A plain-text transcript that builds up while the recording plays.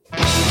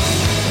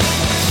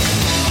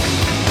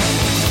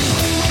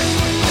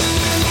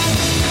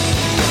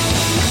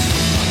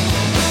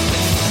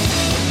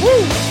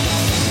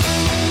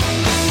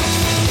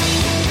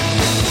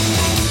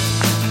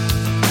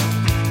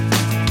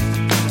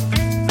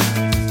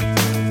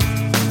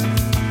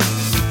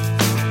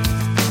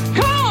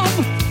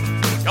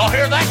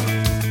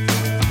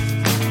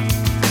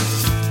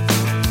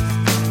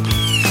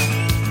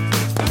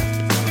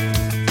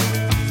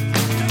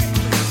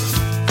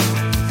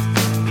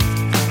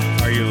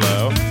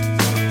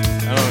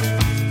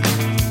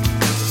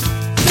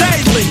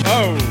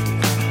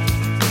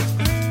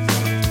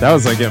That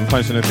was like getting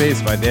punched in the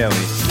face by Daly. I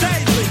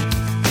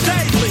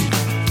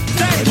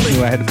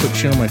knew I had to put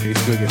shit on my face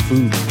to go get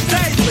food.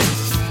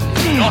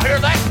 Y'all hear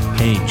that?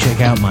 Hey,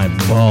 check out my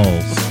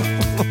balls.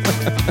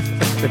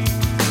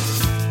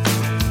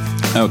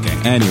 Okay,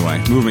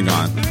 anyway, moving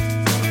on.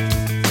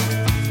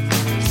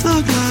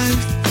 Thug life.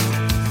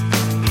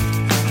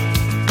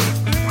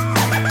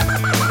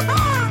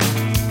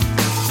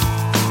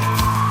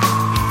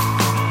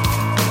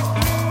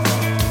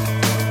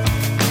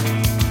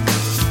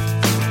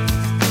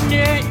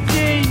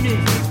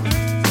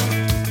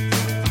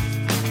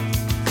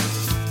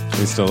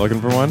 You still looking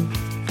for one?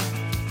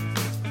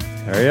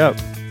 Hurry up.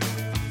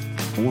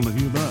 I want to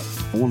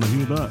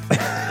hear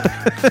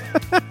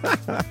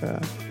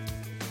that.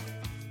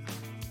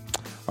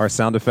 Our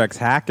sound effects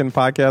hack in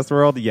podcast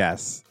world?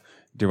 Yes.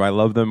 Do I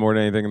love them more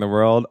than anything in the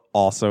world?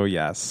 Also,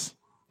 yes.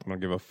 I don't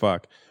give a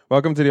fuck.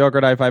 Welcome to the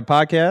Awkward Hi-Fi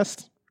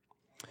podcast.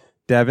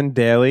 Devin,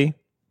 Daly,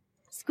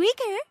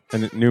 Squeaker.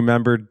 and new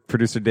member,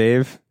 Producer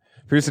Dave.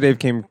 Producer Dave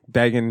came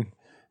begging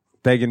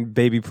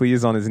baby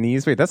please on his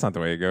knees. Wait, that's not the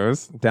way it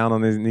goes. Down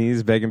on his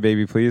knees, begging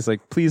baby please.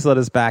 Like, please let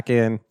us back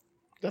in.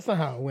 That's not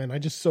how it went. I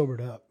just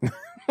sobered up.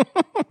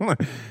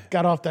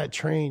 Got off that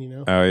train, you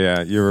know. Oh,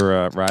 yeah. You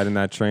were riding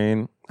that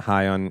train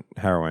high on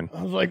heroin.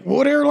 I was like,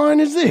 what airline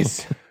is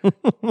this? I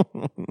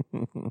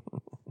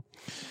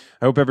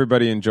hope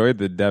everybody enjoyed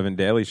the Devin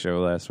Daly show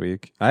last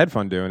week. I had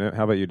fun doing it.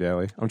 How about you,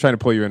 Daly? I'm trying to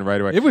pull you in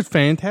right away. It was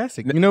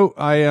fantastic. You know,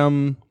 I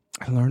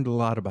learned a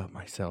lot about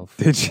myself.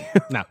 Did you?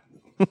 No.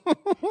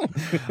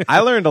 I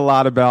learned a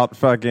lot about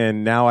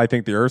fucking now I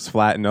think the Earth's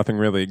flat and nothing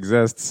really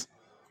exists.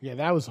 Yeah,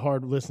 that was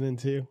hard listening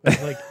to. I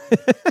was like,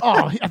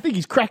 oh, I think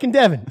he's cracking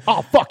Devin.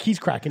 Oh, fuck, he's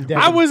cracking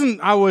Devin.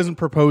 I wasn't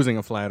proposing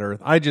a flat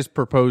Earth. I just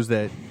proposed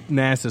that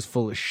NASA's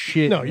full of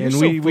shit. No, you're and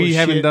so full we of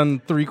haven't shit. done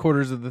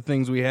 3/4 of the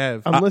things we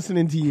have. I'm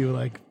listening to you,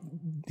 like,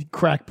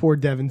 crack poor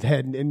Devin's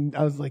head, and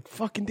I was like,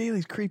 fucking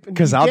Daly's creeping.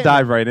 Because He's I'll getting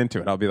dive right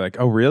into it. I'll be like,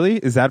 oh, really?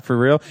 Is that for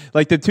real?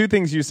 Like the two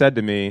things you said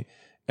to me,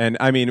 and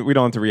I mean, we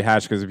don't have to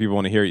rehash because if people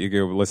want to hear it, you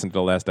go listen to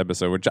the last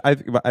episode, which I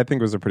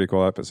think was a pretty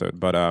cool episode.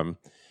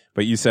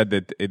 But you said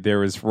that there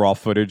was raw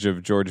footage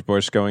of George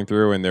Bush going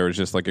through, and there was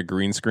just like a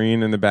green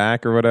screen in the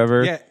back or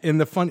whatever. Yeah,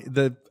 and I don't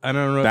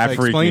know That if I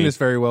freaked explained me. this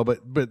very well,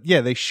 but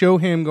yeah, they show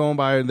him going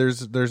by.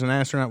 There's an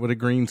astronaut with a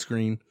green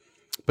screen,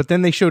 but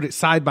then they showed it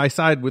side by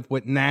side with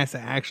what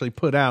NASA actually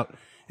put out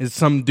as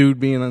some dude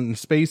being on the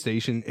space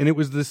station, and it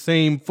was the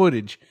same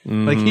footage.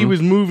 Mm-hmm. Like he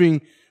was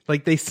moving,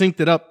 like they synced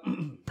it up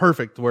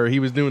perfect, where he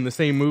was doing the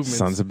same movements.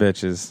 Sons of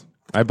bitches.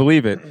 I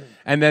believe it.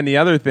 And then the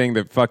other thing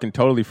that fucking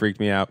totally freaked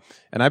me out,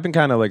 and I've been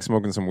kind of like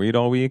smoking some weed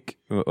all week,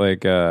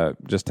 like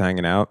just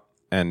hanging out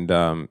and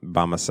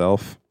by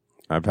myself.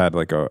 I've had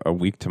like a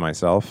week to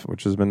myself,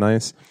 which has been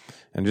nice.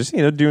 And just,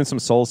 doing some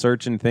soul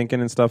searching,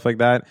 thinking and stuff like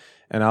that.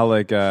 And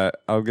I'll get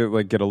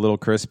a little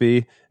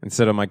crispy and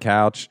sit on my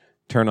couch,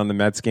 turn on the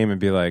Mets game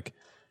and be like,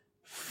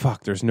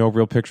 fuck, there's no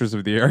real pictures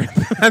of the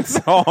Earth. That's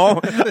all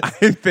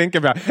I think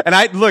about.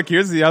 And look,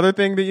 here's the other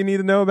thing that you need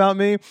to know about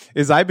me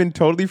is I've been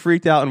totally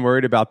freaked out and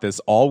worried about this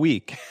all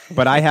week,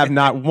 but I have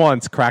not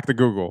once cracked the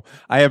Google.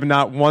 I have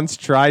not once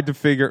tried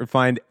to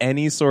find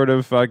any sort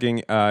of fucking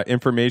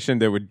information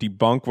that would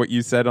debunk what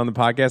you said on the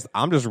podcast.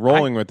 I'm just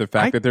rolling with the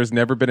fact that there's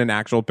never been an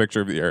actual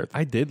picture of the Earth.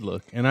 I did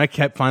look, and I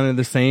kept finding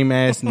the same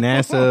ass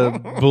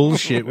NASA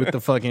bullshit with the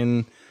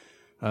fucking,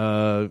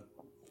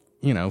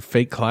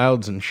 fake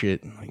clouds and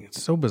shit. Like,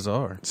 it's so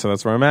bizarre. So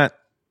that's where I'm at.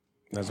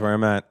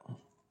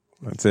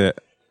 That's it.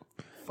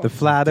 The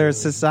Flat Earth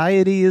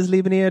Society is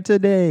leaving here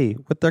today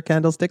with their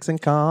candlesticks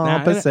and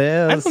compasses.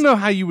 I don't know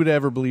how you would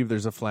ever believe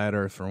there's a flat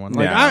Earth for one.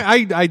 Like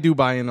Yeah. I do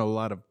buy into a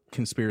lot of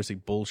conspiracy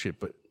bullshit,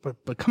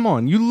 but come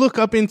on, you look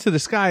up into the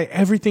sky,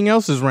 everything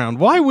else is round.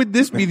 Why would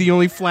this be the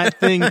only flat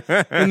thing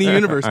in the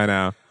universe? I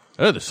know.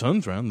 Oh, the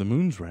sun's round, the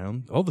moon's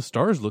round, all the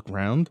stars look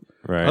round.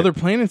 Right. Other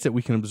planets that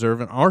we can observe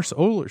in our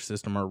solar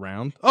system are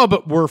round. Oh,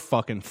 but we're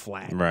fucking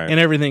flat. Right. And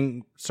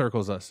everything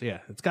circles us. Yeah,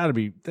 that's gotta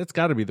be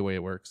the way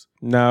it works.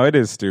 No, it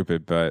is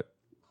stupid,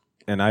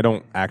 and I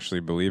don't actually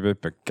believe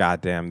it, but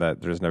goddamn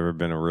that there's never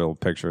been a real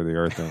picture of the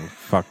Earth and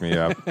fuck me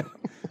up.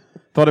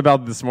 Thought about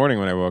it this morning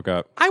when I woke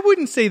up. I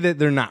wouldn't say that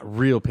they're not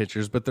real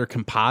pictures, but they're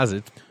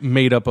composites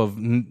made up of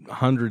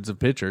hundreds of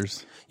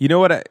pictures. You know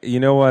what?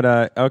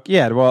 Okay,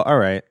 yeah, well, all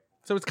right.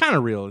 So it's kind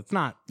of real. It's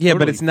not. Yeah,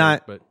 totally but it's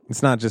not. fake,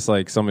 It's not just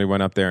like somebody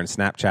went up there and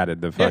Snapchatted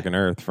the fucking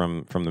Earth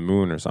from the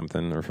moon or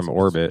something or from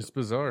orbit. It's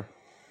bizarre.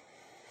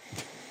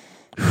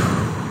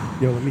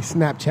 Yo, let me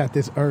Snapchat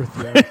this Earth,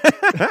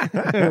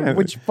 yo.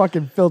 Which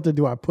fucking filter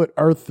do I put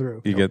Earth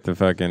through? You get the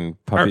fucking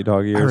puppy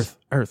dog ears.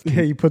 Earth.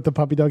 Yeah, you put the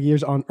puppy dog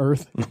ears on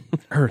Earth.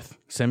 Earth.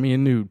 Send me a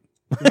nude.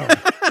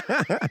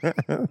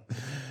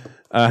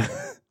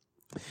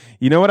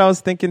 You know what I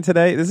was thinking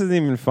today? This isn't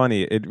even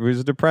funny. It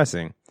was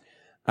depressing.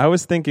 I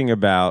was thinking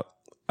about,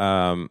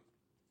 I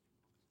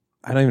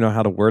don't even know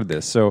how to word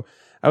this. So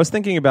I was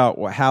thinking about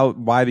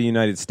why the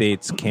United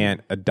States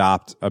can't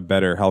adopt a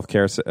better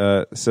healthcare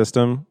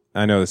system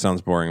I know this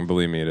sounds boring, and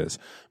believe me, it is.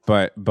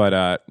 But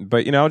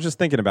you know, I was just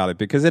thinking about it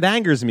because it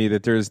angers me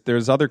that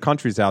there's other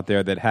countries out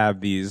there that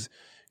have these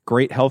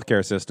great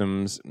healthcare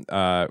systems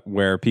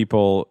where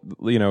people,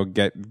 you know,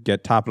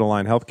 get top of the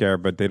line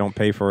healthcare, but they don't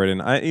pay for it.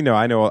 And I know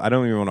I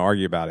don't even want to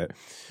argue about it.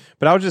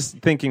 But I was just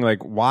thinking, like,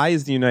 why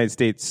is the United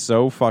States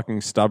so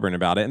fucking stubborn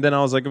about it? And then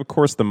I was like, of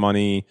course, the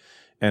money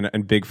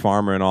and big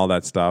pharma and all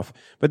that stuff.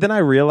 But then I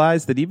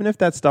realized that even if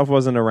that stuff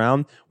wasn't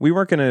around, we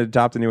weren't going to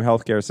adopt a new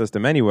healthcare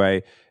system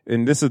anyway.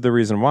 And this is the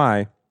reason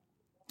why.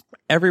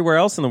 Everywhere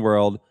else in the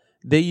world,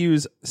 they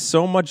use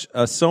so much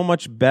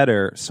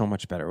better.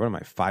 What am I,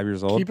 5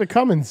 years old? Keep it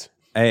Cummins.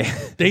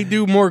 They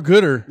do more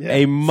gooder.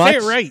 A Say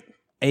it right.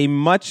 A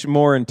much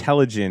more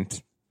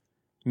intelligent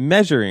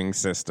measuring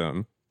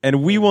system.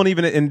 And we won't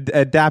even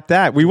adapt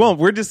that. We won't.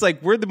 We're just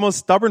like, we're the most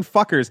stubborn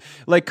fuckers.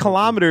 Like,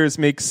 kilometers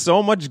make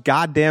so much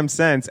goddamn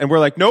sense. And we're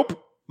like,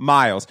 nope,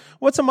 miles.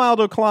 What's a mile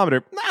to a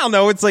kilometer? I don't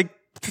know. It's like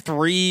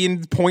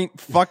 3 point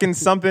fucking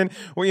something.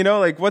 Well, you know,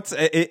 like, what's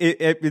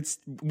it's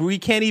we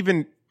can't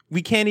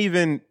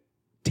even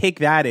take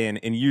that in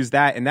and use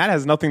that, and that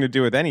has nothing to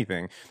do with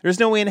anything. There's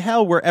no way in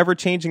hell we're ever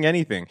changing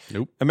anything.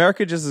 Nope.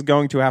 America just is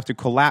going to have to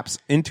collapse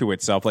into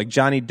itself, like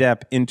Johnny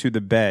Depp into the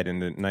bed in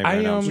the Nightmare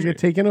on Elm We Street. get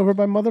taken over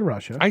by Mother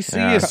Russia. I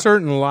see a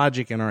certain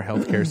logic in our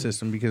healthcare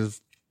system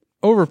because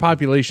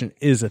overpopulation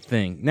is a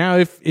thing. Now,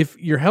 if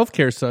your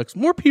healthcare sucks,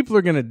 more people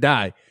are going to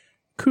die.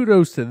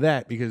 Kudos to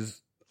that,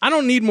 because I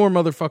don't need more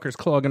motherfuckers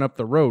clogging up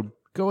the road.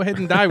 Go ahead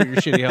and die with your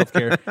shitty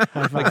healthcare.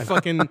 Like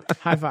fucking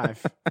High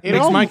five. It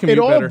all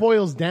better.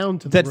 boils down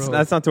to the road.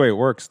 That's not the way it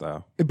works,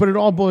 though. But it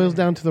all boils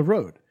down to the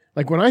road.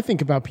 Like when I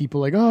think about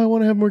people like, oh, I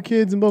want to have more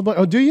kids and blah, blah.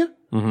 Oh, do you?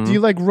 Mm-hmm. Do you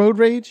like road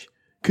rage?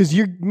 Because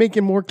you're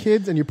making more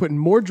kids and you're putting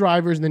more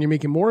drivers and then you're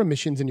making more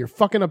emissions and you're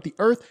fucking up the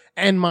earth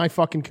and my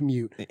fucking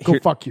commute. Go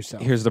fuck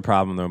yourself. Here's the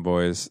problem, though,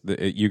 boys.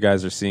 You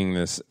guys are seeing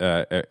this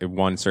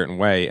one certain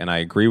way, and I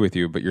agree with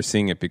you, but you're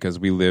seeing it because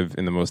we live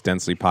in the most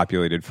densely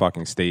populated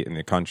fucking state in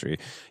the country.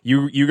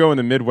 You go in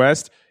the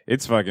Midwest,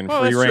 it's fucking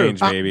free range,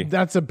 baby.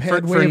 That's a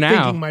bad For way of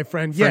now. thinking, my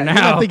friend. For Yeah, now.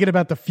 you're not thinking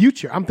about the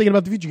future. I'm thinking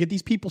about the future. Get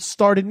these people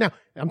started now.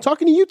 I'm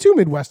talking to you too,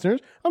 Midwesterners.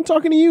 I'm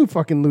talking to you,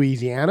 fucking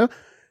Louisiana.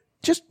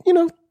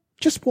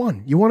 Just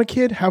one. You want a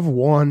kid? Have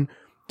one.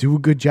 Do a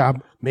good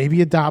job.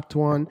 Maybe adopt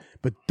one,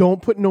 but don't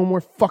put no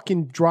more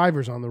fucking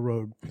drivers on the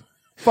road.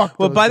 Fuck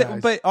those guys.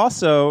 But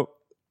also,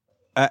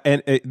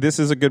 this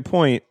is a good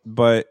point,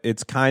 but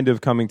it's kind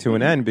of coming to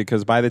an end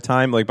because by the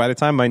time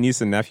my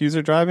niece and nephews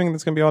are driving,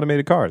 it's going to be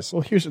automated cars.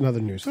 Well, here's another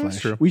news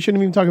flash. We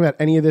shouldn't even talk about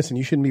any of this, and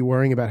you shouldn't be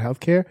worrying about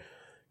healthcare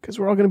because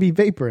we're all going to be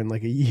vapor in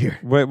like a year.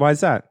 Why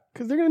is that?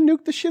 Because they're going to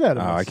nuke the shit out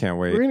of us. I can't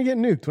wait. We're going to get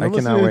nuked. When I I'm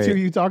cannot listening to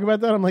wait. you talk about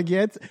that, I'm like,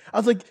 yeah. I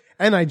was like,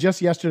 and I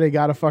just yesterday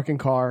got a fucking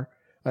car,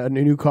 a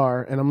new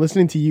car, and I'm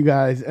listening to you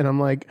guys, and I'm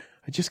like,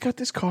 I just got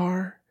this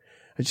car.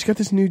 I just got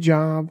this new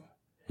job.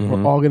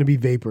 We're all going to be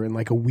vapor in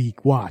like a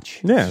week.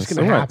 Watch. Yeah, it's just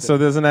going to happen. So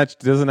doesn't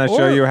that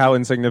show you how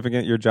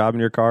insignificant your job and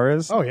your car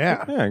is? Oh,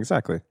 yeah. Yeah,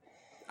 exactly.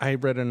 I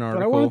read an I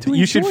article. wanted to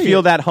You should enjoy feel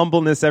it. that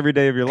humbleness every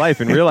day of your life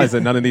and realize that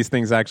none of these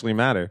things actually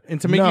matter.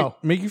 And to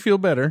make you feel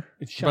better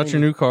about shiny. your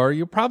new car,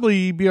 you'll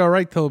probably be all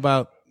right till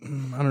about, I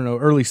don't know,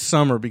 early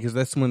summer, because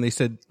that's when they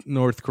said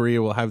North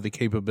Korea will have the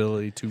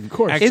capability to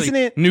actually Isn't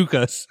it- nuke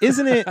us.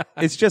 Isn't it?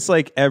 It's just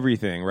like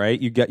everything, right?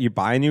 You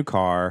buy a new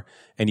car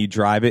and you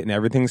drive it and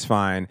everything's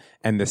fine,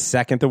 and the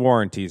second the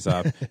warranty's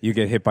up, you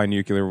get hit by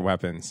nuclear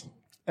weapons.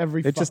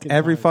 every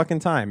Fucking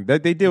time.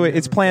 They do it.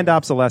 It's planned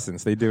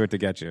obsolescence. They do it to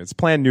get you. It's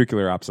planned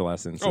nuclear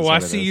obsolescence. Oh, I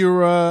see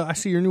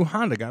your new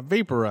Honda got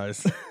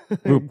vaporized,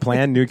 Ooh,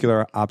 planned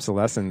nuclear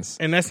obsolescence.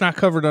 and that's not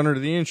covered under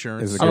the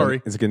insurance. Is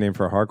Sorry. it's a good name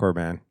for a hardcore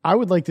band. I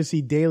would like to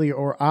see Daly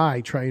or I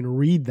try and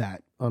read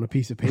that on a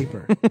piece of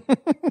paper.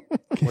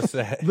 What's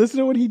that? Listen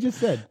to what he just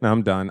said. No,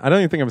 I'm done. I don't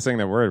even think I'm saying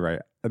that word right.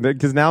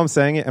 Because now I'm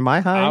saying it. Am I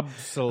high?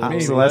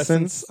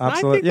 Obsolescence.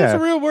 I think that's a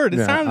real word. It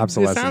Yeah, sounded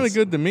obsolescence.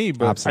 good to me,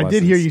 but Obsolescence. I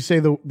did hear you say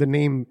the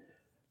name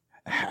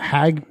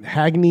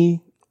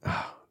Hagney.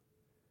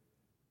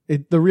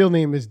 The real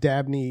name is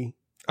Dabney.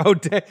 oh,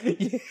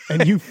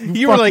 And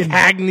you were like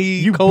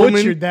Hagney you Coleman.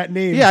 butchered that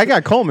name. Yeah, I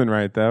got Coleman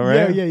right though,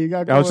 right? Yeah, you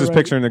got I was Coleman just right.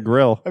 picturing the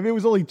grill. I mean, it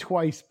was only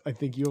twice. I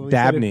think you only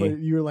Dabney. said it, but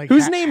you were like,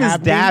 Whose name is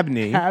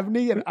Dabney?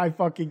 Dabney, and I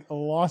fucking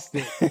lost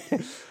it.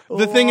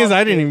 The thing is,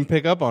 I didn't even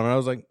pick up on it. I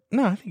was like,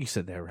 no, I think you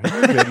said that right.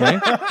 You're good,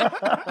 man.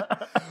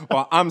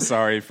 Well, I'm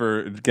sorry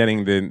for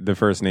getting the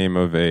first name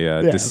of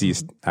a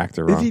deceased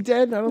actor Is wrong. he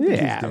dead? I don't think he's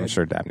Yeah, dead. I'm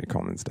sure Dabney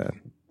Coleman's dead.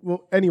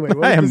 Well, anyway,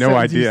 what I was have the no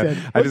sentence you idea.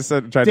 said? I just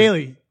tried to.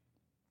 Daly,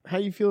 how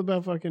you feel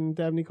about fucking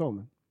Dabney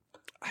Coleman?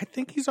 I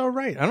think he's all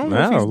right. I don't know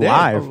if No, he's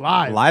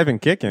dead. live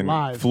and kicking,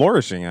 Live.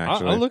 flourishing. I'll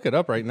Actually, look it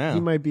up right now. He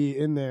might be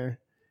in there.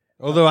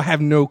 Although I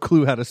have no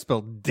clue how to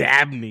spell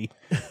Dabney.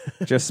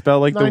 just spell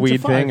like the 9 to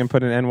weed 5. thing and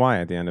put an NY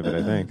at the end of it.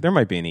 I think there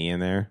might be an E in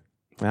there.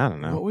 I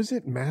don't know. What was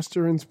it?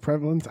 Masterins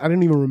prevalence? I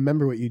don't even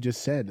remember what you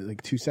just said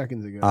like 2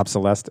 seconds ago.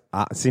 Obsolescent.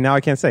 See, now I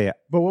can't say it.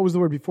 But what was the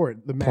word before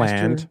it? The master,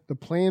 Planned. the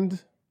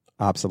planned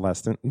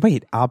Obsolescent.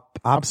 Wait,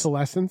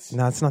 obsolescence?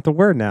 No, it's not the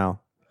word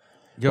now.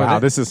 Yo, Wow,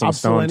 this is some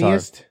stone talk.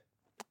 Obsoleniest?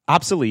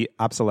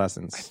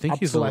 Obsolescence. I think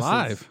he's Obsolescence.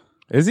 alive.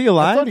 Is he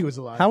alive? I thought he was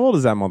alive. How old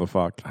is that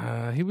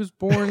motherfucker? He was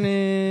born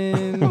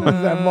in.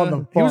 that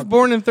motherfucker? He was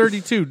born in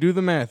 32. Do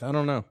the math. I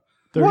don't know.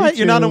 What?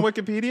 You're not on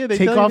 32. Wikipedia? They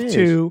Take tell you off the age.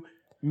 2,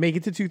 make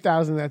it to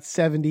 2000. That's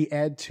 70.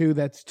 Add 2.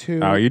 That's 2.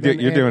 Oh, you're then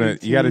doing add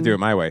it. You got to 18. do it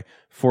my way.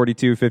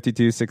 42,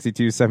 52,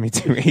 62,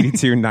 72,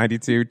 82,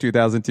 92,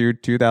 2002,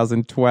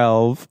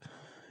 2012.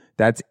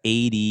 That's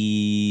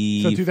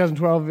 80. So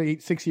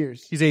 2012, 6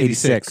 years. He's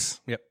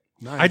 86. Yep.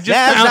 Nice. I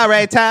just found,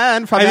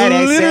 return from I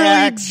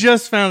literally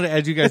just found it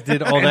as you guys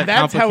did all that And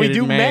that's how we complicated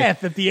do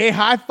math at the A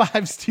High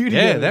Five Studios.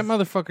 Yeah, that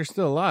motherfucker's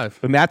still alive.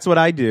 And that's what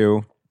I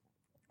do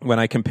when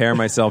I compare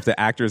myself to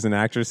actors and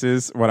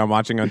actresses when I'm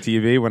watching on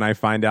TV. When I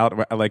find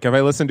out, like, if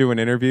I listen to an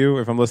interview,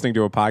 if I'm listening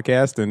to a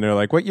podcast and they're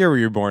like, what year were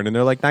you born? And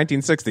they're like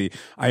 1960.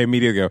 I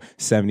immediately go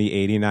 70,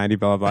 80, 90,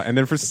 blah, blah, blah. And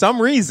then for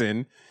some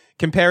reason,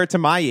 compare it to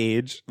my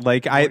age.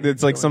 Like,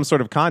 it's like some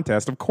sort of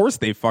contest. Of course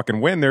they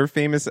fucking win. They're a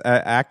famous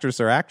actress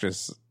or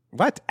actress.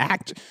 What?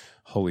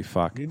 Holy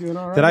fuck. You doing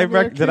all right Did I,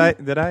 over there,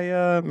 did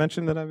I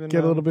mention that I've been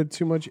Get a little bit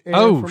too much air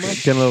Oh, from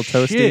us? getting a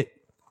little toasty? shit.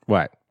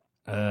 What?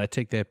 I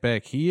take that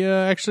back. He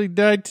actually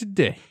died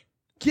today.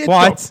 Get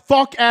What? the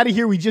fuck out of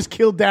here. We just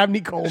killed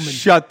Dabney Coleman.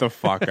 Shut the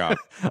fuck up.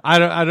 I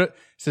don't. It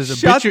says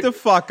Shut the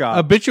fuck up.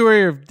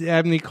 Obituary of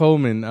Dabney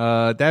Coleman.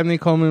 Dabney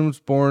Coleman was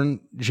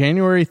born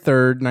January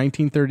 3rd,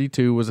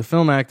 1932, was a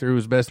film actor who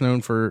was best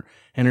known for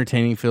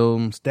entertaining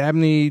films.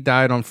 Dabney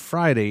died on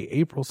Friday,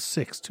 April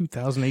 6,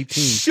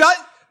 2018. Shut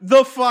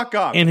the fuck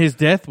up. And his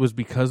death was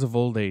because of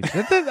old age.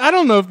 I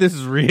don't know if this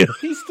is real.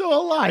 He's still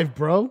alive,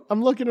 bro.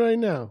 I'm looking right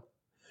now.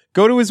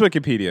 Go to his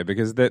Wikipedia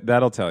because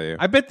that'll tell you.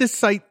 I bet this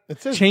site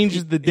says-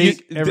 changes the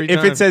date every if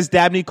time. it says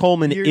Dabney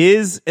Coleman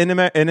is an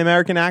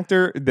American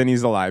actor, then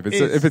he's alive.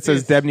 If it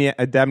says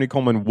Dabney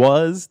Coleman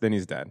was, then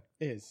he's dead.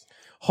 Is.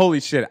 Holy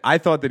shit. I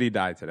thought that he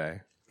died today.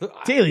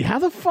 Daly, how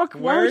the fuck? Why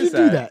Where would you is do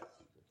that? that?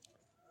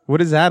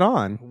 What is that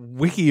on?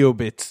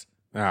 Wikiobits.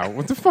 Oh,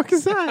 what the fuck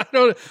is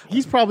that?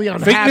 He's probably on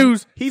Fake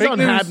news. He's Fake on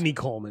news. Dabney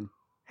Coleman.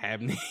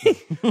 Habney.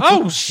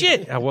 Oh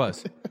shit! I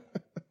was.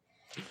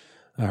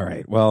 All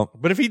right. Well,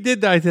 But if he did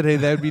die today,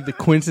 that would be the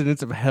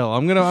coincidence of hell.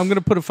 I'm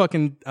gonna put a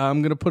fucking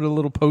I'm gonna put a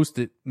little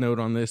post-it note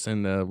on this,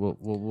 and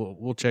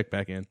we'll check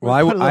back in. well,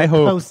 Put a little I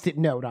hope. post-it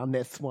note on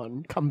this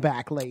one. Come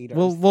back later.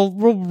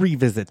 We'll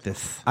revisit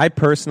this. I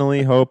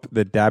personally hope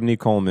that Dabney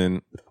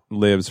Coleman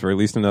lives for at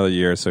least another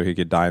year so he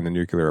could die in the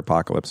nuclear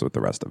apocalypse with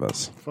the rest of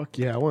us. fuck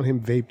yeah, I want him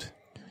vaped.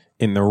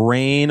 In the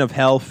rain of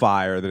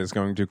hellfire that is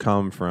going to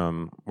come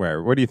from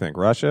where? What do you think?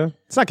 Russia?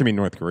 It's not going to be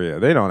North Korea.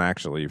 They don't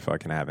actually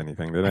fucking have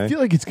anything, do I they? feel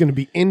like it's going to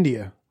be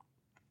India,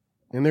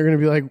 and they're going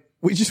to be like,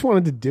 we just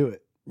wanted to do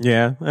it.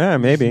 Yeah,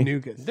 maybe.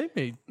 Nuke us. They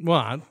may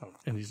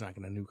and he's not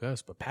gonna nuke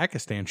us, but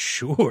Pakistan,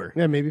 sure.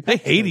 Yeah, maybe They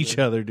Pakistan hate each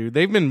other, dude.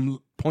 They've been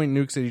pointing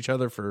nukes at each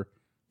other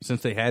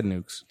since they had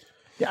nukes.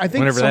 Yeah, I think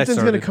Whenever that something's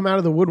going to started. come out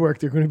of the woodwork.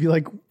 They're going to be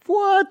like,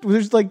 what?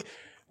 There's like,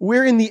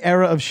 we're in the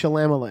era of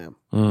Shalamalam.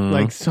 Mm-hmm.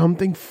 Like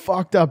something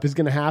fucked up is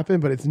going to happen,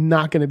 but it's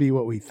not going to be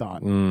what we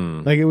thought.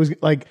 Mm. Like it was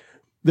like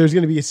there's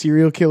going to be a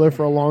serial killer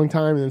for a long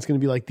time, and then it's going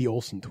to be like the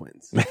Olsen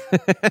twins.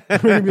 We're going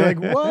to be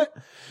like, what?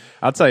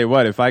 I'll tell you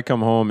what. If I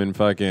come home and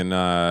fucking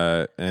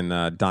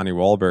Donnie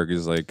Wahlberg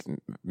is like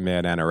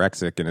mad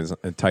anorexic and his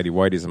tighty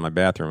whities in my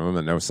bathroom, I'm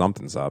gonna know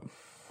something's up.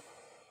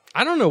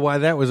 I don't know why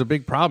that was a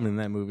big problem in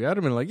that movie. I'd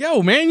have been like,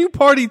 "Yo, man, you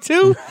party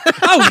too?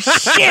 Oh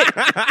shit!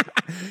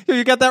 Yo,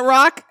 you got that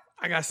rock?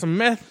 I got some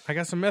meth. I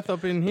got some meth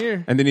up in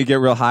here." And then you get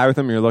real high with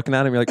him. And you're looking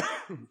at him. You're like,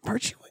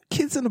 "Aren't you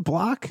Kids on the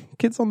Block?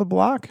 Kids on the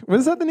Block? What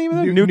is that the name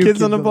of it? New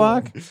Kids on the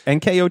Block?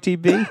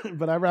 NKOTB?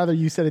 But I'd rather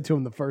you said it to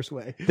him the first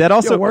way. That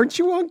also Yo, weren't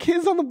you on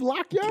Kids on the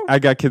Block, yo? I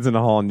got Kids in the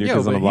Hall and New Yo,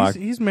 Kids on the but Block.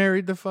 he's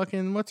married to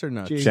fucking what's her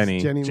nuts? Jenny.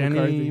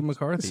 Jenny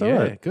McCarthy. So Yeah,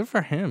 what? good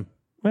for him.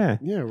 Yeah.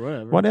 Yeah,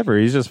 whatever. Whatever.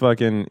 He's just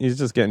getting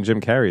Jim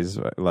Carrey's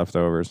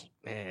leftovers.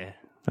 Yeah.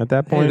 At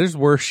that Hey, point, there's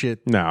worse shit.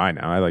 no, I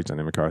know. I like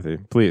Jenny McCarthy.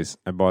 Please,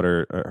 I bought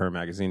her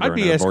magazine. I'd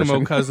during be her Eskimo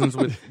abortion. cousins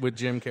with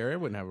Jim Carrey. I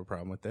wouldn't have a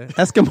problem with that.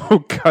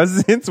 Eskimo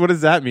cousins? What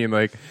does that mean?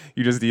 Like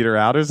you just eat her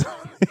out or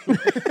something?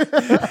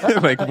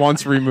 Like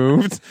once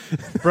removed?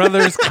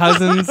 Brothers,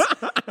 cousins.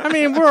 I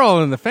mean, we're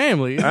all in the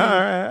family. All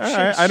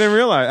right. I didn't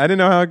realize. I didn't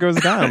know how it goes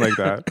down like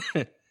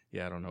that.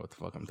 Yeah, I don't know what the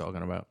fuck I'm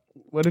talking about.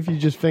 What if you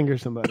just finger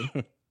somebody?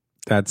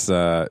 That's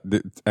the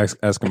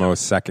Eskimo's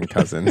second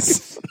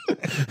cousins.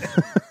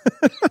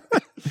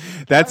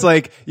 That's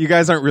like you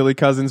guys aren't really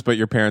cousins, but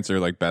your parents are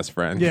like best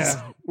friends. Yeah,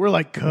 we're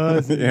like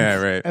cousins. Yeah,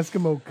 right.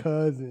 Eskimo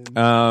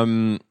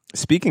cousins.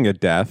 Speaking of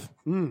death,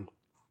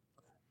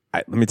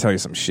 let me tell you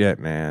some shit,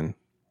 man.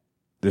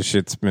 This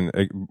shit's been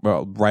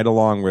right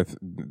along with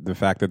the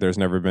fact that there's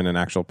never been an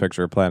actual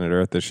picture of planet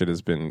Earth. This shit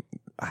has been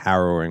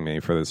harrowing me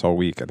for this whole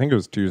week. I think it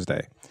was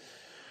Tuesday.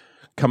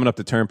 Coming up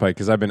the turnpike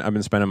because I've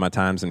been spending my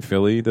times in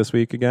Philly this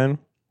week again,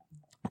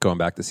 going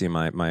back to see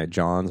my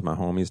Johns, my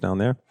homies down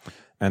there,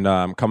 and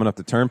coming up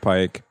the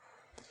turnpike,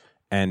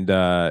 and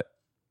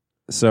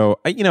So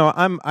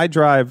I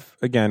drive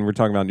again. We're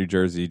talking about New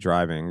Jersey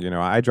driving.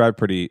 I drive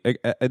pretty.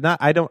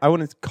 I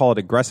wouldn't call it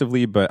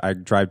aggressively, but I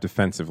drive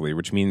defensively,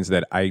 which means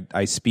that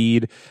I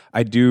speed.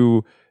 I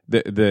do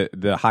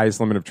the highest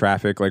limit of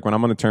traffic. Like when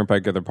I'm on the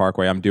turnpike at the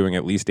Parkway, I'm doing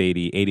at least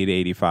 80 to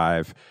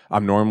 85.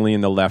 I'm normally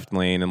in the left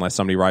lane unless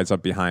somebody rides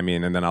up behind me,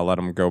 and then I'll let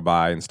them go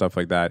by and stuff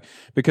like that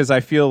because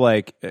I feel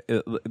like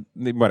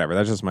whatever.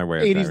 That's just my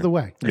way. 80's the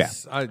way. Yeah,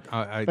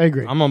 I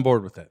agree. I'm on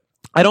board with that.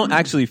 I don't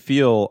actually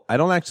feel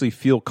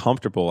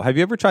comfortable. Have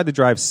you ever tried to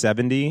drive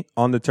 70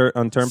 on the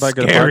turnpike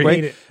at the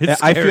Parkway?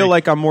 It's I scary. feel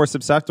like I'm more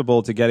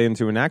susceptible to getting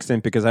into an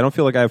accident because I don't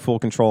feel like I have full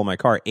control of my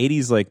car.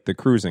 80's like the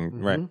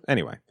cruising, right?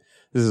 Anyway,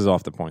 this is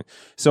off the point.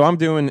 So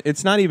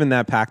it's not even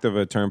that packed of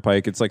a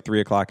turnpike. It's like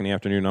 3:00 in the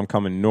afternoon. I'm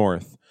coming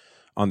north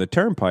on the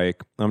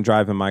turnpike. I'm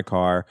driving my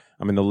car.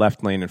 I'm in the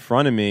left lane. In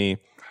front of me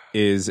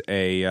is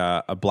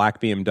a black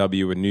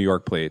BMW with New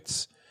York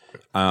plates.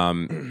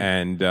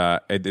 And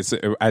it's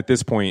at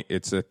this point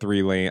it's a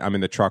 3-lane. I'm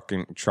in the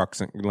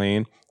trucks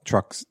lane,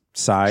 trucks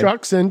side,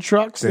 Trucks and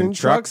trucks and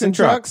trucks and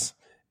trucks.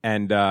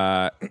 and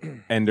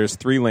there's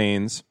 3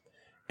 lanes,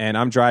 and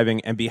I'm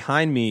driving, and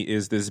behind me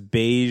is this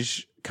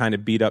beige kind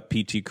of beat up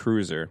PT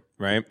Cruiser,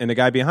 right? And the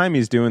guy behind me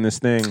is doing the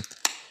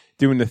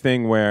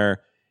thing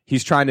where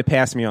he's trying to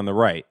pass me on the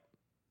right.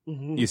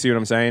 You see what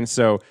I'm saying?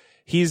 So.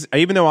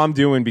 Even though I'm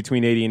doing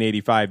between 80 and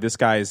 85, this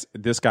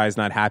guy's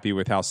not happy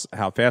with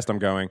how fast I'm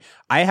going.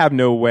 I have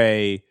no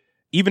way,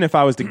 even if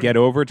I was to get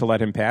over to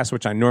let him pass,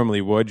 which I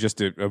normally would just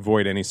to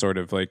avoid any sort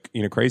of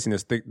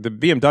craziness. The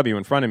BMW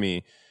in front of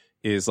me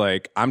is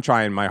like, I'm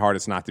trying my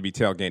hardest not to be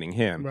tailgating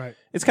him. Right.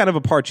 It's kind of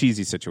a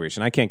Parcheesi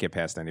situation. I can't get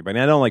past anybody.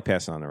 I don't like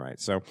passing on the right.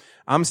 So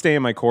I'm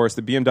staying my course.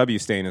 The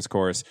BMW staying his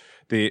course.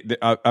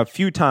 A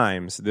few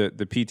times the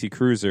PT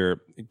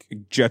Cruiser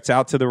jets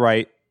out to the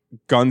right,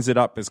 guns it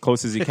up as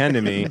close as he can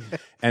to me,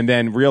 and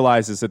then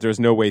realizes that there's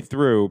no way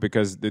through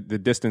because the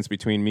distance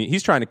between me,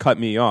 he's trying to cut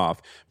me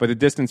off, but the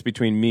distance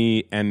between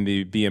me and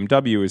the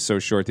BMW is so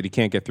short that he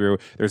can't get through.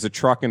 There's a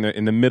truck in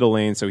the middle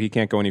lane, so he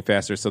can't go any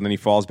faster. So then he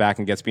falls back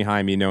and gets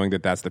behind me, knowing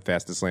that that's the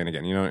fastest lane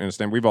again. You know,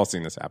 understand? We've all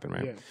seen this happen,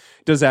 right? Yeah.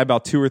 Does that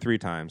about 2 or 3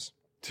 times.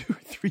 2 or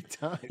 3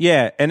 times.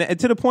 Yeah, and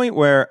to the point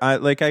where I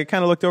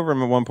kind of looked over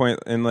him at one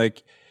point, and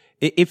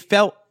it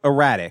felt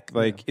erratic.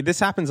 This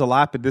happens a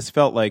lot, but this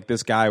felt like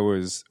this guy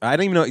was, I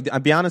don't even know. I'll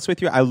be honest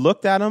with you. I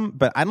looked at him,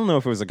 but I don't know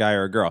if it was a guy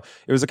or a girl.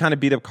 It was a kind of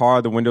beat up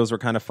car. The windows were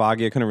kind of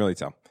foggy. I couldn't really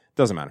tell.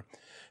 Doesn't matter.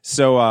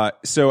 So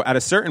at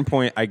a certain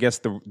point, I guess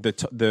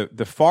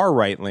the far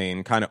right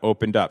lane kind of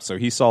opened up. So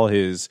he saw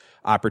his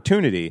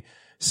opportunity.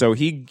 So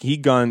he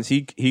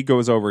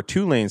goes over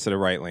 2 lanes to the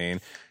right lane,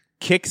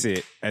 kicks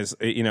it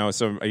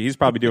so he's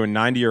probably doing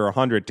 90 or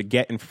 100 to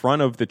get in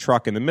front of the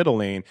truck in the middle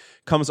lane,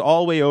 comes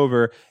all the way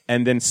over,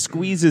 and then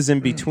squeezes in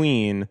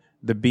between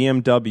the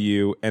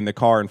BMW and the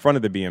car in front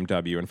of the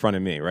BMW in front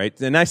of me, right?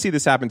 And I see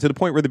this happen to the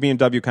point where the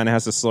BMW kind of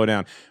has to slow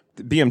down.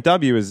 The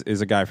BMW is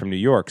a guy from New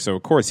York, so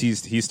of course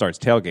he starts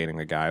tailgating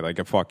the guy like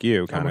a fuck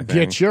you kind of thing.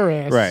 Get your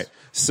ass. Right.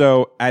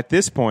 So at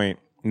this point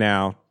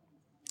now,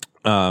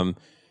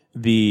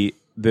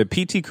 the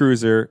PT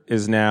Cruiser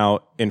is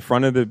now in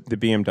front of the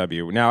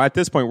BMW. Now, at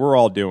this point, we're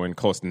all doing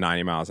close to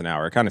 90 miles an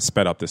hour. It kind of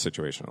sped up the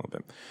situation a little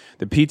bit.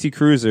 The PT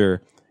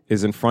Cruiser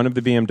is in front of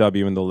the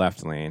BMW in the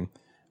left lane.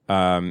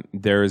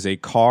 There is a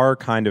car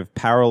kind of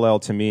parallel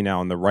to me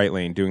now in the right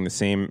lane doing the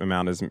same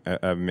amount as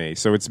of me.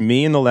 So it's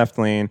me in the left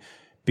lane,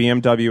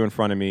 BMW in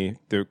front of me,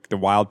 the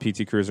wild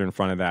PT Cruiser in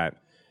front of that.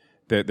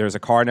 There's a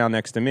car now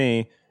next to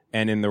me.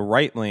 And in the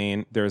right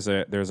lane, there's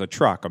a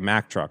truck, a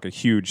Mack truck, a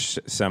huge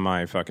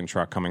semi fucking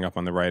truck coming up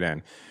on the right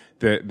end.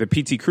 The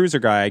PT Cruiser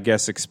guy, I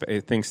guess,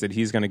 thinks that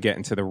he's going to get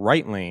into the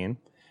right lane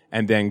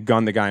and then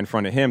gun the guy in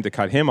front of him to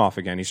cut him off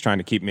again. He's trying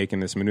to keep making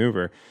this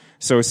maneuver.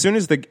 So as soon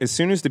as the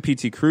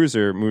PT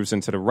Cruiser moves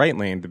into the right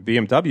lane, the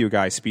BMW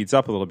guy speeds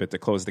up a little bit to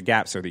close the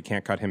gap so that he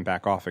can't cut him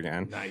back off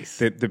again. Nice.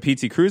 The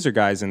PT Cruiser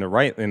guy's in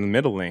the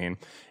middle lane,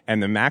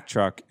 and the Mack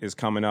truck is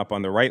coming up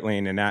on the right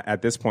lane, and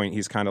at this point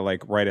he's kind of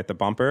like right at the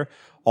bumper.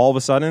 All of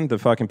a sudden, the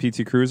fucking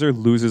PT Cruiser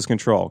loses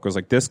control. Goes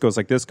like this, goes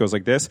like this, goes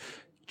like this.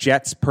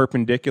 Jets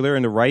perpendicular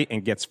in the right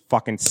and gets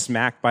fucking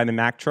smacked by the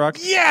Mack truck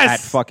at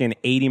fucking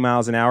 80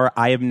 miles an hour.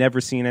 I have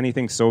never seen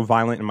anything so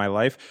violent in my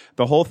life.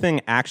 The whole thing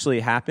actually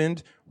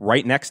happened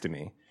right next to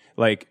me.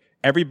 Like,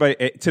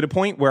 everybody, to the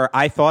point where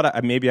I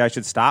thought maybe I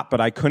should stop,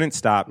 but I couldn't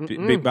stop.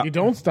 You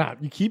don't stop.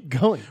 You keep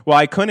going. Well,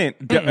 I couldn't.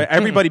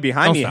 Everybody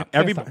behind me,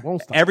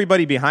 Won't stop.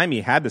 everybody behind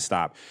me had to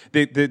stop.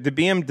 The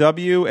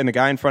BMW and the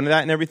guy in front of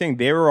that and everything,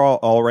 they were all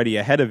already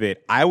ahead of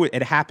it.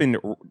 It happened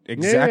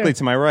exactly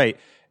to my right.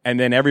 And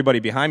then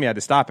everybody behind me had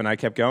to stop, and I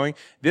kept going.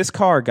 This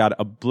car got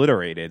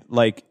obliterated.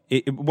 Like,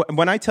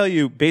 when I tell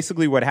you,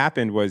 basically what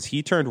happened was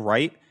he turned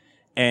right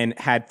and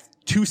had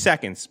 2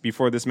 seconds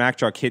before this Mack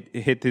truck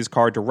hit his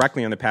car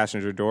directly on the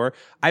passenger door.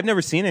 I've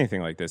never seen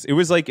anything like this. It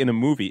was like in a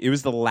movie. It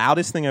was the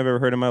loudest thing I've ever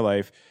heard in my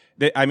life.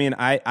 I mean,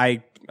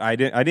 I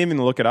didn't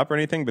even look it up or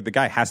anything, but the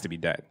guy has to be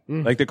dead.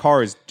 Like, the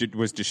car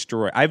was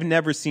destroyed. I've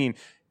never seen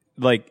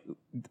like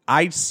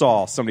I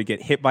saw somebody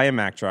get hit by a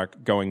Mack truck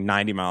going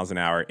 90 miles an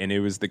hour, and it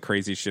was the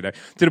craziest shit.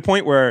 To the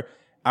point where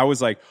I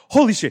was like,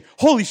 holy shit,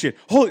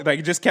 like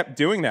it just kept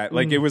doing that.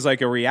 Like it was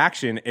like a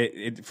reaction.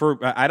 For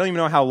I don't even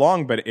know how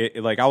long, but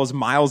like I was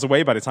miles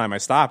away by the time I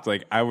stopped.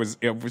 Like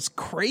it was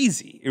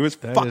crazy. It was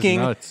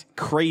fucking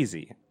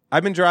crazy.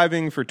 I've been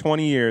driving for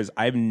 20 years.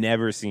 I've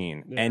never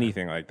seen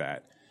anything like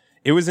that.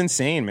 It was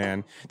insane,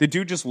 man. The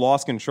dude just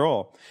lost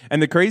control.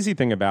 And the crazy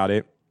thing about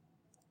it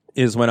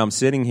is when I'm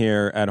sitting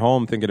here at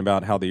home thinking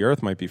about how the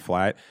earth might be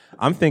flat,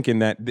 I'm thinking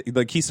that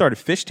like he started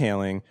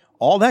fishtailing.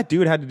 All that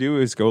dude had to do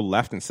is go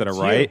left instead of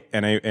right,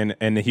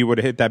 and he would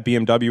have hit that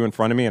BMW in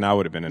front of me, and I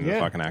would have been in a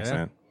fucking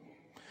accident.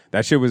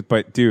 That shit was,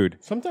 but dude.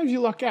 Sometimes you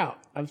luck out.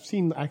 I've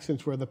seen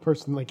accidents where the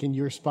person like in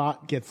your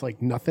spot gets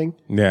like nothing.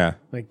 Yeah.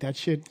 Like that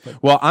shit.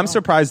 Well, I'm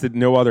surprised that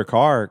no other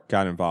car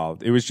got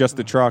involved. It was just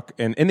the truck.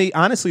 And they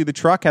honestly, the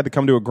truck had to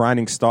come to a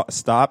grinding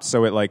stop,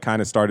 so it like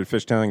kind of started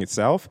fishtailing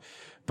itself.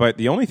 But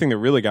the only thing that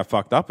really got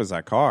fucked up was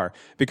that car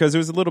because it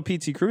was a little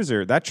PT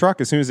Cruiser. That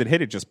truck, as soon as it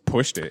hit it, just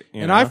pushed it.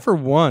 You know? I, for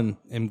one,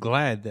 am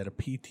glad that a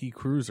PT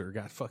Cruiser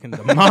got fucking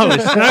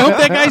demolished. And I hope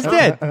that guy's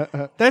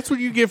dead. That's what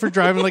you get for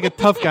driving like a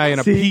tough guy in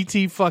a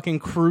PT fucking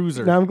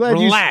Cruiser. Now, I'm glad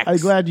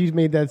Relax. you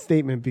made that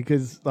statement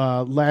because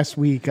last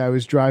week I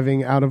was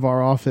driving out of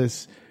our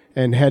office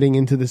and heading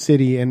into the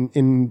city,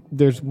 and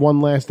there's one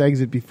last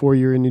exit before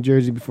you're in New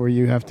Jersey before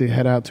you have to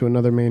head out to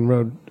another main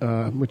road,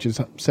 which is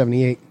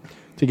 78,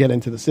 to get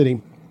into the city.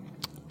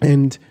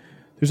 And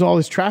there's all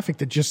this traffic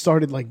that just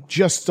started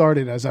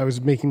as I was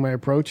making my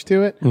approach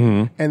to it.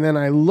 Mm-hmm. And then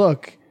I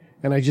look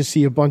and I just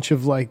see a bunch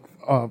of like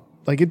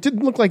it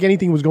didn't look like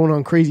anything was going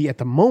on crazy at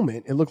the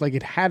moment. It looked like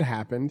it had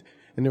happened.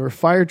 And there were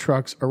fire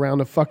trucks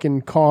around a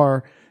fucking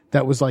car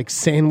that was like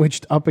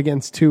sandwiched up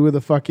against two of the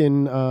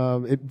fucking,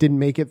 it didn't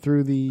make it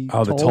through the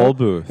toll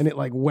booth. And it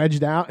like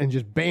wedged out and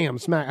just bam,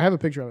 smack. I have a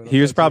picture of it. He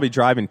was probably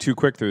driving too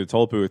quick through the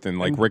toll booth and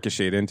like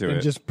ricocheted into it.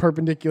 And just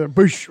perpendicular,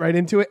 boosh, right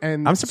into it.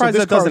 And I'm surprised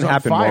that doesn't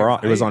happen more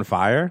often. It was on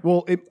fire?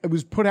 Well, it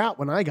was put out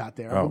when I got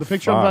there. Oh, the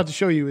picture I'm about to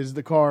show you is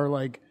the car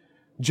like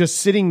just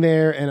sitting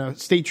there and a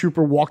state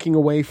trooper walking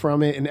away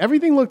from it. And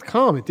everything looked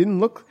calm. It didn't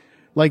look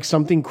like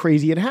something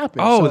crazy had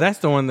happened. Oh, that's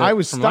the one that I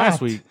was from stopped,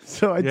 last week.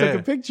 So I took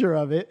a picture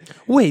of it.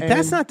 Wait,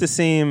 that's not the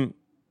same.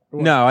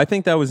 What? No, I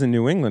think that was in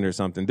New England or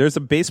something. There's a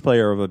bass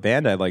player of a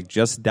band that like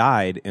just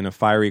died in a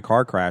fiery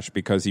car crash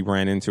because he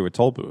ran into a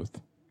toll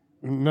booth.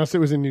 Unless it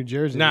was in New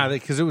Jersey. Nah,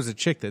 because it was a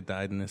chick that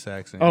died in this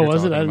accident. Oh,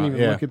 was it? I didn't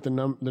even look at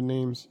the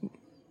names.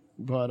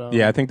 But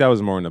yeah, I think that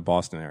was more in the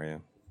Boston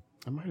area.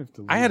 I might have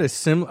to. I had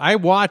a I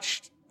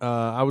watched.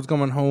 I was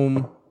going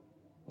home.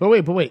 But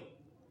wait.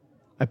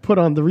 I put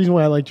on the reason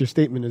why I liked your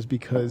statement is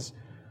because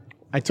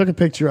I took a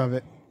picture of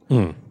it,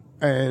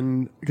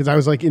 and because I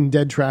was like in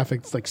dead traffic,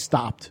 it's like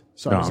stopped.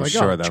 So I was I'm like,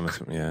 sure that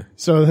was, yeah.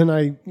 So then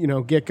I,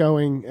 get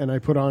going, and I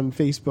put on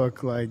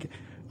Facebook like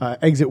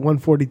exit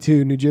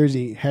 142 New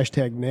Jersey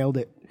 #nailed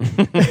it,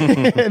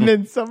 and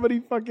then somebody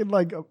fucking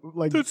like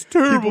that's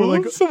terrible.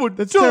 Like, someone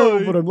that's died.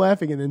 terrible, but I'm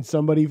laughing, and then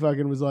somebody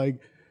fucking was like,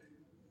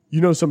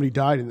 somebody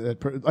died in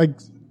that like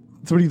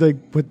somebody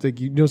like put like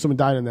someone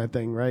died in that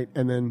thing, right?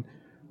 And then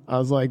I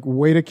was like,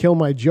 way to kill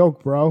my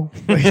joke, bro.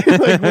 like,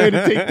 way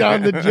to take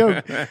down the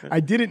joke. I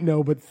didn't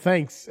know, but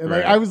thanks. And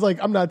right. I was like,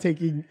 I'm not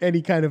taking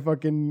any kind of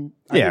fucking.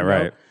 Yeah,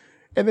 right. Know.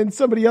 And then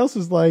somebody else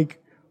was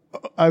like,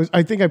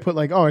 I think I put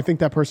like, I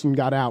think that person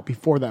got out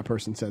before that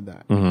person said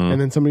that. Mm-hmm.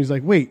 And then somebody's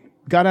like, wait,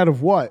 got out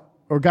of what?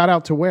 Or got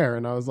out to where?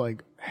 And I was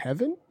like,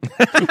 heaven?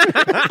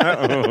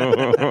 I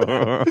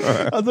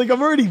was like,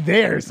 I'm already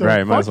there. So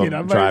right, might as well it.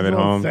 I might drive as it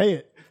well home. say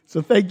it.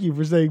 So thank you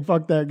for saying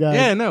fuck that guy.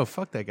 Yeah, no,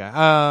 fuck that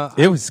guy.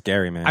 It was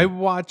scary, man. I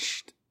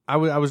watched. I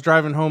was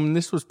driving home, and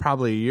this was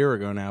probably a year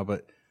ago now,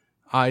 but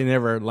I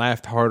never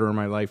laughed harder in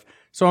my life.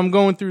 So I'm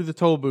going through the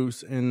toll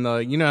booths, and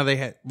how they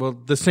had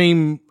the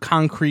same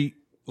concrete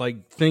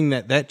like thing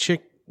that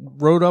chick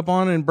rode up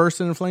on and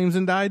burst into flames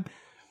and died.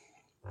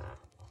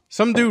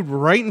 Some dude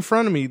right in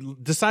front of me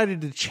decided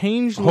to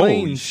change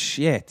lanes. Holy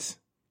shit.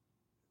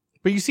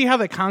 But you see how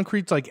that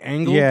concrete's like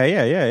angled?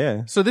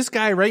 Yeah. So this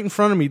guy right in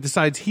front of me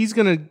decides he's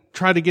going to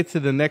try to get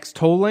to the next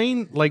toll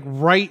lane, like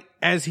right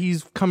as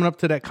he's coming up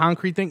to that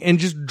concrete thing, and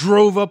just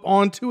drove up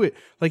onto it.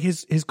 Like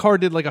his car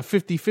did like a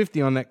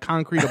 50-50 on that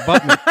concrete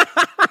abutment.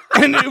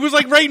 And it was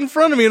like right in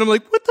front of me, and I'm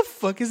like, what the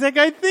fuck is that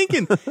guy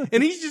thinking?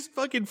 And he's just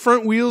fucking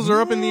front wheels are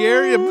up in the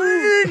area,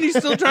 and he's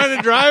still trying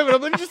to drive, and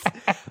I'm like,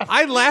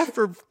 I laughed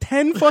for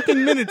 10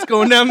 fucking minutes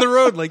going down the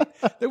road. Like,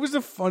 that was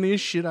the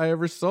funniest shit I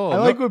ever saw. I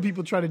like when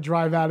people try to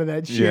drive out of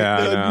that shit.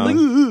 Yeah, They're like,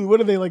 "Ooh, what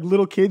are they, like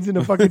little kids in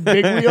a fucking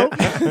big wheel?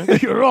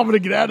 You're all going to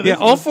get out of this.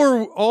 Yeah, all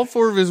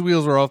four of his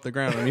wheels were off the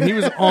ground. I mean, he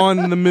was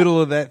on the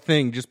middle of that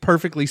thing, just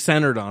perfectly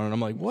centered on it.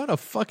 I'm like, what a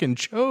fucking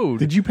chode.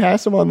 Did you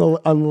pass him on the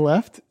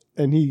left?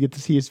 And he get to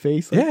see his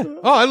face? Yeah.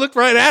 Oh, I looked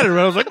right at him. And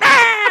I was like,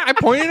 ah! I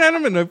pointed at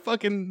him, and I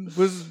fucking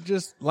was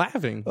just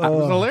laughing. It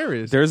was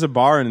hilarious. There's a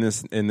bar in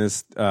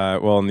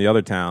the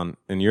other town,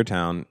 in your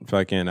town,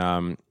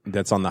 fucking,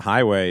 that's on the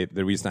highway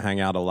that we used to hang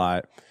out a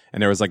lot.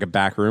 and there was like a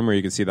back room where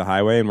you could see the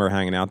highway, and we were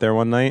hanging out there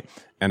one night,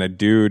 and a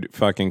dude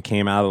fucking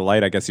came out of the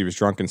light. I guess he was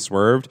drunk and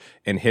swerved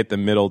and hit the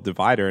middle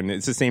divider. And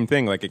it's the same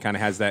thing. Like, it kind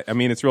of has that, I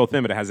mean, it's real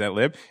thin, but it has that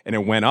lip, and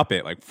it went up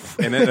it, like,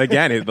 and then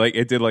again,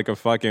 it did like a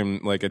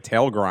fucking, like a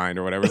tail grind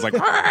or whatever. It's like,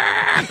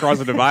 across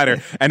the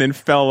divider, and then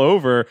fell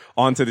over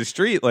onto the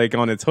street, like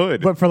on its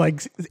hood. But for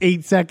like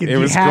 8 seconds, It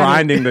he was had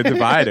grinding the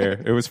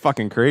divider. It was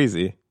fucking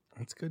crazy.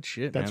 That's good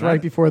shit. That's man.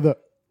 right before the.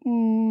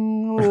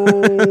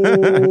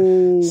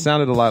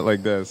 Sounded a lot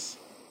like this.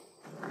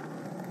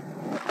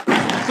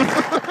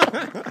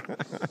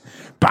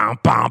 Bum,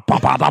 bum, bum,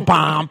 bum,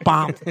 bum,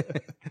 bum.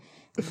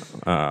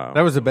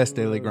 That was the best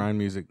Daily Grind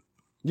music.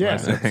 Yeah,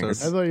 Last I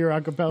episode. thought your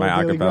acapella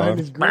My daily acapella. grind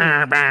is great.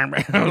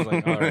 I was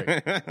like, all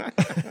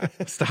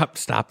right.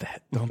 Stop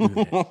that. Don't do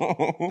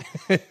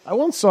that. I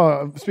once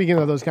saw, speaking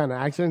of those kind of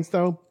accidents,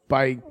 though,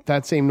 by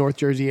that same North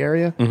Jersey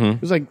area.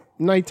 It was like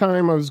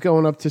nighttime. I was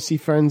going up to see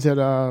friends at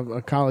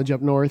a college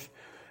up north,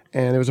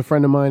 and there was a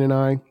friend of mine and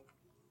I,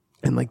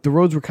 and like the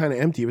roads were kind of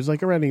empty. It was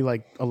like already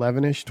like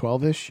 11-ish,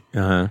 12-ish,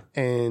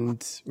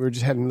 and we were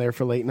just heading there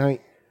for late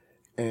night.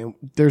 And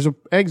there's a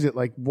exit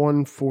like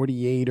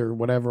 148 or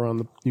whatever on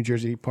the New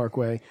Jersey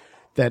Parkway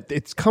that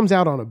it comes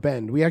out on a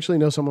bend. We actually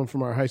know someone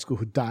from our high school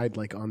who died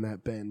like on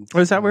that bend.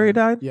 Was that where he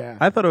died? Yeah.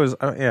 I thought it was,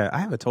 I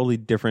have a totally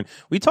different,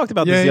 we talked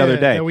about this Yeah, the other yeah,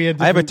 day. yeah, we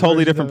had I have a different totally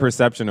versions different of it.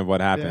 perception of what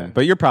happened, Yeah.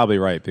 but you're probably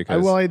right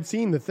because Well, I had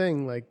seen the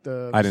thing like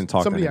I didn't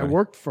talk to somebody I anybody.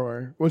 worked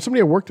for. Well,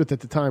 somebody I worked with at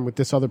the time with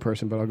this other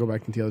person, but I'll go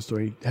back into the other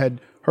story. Had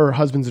her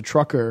husband's a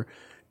trucker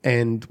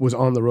and was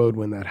on the road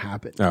when that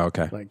happened. Oh,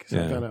 okay. Like so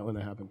I Yeah. found out when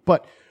that happened.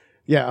 But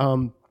yeah,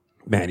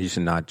 man, you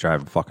should not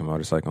drive a fucking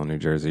motorcycle in New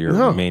Jersey. You're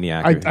no, a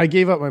maniac. I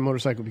gave up my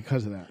motorcycle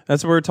because of that.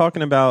 That's what we're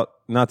talking about.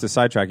 Not to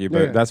sidetrack you,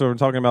 but Yeah. that's what we're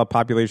talking about.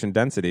 Population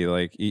density.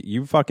 Like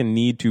you fucking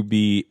need to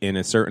be in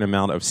a certain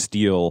amount of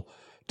steel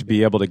to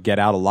be able to get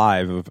out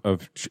alive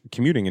of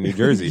commuting in New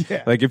Jersey.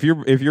 Yeah. Like if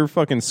your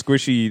fucking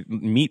squishy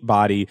meat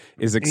body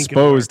is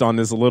exposed on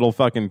this little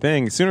fucking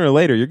thing, sooner or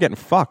later you're getting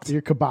fucked.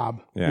 You're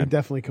kebab. Yeah. You're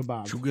definitely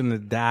kebab. You're gonna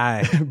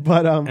die,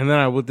 But and then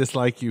I will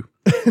dislike you.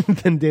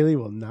 then Daly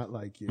will not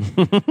like you.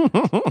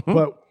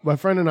 But my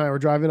friend and I were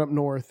driving up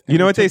north. and You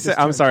know we what they took say? this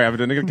I'm turn. sorry, I'm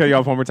going to cut you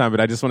off one more time, but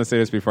I just want to say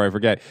this before I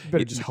forget.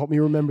 Better just help me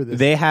remember this.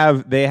 They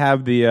have the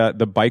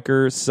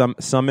biker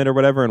summit or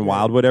whatever in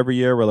Wildwood every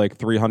year, where like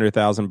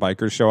 300,000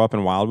 bikers show up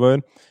in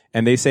Wildwood,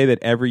 and they say that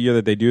every year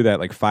that they do that,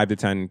 like 5 to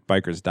 10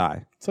 bikers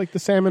die. It's like the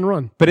salmon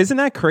run. But isn't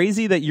that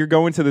crazy that you're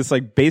going to this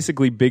like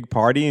basically big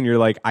party and you're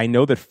like, I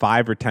know that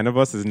 5 or 10 of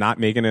us is not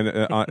making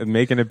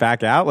it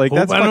back out. Like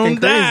that's Hope I fucking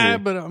don't crazy. die,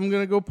 but I'm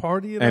gonna go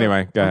party. It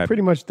Anyway, go ahead.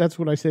 Pretty much that's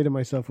what I say to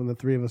myself when the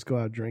three of us go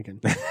out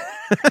drinking.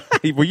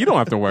 Well, you don't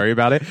have to worry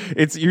about it.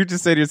 It's you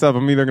just say to yourself,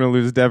 I'm either going to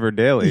lose Dev or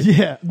Daly.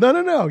 Yeah.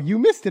 No. You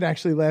missed it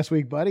actually last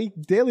week, buddy.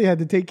 Daly had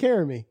to take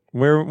care of me.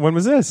 When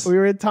was this? We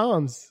were at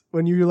Tom's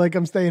when you were like,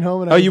 I'm staying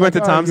home. And I Oh, was you went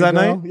like, to "All right, Tom's you that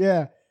go." night?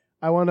 Yeah.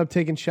 I wound up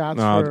taking shots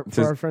Oh,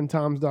 for our friend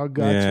Tom's dog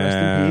Guts. Yeah, Rest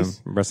in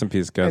peace. Rest in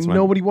peace, Guts. And man.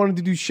 nobody wanted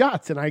to do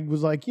shots. And I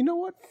was like, you know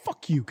what?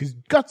 Fuck you. Because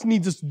Guts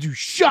needs us to do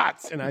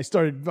shots. And I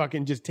started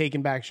fucking just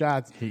taking back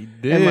shots. He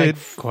And did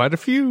like, quite a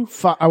few,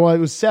 well, it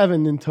was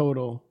 7 in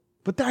total.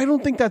 But I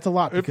don't think that's a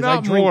lot. if Because I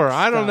not drink more.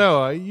 I don't stuff.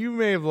 know. You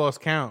may have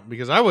lost count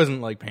because I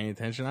wasn't like paying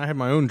attention. I had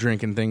my own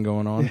drinking thing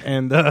going on,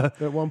 and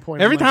At one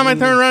point, every I'm like, time I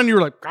turned around, you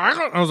were like,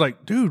 I was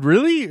like, dude,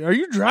 really? Are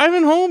you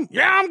driving home?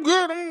 Yeah, I'm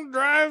good. I'm gonna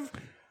drive.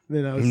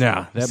 Then I was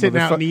Nah, that sitting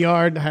out in the motherfucker-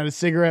 yard. I had a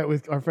cigarette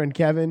with our friend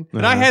Kevin.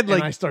 And I had And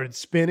like I started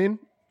spinning.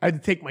 I had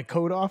to take my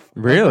coat off. I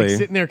was, Really? like,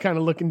 sitting there kind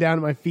of looking down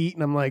at my feet,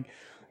 and I'm like,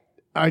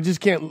 I just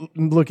can't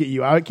look at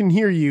you. I can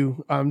hear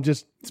you. I'm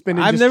just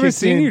spinning. I've just never kicked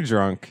seen in. you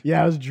drunk.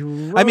 Yeah, I was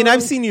drunk. I mean,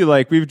 I've seen you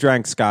like we've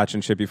drank scotch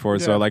and shit before,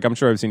 so Yeah. like I'm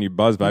sure I've seen you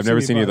buzz, but I've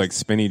never seen seen me you buzzed. like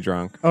spinny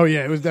drunk. Oh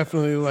yeah, it was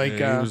definitely like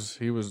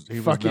he was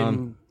fucking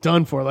done.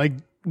 done for. Like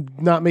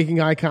not making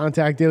eye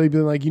contact. Daily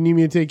being like, "You need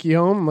me to take you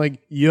home?" I'm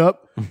like,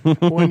 "Yup."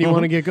 When do you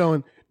want to get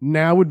going?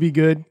 Now would be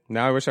good.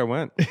 Now I wish I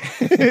went.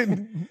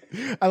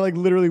 I like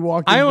literally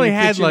walked. I into only the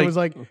had, kitchen like- and was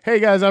like, "Hey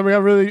guys, I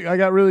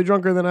got really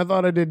drunker than I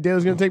thought I did.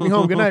 Dale's gonna take me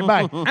home. Good night,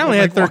 bye." I only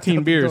had Like, walking 13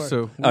 up the beers,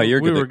 door. so Oh,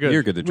 you're we good. were good.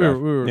 You're good to drive.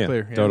 We were Yeah,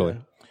 clear. Yeah, totally. yeah.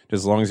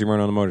 Just as long as you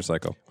weren't on a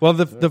motorcycle. Well,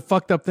 the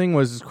fucked up thing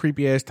was this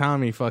creepy ass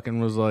Tommy fucking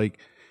was like,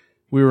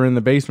 we were in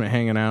the basement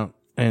hanging out,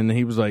 and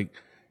he was like,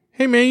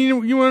 "Hey man,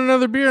 you want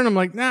another beer?" And I'm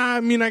like, "Nah, I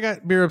mean I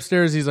got beer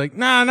upstairs." He's like,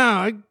 "Nah,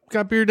 I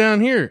got beer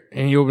down here."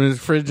 And he opened his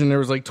fridge and there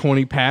was like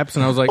 20 Paps,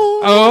 and I was like,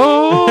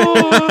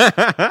 "Oh."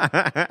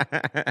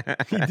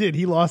 He did.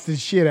 He lost his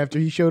shit after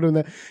he showed him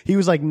that. He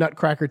was like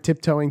Nutcracker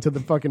tiptoeing to the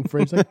fucking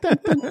fridge, like dun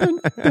dun dun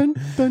dun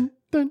dun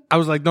dun. I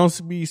was like,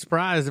 "Don't be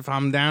surprised if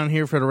I'm down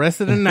here for the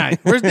rest of the night."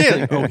 Where's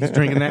Dilly? Oh, he's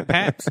drinking that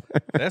Paps.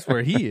 That's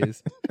where he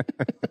is.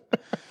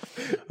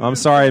 I'm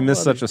sorry I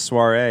missed such a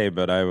soiree,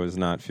 but I was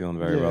not feeling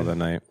very Yeah. well that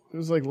night. It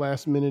was like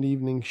last minute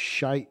evening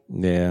shite.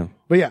 Yeah.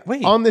 But yeah,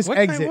 Wait, on this what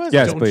time exit, was it?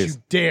 Yes, don't please.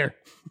 you dare.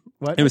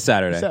 What? It was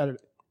Saturday. Saturday.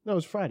 No, it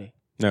was Friday.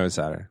 No, it was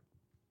Saturday.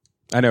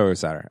 I know it was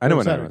Saturday. I know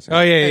was when it was. Oh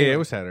yeah, it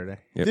was Saturday.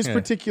 Yep. This Yeah.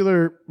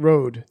 particular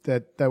road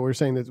that we're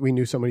saying that we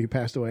knew somebody who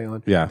passed away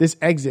on. Yeah. This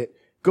exit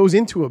goes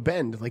into a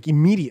bend like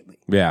immediately.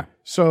 Yeah.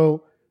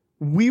 So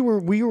we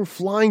were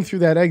flying through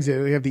that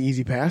exit. We have the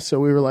easy pass, so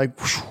we were like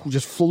whoosh,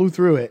 just flew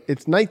through it.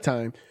 It's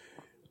nighttime.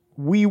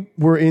 We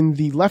were in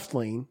the left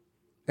lane,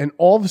 and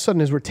all of a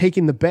sudden, as we're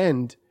taking the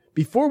bend,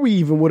 before we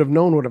even would have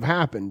known what have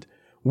happened,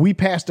 we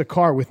passed a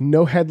car with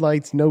no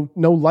headlights, no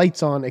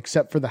lights on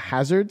except for the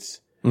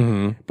hazards.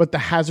 Mm-hmm. But the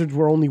hazards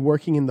were only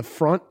working in the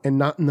front and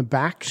not in the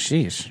back.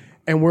 Sheesh.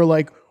 And we're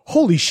like,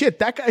 holy shit,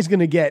 that guy's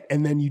going to get.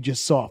 And then you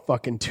just saw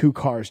fucking 2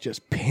 cars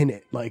just pin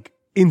it like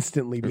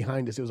instantly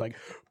behind us. It was like,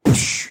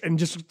 and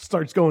just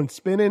starts going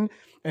spinning.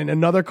 And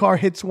another car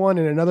hits one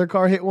and another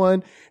car hit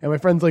one. And my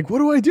friend's like, what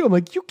do I do? I'm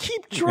like, you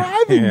keep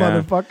driving,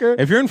 motherfucker.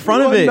 If you're in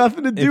front You of want it,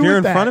 nothing to do if you're with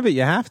in that. front of it,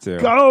 you have to.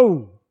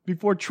 Go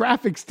before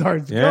traffic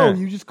starts. Yeah. Go.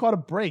 You just caught a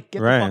break.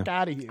 Get Right. the fuck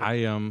out of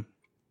here.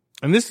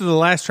 And this is the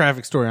last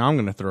traffic story I'm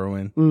going to throw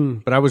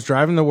in. But I was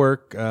driving to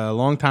work a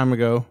long time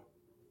ago,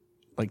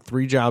 like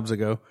 3 jobs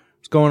ago.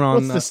 It's going on.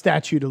 What's the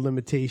statute of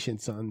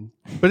limitations on?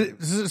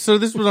 But so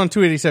this was on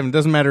 287.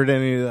 Doesn't matter to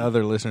any of the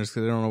other listeners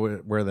because they don't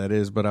know where that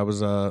is. But I was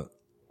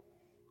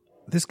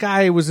this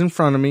guy was in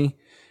front of me.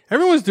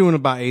 Everyone's doing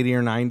about 80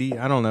 or 90.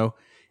 I don't know.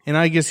 And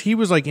I guess he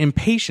was like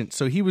impatient,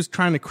 so he was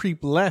trying to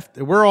creep left.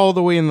 We're all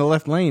the way in the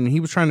left lane, and he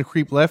was trying to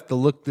creep left to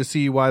look to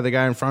see why the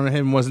guy in front of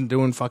him wasn't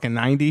doing fucking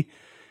 90.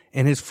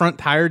 And his front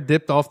tire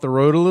dipped off the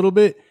road a little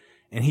bit,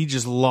 and he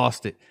just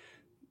lost it.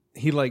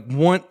 He like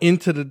went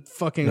into the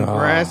fucking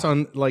grass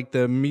on like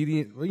the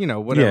median,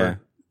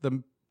 whatever.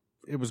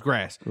 It was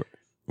grass.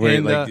 Where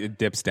And, it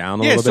dips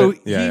down a Yeah, little so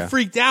bit. he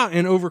freaked out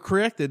and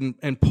overcorrected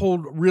and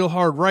pulled real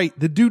hard right.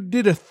 The dude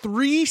did a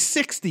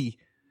 360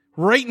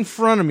 right in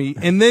front of me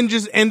and then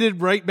just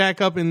ended right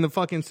back up in the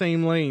fucking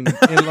same lane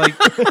and like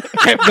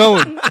kept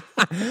going.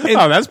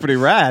 Oh, that's pretty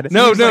rad.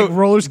 No, Like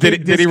roller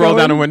skate Did he roll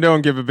down a discoing? window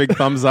and give a big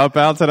thumbs up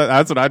out to that?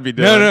 That's what I'd be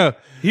doing. No.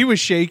 He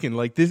was shaking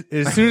like this.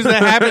 As soon as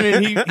that happened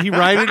and he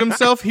righted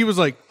himself, he was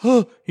like,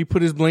 huh. He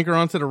put his blinker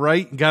onto the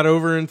right, got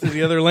over into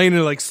the other lane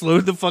and like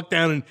slowed the fuck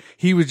down. And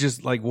he was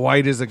just like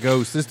white as a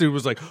ghost. This dude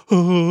was like,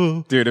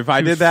 oh. Dude, if I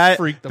He did that,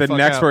 freaked the the fuck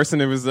next out. person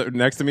that was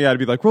next to me, I'd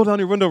be like, roll down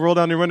your window.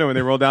 And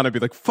they roll down, I'd be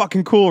like,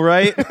 fucking cool,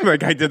 right?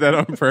 Like I did that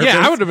on purpose.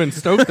 Yeah, I would have been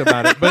stoked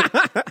about it.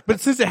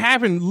 But since it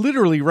happened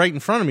literally right in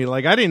front of me,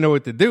 like I didn't know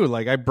what to do.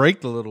 Like I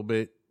braked a little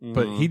bit,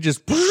 but he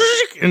just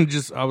and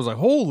just I was like,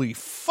 holy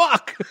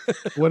fuck.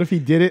 What if he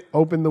did it,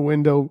 opened the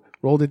window,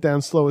 rolled it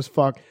down slow as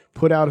fuck,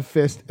 put out a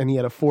fist, and he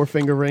had a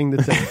 4-finger ring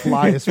that said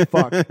fly as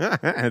fuck?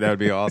 That would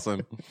be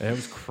awesome. That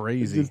was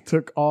crazy. Just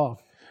took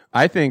off.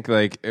 I think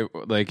like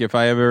if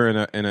I ever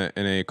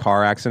in a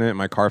car accident,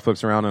 my car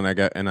flips around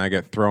and I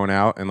get thrown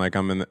out and like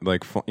I'm in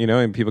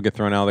and people get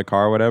thrown out of the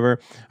car or whatever.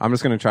 I'm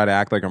just gonna try to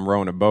act like I'm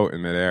rowing a boat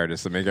in midair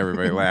just to make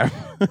everybody laugh.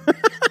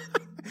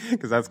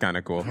 Because that's kind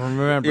of cool.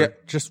 Remember,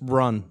 just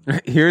run.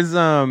 Here's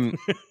a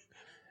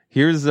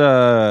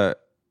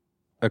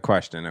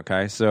question.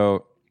 Okay,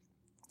 so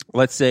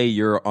let's say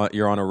you're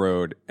on a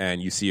road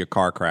and you see a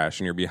car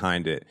crash and you're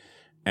behind it,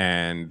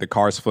 and the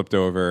car's flipped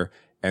over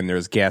and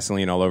there's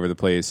gasoline all over the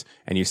place,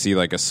 and you see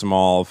like a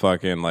small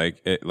fucking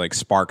like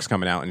sparks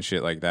coming out and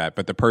shit like that,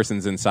 but the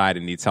person's inside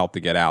and needs help to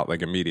get out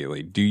like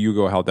immediately. Do you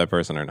go help that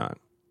person or not?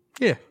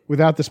 Yeah.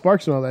 Without the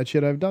sparks and all that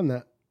shit, I've done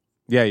that.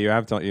 Yeah, you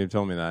have you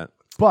told me that.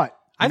 But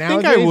I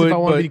think nowadays, I would, if I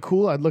want to but- be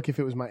cool, I'd look if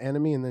it was my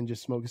enemy and then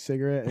just smoke a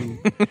cigarette and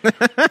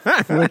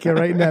flick it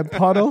right in that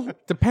puddle.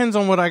 Depends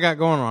on what I got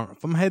going on.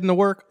 If I'm heading to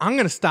work, I'm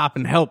going to stop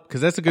and help because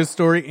that's a good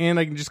story, and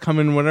I can just come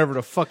in whenever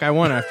the fuck I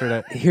want after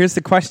that. Here's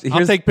the question.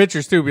 I'll take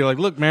pictures too. Be like,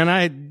 look,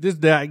 man, this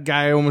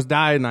guy almost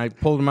died, and I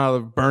pulled him out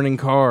of a burning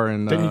car.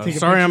 And Then you take a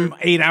sorry, picture. I'm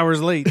 8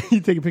 hours late. You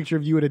take a picture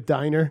of you at a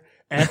diner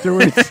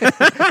afterwards.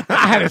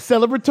 I had a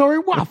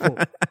celebratory waffle.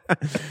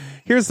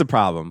 Here's the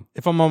problem.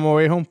 If I'm on my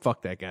way home,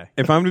 fuck that guy.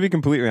 If I'm to be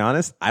completely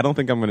honest, I don't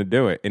think I'm going to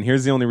do it. And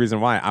here's the only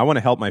reason why. I want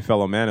to help my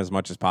fellow man as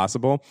much as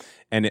possible.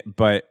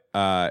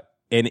 I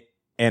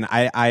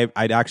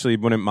actually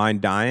wouldn't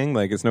mind dying.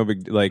 Like it's no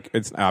big, like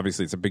it's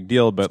obviously it's a big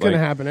deal, but It's going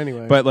like to happen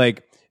anyway. But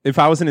like if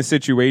I was in a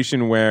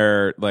situation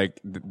where like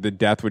the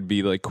death would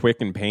be like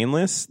quick and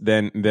painless,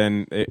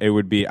 then I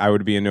would be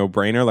a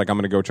no-brainer. Like I'm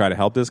going to go try to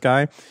help this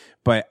guy.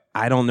 But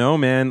I don't know,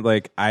 man.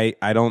 Like I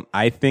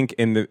think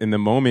in the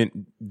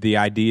moment, the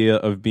idea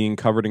of being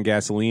covered in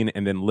gasoline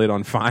and then lit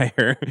on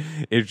fire,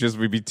 it just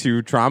would be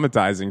too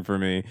traumatizing for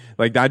me.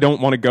 Like I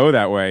don't want to go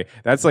that way.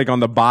 That's like on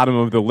the bottom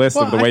of the list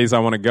of the ways I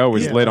want to go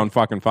is lit on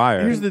fucking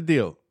fire. Here's the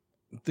deal: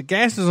 the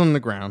gas is on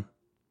the ground.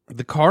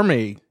 The car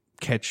may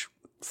catch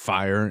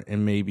fire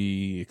and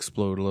maybe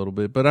explode a little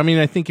bit, but I mean,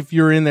 I think if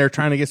you're in there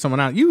trying to get someone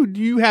out,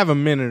 you have a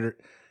minute. Or,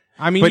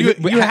 I mean,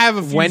 you have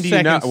a few when do you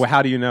seconds. know? Well,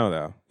 how do you know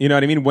though? You know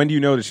what I mean? When do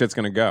you know the shit's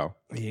gonna go?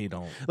 You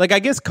don't. Like I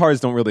guess cars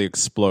don't really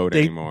explode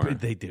anymore.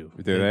 They do.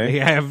 Do they?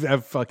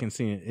 I've fucking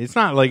seen it. It's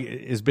not like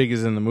as big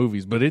as in the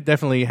movies, but it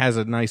definitely has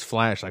a nice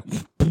flash. Like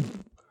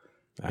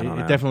I don't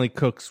know. it definitely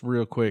cooks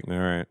real quick. All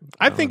right.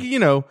 I think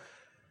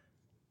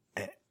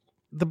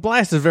the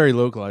blast is very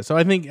localized. So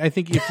I think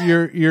if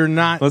you're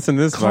not Listen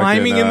to this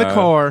climbing fucking, in the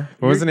car.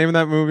 What was the name of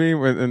that movie?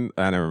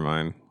 Never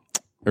mind.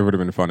 It would have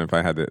been fun if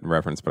I had the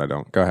reference, but I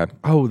don't. Go ahead.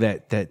 Oh,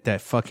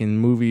 that fucking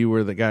movie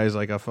where the guy's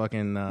like a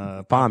fucking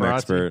Bomb paparazzi?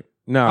 expert.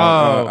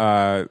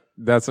 No,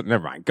 that's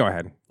never mind. Go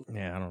ahead.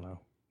 Yeah, I don't know.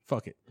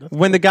 Fuck it.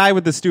 When the guy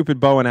with the stupid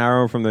bow and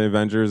arrow from the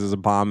Avengers is a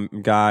bomb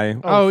guy.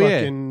 Oh, yeah,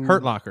 fucking-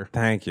 Hurt Locker.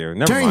 Thank you.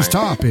 Never Change mind.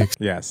 topics.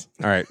 Yes.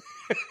 All right.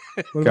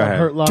 What Go about ahead.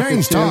 Hurt Locker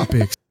Change 2?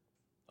 topics.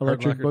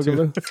 Electric Hurt Locker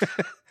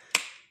Boogaloo.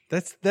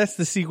 That's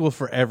the sequel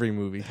for every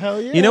movie.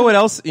 Hell yeah. You know what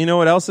else? You know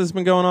what else has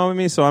been going on with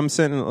me? So I'm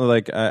sitting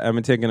like I've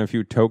been taking a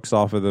few tokes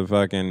off of the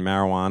fucking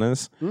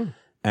marijuanas,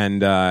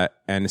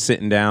 and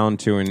sitting down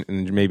to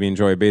and maybe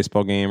enjoy a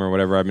baseball game or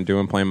whatever I've been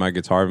doing, playing my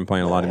guitar, I've been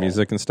playing a lot of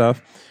music and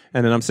stuff.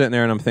 And then I'm sitting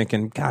there and I'm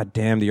thinking, God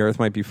damn, the Earth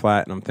might be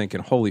flat. And I'm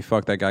thinking, holy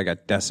fuck, that guy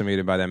got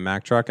decimated by that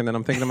Mack truck. And then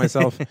I'm thinking to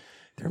myself,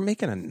 they're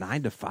making a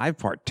 9 to 5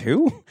 part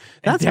 2.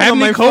 That's on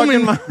my Dabney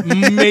fucking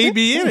Coleman may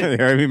be in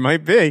it. I mean,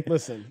 might be.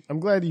 Listen,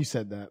 I'm glad you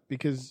said that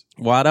because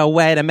What a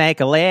way to make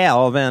a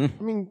living.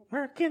 I mean,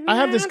 I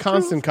have this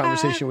constant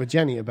conversation with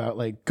Jenny about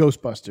like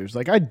Ghostbusters.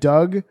 Like I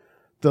dug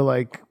the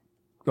like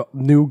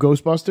new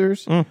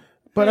Ghostbusters,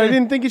 but I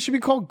didn't think it should be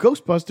called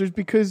Ghostbusters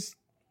because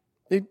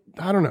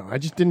I don't know. I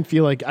just didn't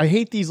feel like I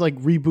hate these like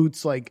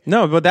reboots. Like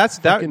No, but that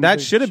Fucking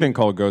should have been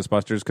called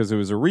Ghostbusters because it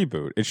was a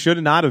reboot. It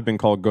should not have been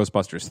called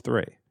Ghostbusters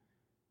 3.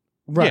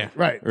 right, Yeah.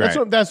 right. That's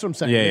Right. what I'm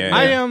saying. Yeah, yeah,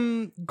 I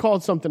yeah.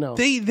 called something else.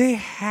 They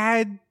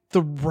had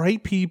the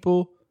right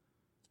people.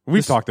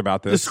 We've talked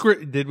about The this.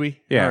 script, did we?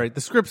 Yeah. All right, the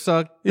script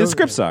sucked. The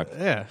script sucked.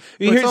 Yeah,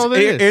 Here's, that's all that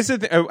is. here's the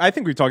thing. I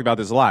think we've talked about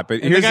this a lot, but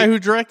And the here's guy who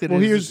directed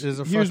well, it here's is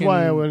a here's fucking,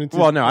 why I went into.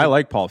 well, no, I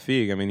like Paul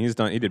Feig. I mean,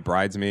 he did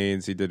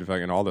Bridesmaids. He did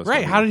fucking all those. right.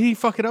 fucking- How did he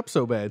fuck it up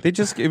so bad? it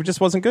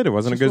just wasn't good. It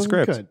wasn't a good Just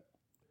wasn't script. good.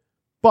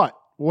 But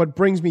what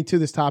brings me to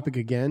this topic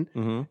again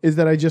Mm-hmm. is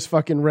that I just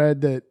fucking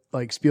read that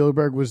like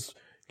Spielberg was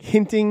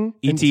hinting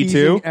and E.T.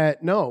 teasing too? at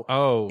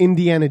Oh,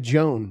 Indiana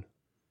Jones.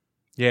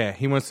 yeah.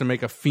 He wants to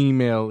make a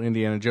female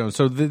Indiana Jones.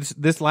 So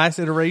this last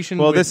iteration.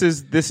 Well, with-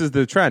 this is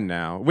the trend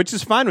now, which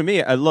is fine with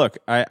me. Look,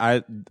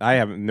 I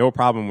have no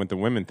problem with the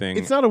women thing.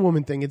 It's not a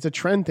woman thing; it's a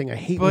trend thing. I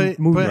hate when but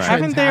movie but trends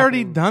haven't they already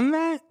happen. done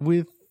that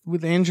with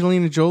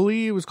Angelina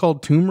Jolie? It was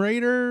called Tomb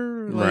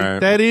Raider. Like, Right.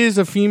 that is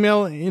a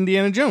female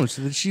Indiana Jones.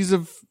 So that she's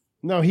a.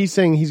 No, he's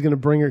saying he's going to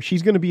bring her.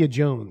 She's going to be a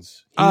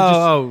Jones.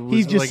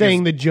 He's just like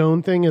saying the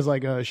Joan thing is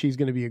like she's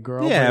going to be a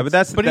girl. yeah, but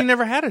that's But he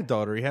never had a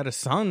daughter. He had a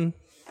son,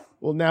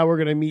 well, now we're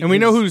going to meet, and we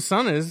know who his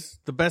son is.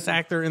 The best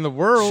actor in the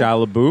world,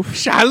 Shia LaBeouf,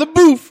 Shia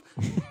LaBeouf.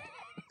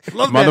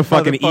 Love that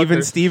motherfucking motherfucker.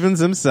 Even Stevens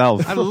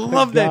himself. I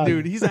love that God.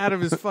 dude. He's out of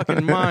his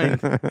fucking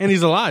mind, and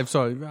he's alive.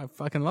 So I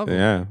fucking love him.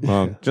 Yeah,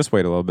 well, just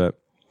wait a little bit.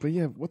 But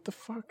yeah, what the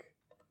fuck,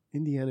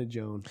 Indiana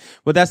Jones?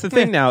 Well, that's the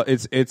thing now.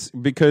 It's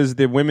because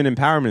the women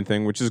empowerment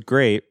thing, which is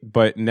great,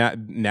 but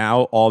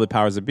now all the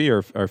powers that be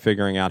are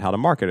figuring out how to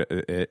market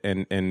it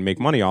and make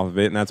money off of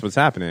it, and that's what's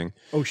happening.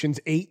 Ocean's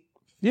 8.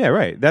 Yeah,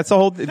 right. That's the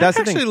whole. That That's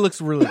the actually thing. looks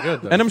really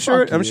good. Though. And I'm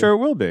sure you. it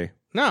will be.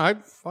 no, I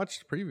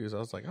watched the previews. I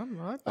was like, I don't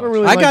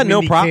really. I like got no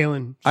Mindy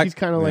problem. Kaling. She's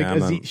kind of like Yeah, I'm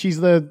not- she's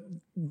the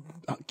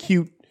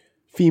cute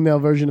female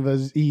version of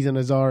Aziz and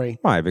Ansari.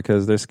 Why?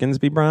 Because their skins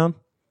be brown.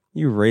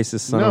 You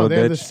racist son No, of a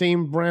they're the bitch.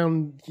 same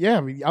brown. Yeah,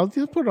 I'll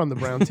just put it on the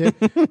brown tip.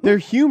 Their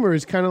humor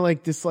is kind of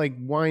like this, like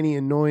whiny,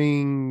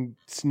 annoying,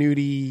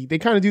 snooty. They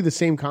kind of do the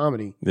same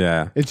comedy.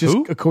 Yeah. It's just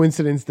a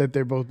coincidence that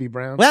they're both be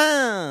brown.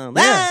 Wow.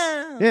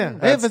 Yeah,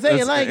 That's- if I say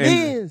it that's- like and-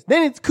 this,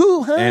 then it's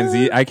cool, huh? And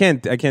Z, I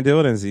can't deal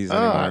with Aziz Oh,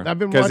 anymore. I've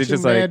been 'Cause watching he's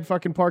just Mad like,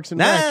 fucking Parks and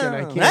Rec, and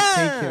I can't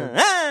take him.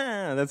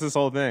 That's this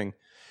whole thing,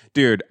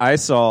 dude. I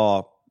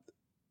saw,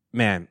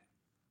 man.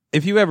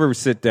 If you ever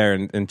sit there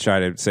and try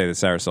to say that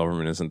Sarah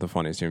Silverman isn't the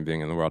funniest human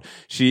being in the world,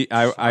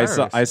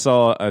 I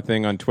saw a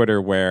thing on Twitter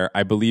where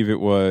I believe it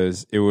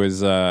was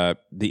the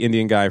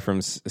Indian guy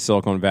from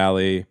Silicon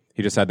Valley.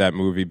 He just had that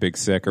movie Big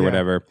Sick or Yeah.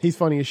 whatever. He's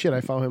funny as shit. I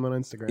follow him on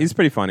Instagram. He's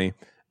pretty funny.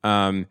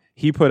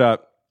 He put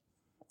up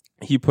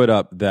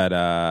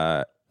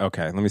that.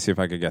 Okay, let me see if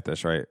I could get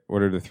this right.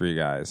 What are the three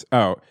guys?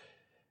 Oh,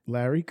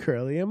 Larry,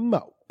 Curly, and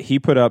Mo. he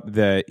put up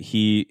that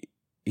he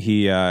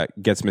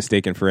gets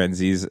mistaken for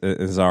Aziz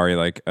Ansari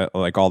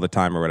like all the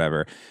time or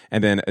whatever.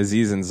 And then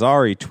Aziz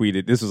Ansari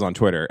tweeted, this was on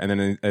Twitter, and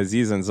then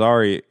Aziz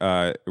Ansari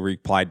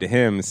replied to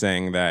him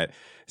saying that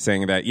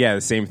yeah,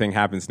 the same thing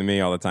happens to me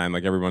all the time,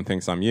 like everyone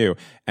thinks I'm you.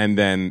 And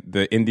then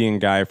the Indian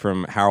guy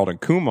from Harold and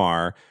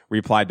Kumar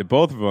replied to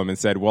both of them and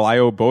said, well, I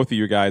owe both of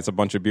you guys a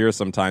bunch of beers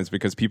sometimes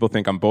because people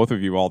think I'm both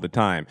of you all the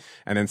time.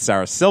 And then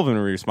Sarah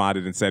Silverman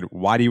responded and said,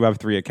 why do you have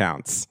 3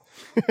 accounts?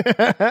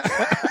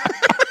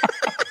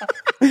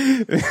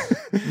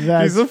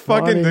 That's He's a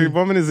fucking. funny. The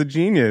woman is a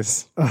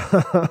genius.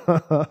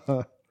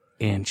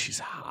 and she's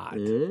hot,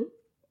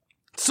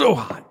 so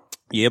hot.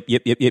 Yep.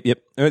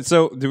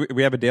 So, do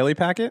we have a daily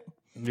packet?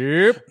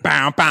 Yep.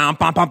 I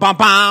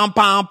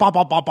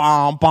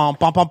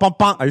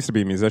used to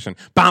be a musician.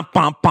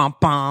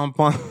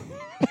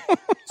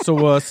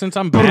 So since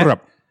I'm bad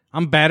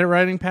at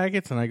writing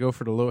packets, and I go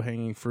for the low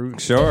hanging fruit.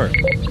 Sure.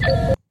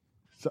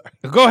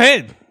 Go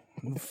ahead,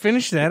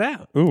 finish that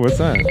out. Ooh, what's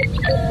that?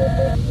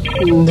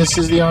 This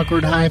is the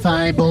awkward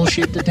hi-fi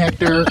bullshit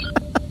detector.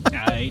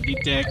 Lie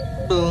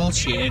detect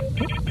bullshit.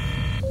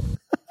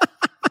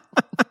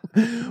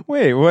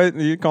 Wait, what?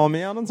 You calling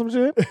me out on some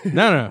shit?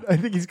 No. I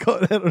think he's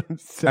calling out on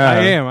himself. I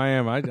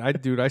am.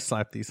 I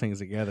slap these things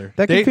together.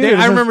 That Dave, computer I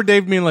doesn't- remember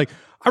Dave being like,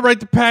 I write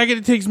the packet,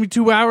 it takes me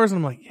 2 hours. And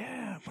I'm like,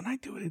 yeah, when I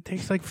do it, it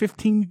takes like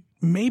 15,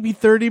 maybe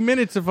 30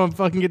 minutes if I'm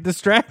fucking get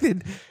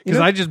distracted.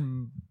 Because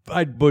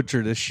I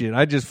butcher this shit.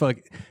 I just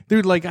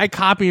dude, like I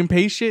copy and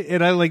paste shit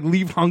and I like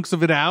leave hunks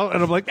of it out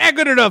and I'm like,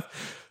 good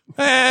enough.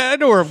 I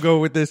know where I'm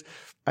going with this.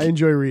 I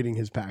enjoy reading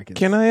his packets.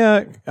 Can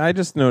I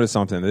just noticed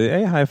something.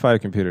 The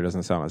A-Hi-5 computer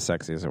doesn't sound as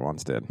sexy as it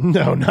once did.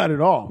 No, not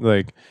at all.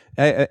 Like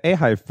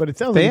A-Hi, But it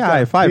sounds the like it's got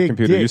a A-Hi-5 big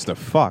computer dick. used to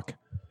fuck.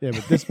 Yeah,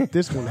 but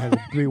this one has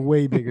a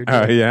way bigger dick.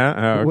 Oh yeah,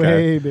 oh, okay.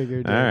 Way bigger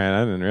dick. All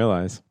right, I didn't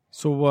realize.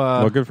 So,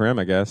 Well, good for him,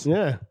 I guess.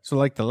 Yeah. so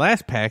like the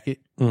last packet,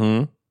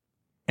 Mm-hmm.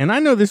 and I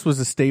know this was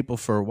a staple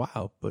for a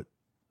while, but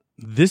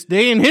this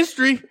day in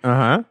history,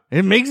 Uh-huh.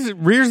 it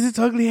rears its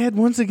ugly head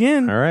once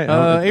again. All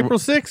right. April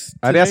 6th.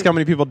 I'd ask how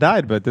many people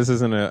died, but this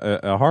isn't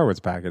a Horowitz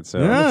packet, so.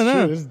 No, That's no.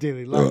 true. This is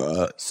daily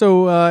life.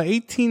 So,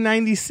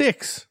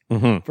 1896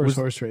 First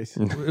horse race.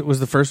 it was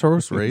the first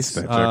horse race.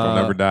 That chick will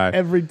never die.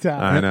 Every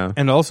time. I know.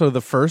 And also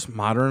the first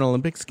modern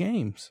Olympics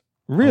games.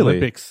 Really?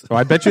 Olympics. Oh,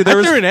 I bet you there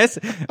was.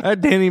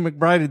 Danny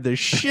McBride did the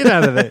shit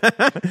out of it.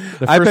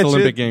 The I first bet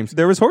Olympic you games.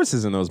 there was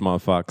horses in those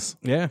motherfucks.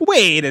 Yeah.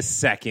 Wait a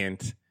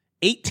second.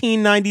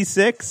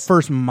 1896.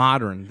 First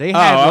modern. They Oh,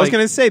 had I was like-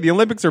 going to say the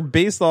Olympics are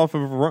based off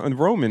of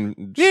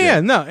Roman. shit. Yeah,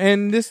 no.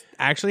 And this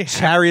actually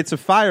Chariots of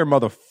Fire,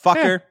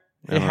 motherfucker.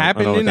 It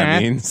happened I don't in know what that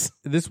Athens. means.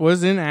 This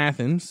was in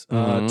Athens.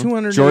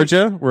 200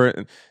 Georgia,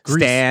 we're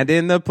stand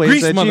in the place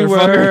Greece, that you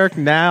motherfucker. work.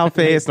 Now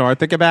face north.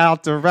 Think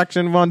about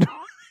direction one.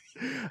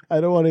 I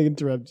don't want to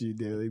interrupt you,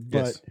 Daly,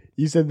 but Yes.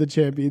 you said the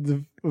champions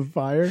of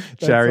fire.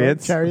 That's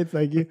Chariots. all. Chariots,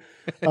 thank you.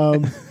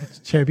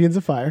 Champions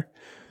of fire.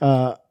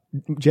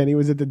 Jenny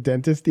was at the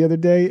dentist the other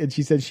day and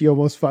she said she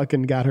almost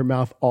fucking got her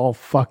mouth all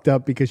fucked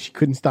up because she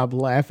couldn't stop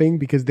laughing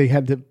because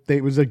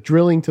it was like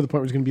drilling to the point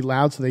where it was going to be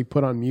loud. So they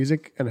put on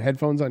music and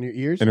headphones on your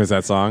ears. And it was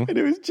that song. And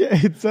it was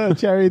it's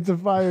Chariots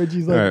of Fire. And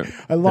she's like, Right.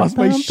 I lost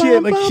my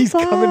shit. Like she's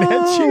coming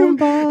at you.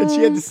 And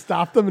she had to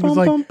stop them and was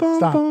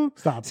like,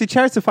 stop. See,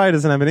 Chariots of Fire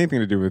doesn't have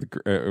anything to do with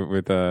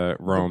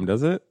Rome,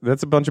 does it?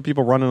 That's a bunch of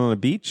people running on a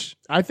beach.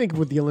 I think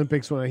with the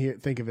Olympics when I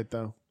think of it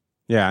though.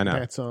 Yeah, I know.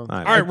 That song.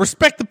 I know. All right,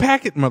 respect the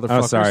packet,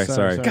 motherfucker. Oh,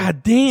 sorry.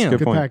 God damn.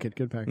 Good point.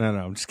 Good packet. No,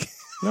 I'm just kidding.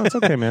 No, it's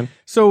okay, man.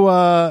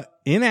 So,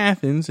 in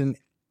Athens in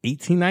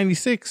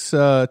 1896,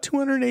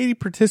 280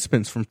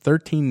 participants from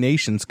 13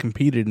 nations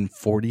competed in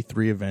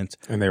 43 events,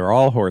 And they were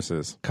all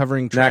horses.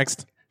 covering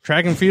Next.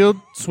 track and field,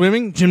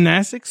 swimming,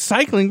 gymnastics,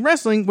 cycling,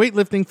 wrestling,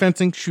 weightlifting,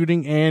 fencing,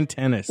 shooting, and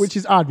tennis. Which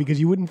is odd because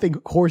you wouldn't think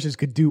horses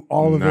could do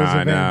all of No, those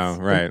I events.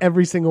 know, right. And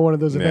every single one of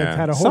those events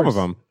had a horse. Some of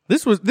them.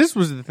 This was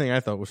the thing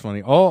I thought was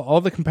funny. All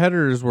the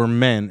competitors were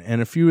men,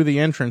 and a few of the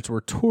entrants were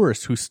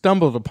tourists who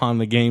stumbled upon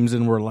the games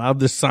and were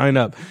allowed to sign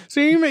up. So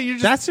you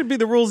just That should be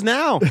the rules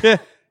now. hey,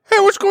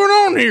 what's going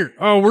on here?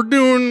 Oh, we're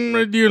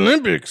doing the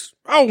Olympics.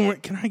 Oh,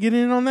 can I get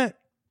in on that?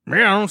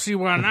 Yeah, I don't see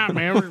why not,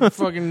 man. We're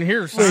fucking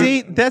here.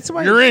 See, that's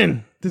why You're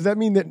in. Does that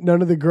mean that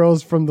none of the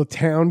girls from the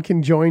town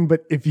can join,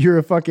 but if you're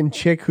a fucking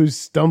chick who's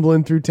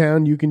stumbling through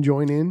town, you can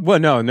join in? Well,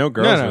 no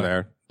girls No. were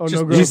there. Oh,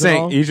 Just- no girls He's at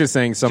all? just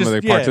saying some of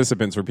Just- the yeah.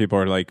 participants were people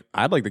who are like,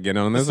 I'd like to get in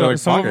on this. They're So, like,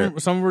 some, fuck of it. them,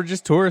 some were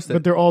just tourists.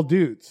 But they're all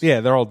dudes.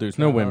 Yeah, they're all dudes.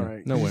 No All women.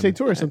 right. No Did you women. say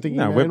tourists? I'm thinking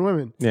No, men and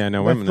women. Yeah,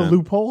 no That's women. the then.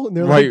 loophole. And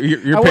they're Right,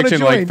 like, you're I wanna pitching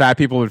join. like fat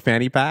people with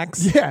fanny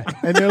packs. Yeah,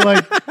 and they're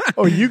like,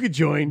 "Oh, you could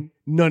join.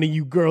 None of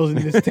you girls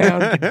in this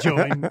town could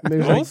join." And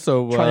there's like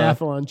Also,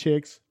 triathlon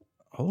chicks.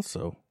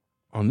 Also,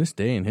 on this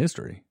day in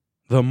history,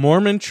 the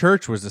Mormon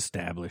Church was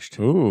established.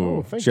 Ooh,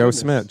 Oh, thank Joe goodness.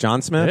 Smith,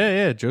 John Smith,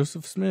 Yeah,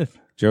 Joseph Smith.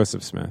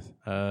 Joseph Smith.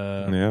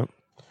 Yeah,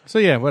 So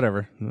yeah,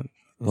 whatever.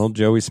 old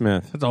Joey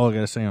Smith. That's all I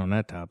gotta say on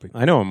that topic.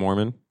 I know a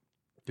Mormon.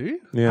 Do you?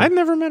 Yeah. I've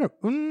never met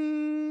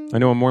him. I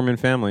know a Mormon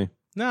family.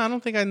 No, I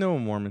don't think I know a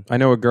Mormon. I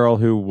know a girl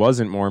who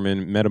wasn't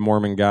Mormon, met a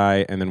Mormon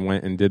guy, and then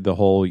went and did the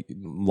whole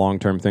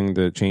long-term thing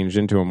to change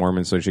into a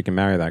Mormon so she can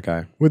marry that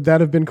guy. Would that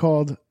have been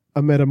called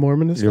a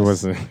metamorphosis? It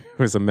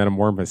was a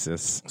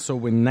metamorphosis So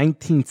in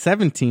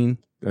 1917,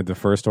 at the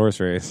first horse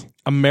race.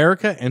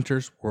 America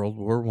enters World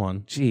War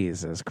One.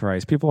 Jesus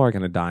Christ, people are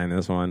going to die in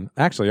this one.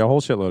 Actually, a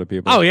whole shitload of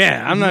people. Oh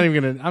yeah, I'm not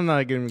even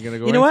gonna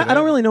go. You know what? I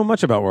don't really know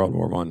much about World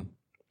War One.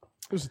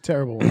 It was a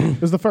terrible one.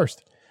 It was the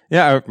first.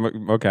 Yeah,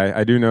 okay,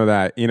 I do know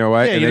that. You know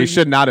what? Yeah, and you- they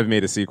should not have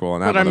made a sequel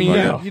on that. But I mean,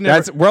 motherfucker. you never-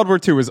 That's World War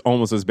II was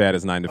almost as bad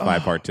as 9 to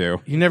 5 Part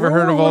 2. You never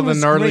heard of all the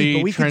gnarly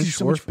but we could do trench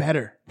so much warfare.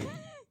 better.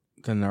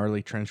 The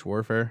gnarly trench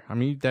warfare. I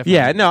mean, you definitely.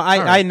 Yeah, no, All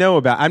right. I know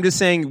about. I'm just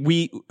saying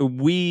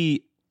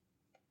we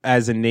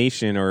as a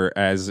nation or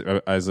as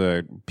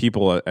a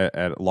people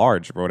at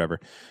large or whatever.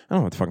 I don't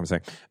know what the fuck I'm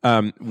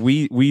saying.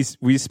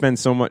 We spend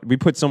so much. We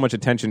put so much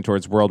attention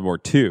towards World War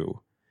II.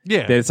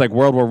 Yeah, That it's like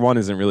World War One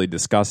isn't really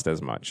discussed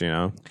as much, you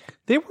know?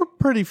 they were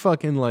pretty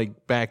fucking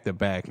like back to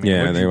back. man. Yeah,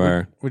 What'd they you-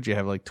 were. Would you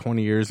have like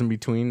 20 years in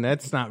between?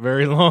 That's not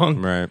very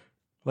long. Right.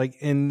 Like,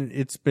 and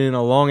it's been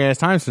a long ass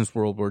time since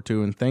World War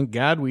II, and thank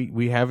God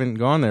we haven't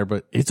gone there.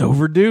 But it's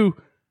overdue.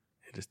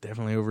 It is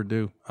definitely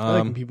overdue. I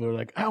like when people are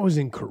like, I was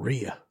in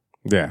Korea.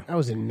 Yeah. I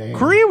was in Nam.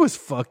 Korea was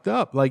fucked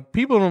up. Like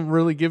people don't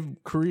really give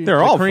Korea They're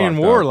the all Korean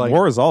fucked War up. like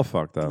War is all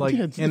fucked up. like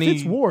Yeah, it's, any.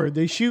 it's war.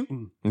 They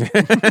shooting.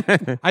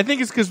 I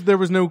think it's because there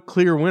was no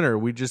clear winner.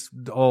 We just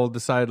all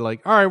decided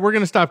like, all right, we're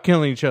gonna stop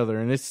killing each other,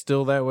 and it's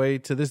still that way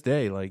to this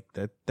day. Like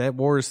that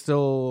war is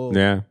still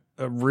yeah.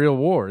 a real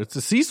war. It's a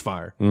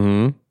ceasefire.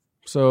 Mm-hmm.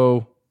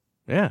 So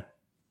yeah,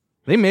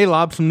 they may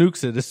lob some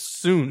nukes at us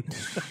soon.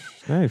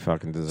 They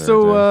fucking deserve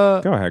So,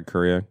 it. Go ahead,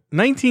 Korea.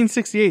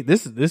 1968.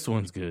 This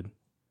one's good.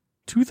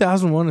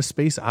 2001: A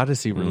Space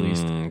Odyssey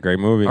released. Great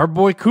movie. Our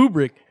boy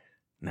Kubrick.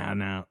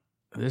 Now,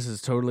 this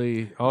is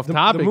totally off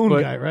topic. The moon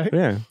but, guy, right?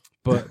 yeah.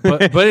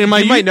 But in my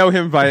You might know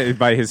him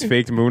by his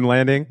faked moon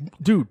landing.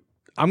 dude,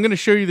 I'm gonna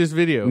show you this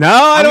video. No, I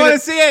I'm don't gonna-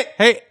 want to see it.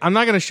 Hey, I'm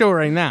not gonna show it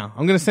right now.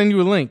 I'm gonna send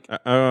you a link.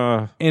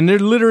 Uh, And there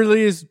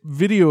literally is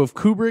video of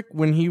Kubrick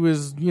when he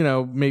was,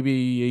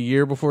 maybe a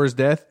year before his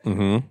death,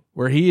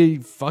 where he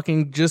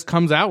fucking just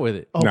comes out with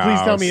it. Oh, No, please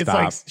tell me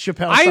stop. it's like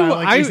Chappelle style.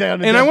 Like he's out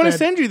on and I want to deathbed.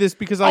 send you this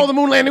because Oh, the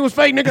moon landing was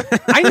fake, nigga.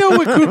 I know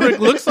what Kubrick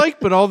looks like,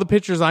 but all the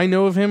pictures I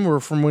know of him were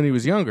from when he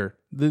was younger.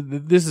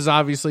 This is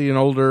obviously an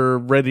older,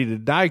 ready to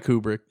die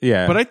Kubrick.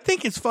 Yeah. But I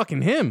think it's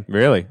fucking him.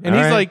 really? And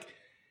All he's right.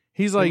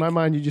 he's In like, my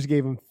mind, you just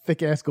gave him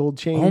thick ass gold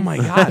chains. oh my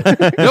God.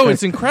 No,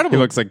 it's incredible.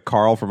 He looks like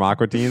Carl from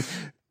Aqua Teens.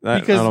 I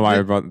don't know why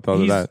I thought of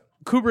he's- that.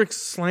 Kubrick's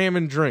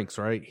slamming drinks,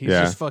 right? He's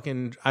Yeah. just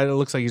fucking. It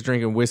looks like he's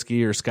drinking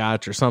whiskey or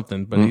scotch or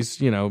something, but he's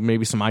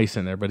maybe some ice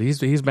in there. But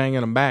he's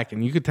banging them back,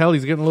 and you could tell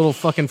he's getting a little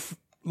fucking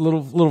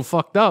little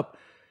fucked up.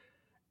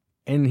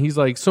 And he's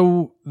like,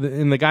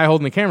 and the guy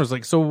holding the camera's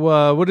like,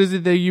 so what is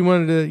it that you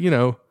wanted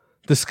to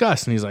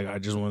discuss? And he's like, I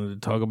just wanted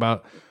to talk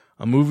about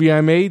a movie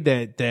I made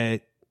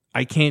that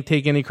I can't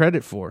take any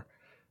credit for.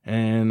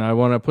 And I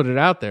want to put it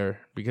out there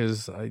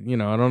because I don't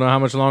know how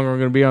much longer I'm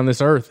going to be on this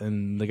earth.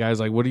 And the guy's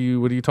like, "What are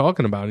you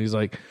talking about?" And he's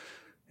like,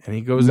 and he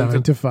goes 9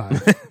 into to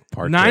 5.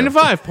 Part 9 two. to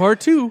 5, part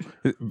 2,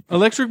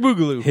 Electric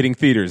Boogaloo. Hitting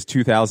theaters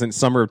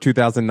summer of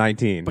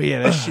 2019. But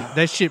yeah,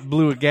 that shit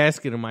blew a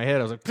gasket in my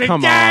head. I was like,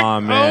 Come "Jack!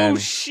 on, man." Oh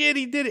shit,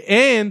 he did it!"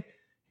 And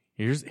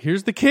here's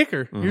the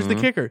kicker. Here's Mm-hmm.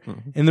 the kicker.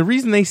 And the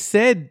reason they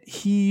said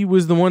he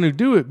was the one who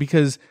do it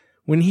because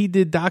when he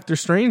did Doctor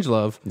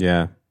Strangelove,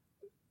 yeah.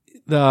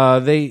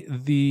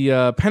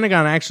 the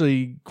Pentagon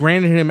actually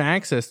granted him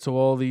access to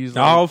all these.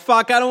 like- Oh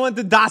fuck! I don't want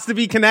the dots to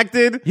be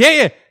connected.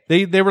 yeah.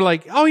 They were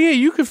like, "Oh yeah,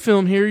 you could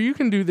film here. You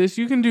can do this.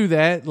 You can do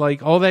that.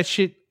 Like all that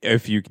shit."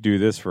 If you do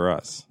this for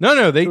us,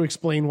 No, they To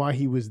explain why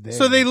he was there.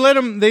 so they let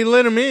him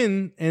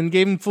in and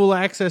gave him full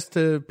access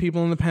to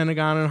people in the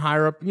Pentagon and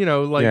higher up.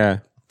 yeah,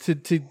 to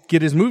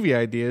get his movie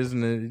ideas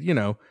and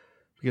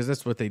because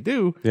that's what they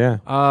do.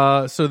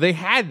 yeah. So they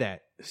had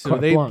that. So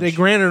Carte they blanche.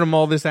 granted him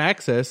all this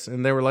access,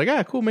 and they were like,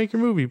 "Ah, cool, make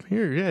your movie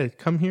here. Yeah,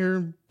 come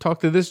here, talk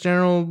to this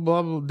general,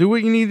 blah blah, do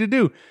what you need to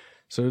do."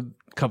 So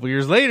a couple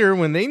years later,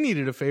 when they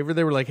needed a favor,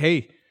 they were like,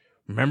 "Hey,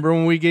 remember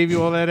when we gave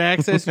you all that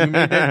access and you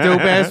made that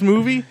dope ass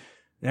movie?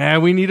 Yeah,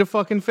 we need a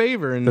fucking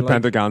favor." And The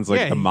Pentagon's like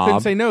the he couldn't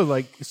mob. say no.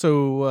 Like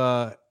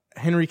so,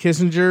 Henry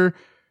Kissinger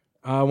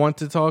wanted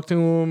to talk to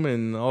him,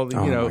 and all the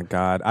Oh you know. my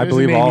god! I There's a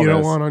believe name all you this.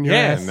 don't want on your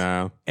Yes. ass.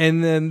 No.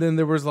 And then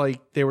there was like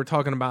they were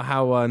talking about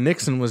how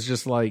Nixon was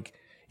just like,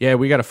 yeah,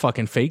 we got to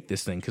fucking fake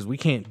this thing because we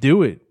can't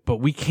do it, but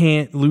we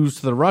can't lose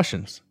to the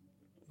Russians.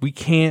 We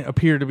can't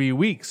appear to be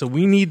weak, so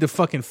we need to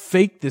fucking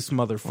fake this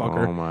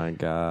motherfucker. Oh my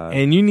god!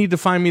 And you need to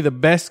find me the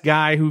best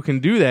guy who can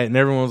do that. And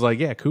everyone was like,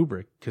 yeah,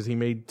 Kubrick, because he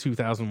made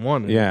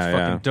 2001. And Yeah, it's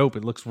fucking yeah. dope.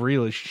 It looks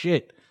real as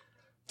shit.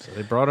 So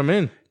they brought him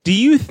in. Do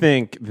you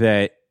think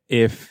that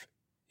if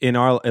in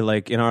our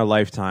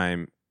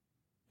lifetime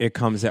it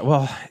comes out,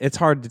 well, it's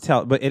hard to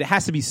tell, but it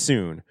has to be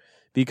soon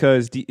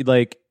because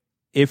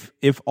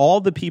if all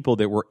the people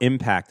that were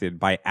impacted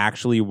by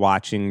actually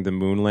watching the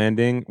moon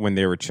landing when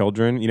they were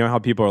children, you know how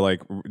people are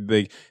like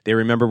they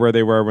remember where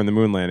they were when the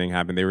moon landing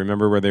happened, they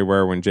remember where they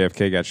were when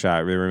JFK got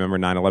shot, they remember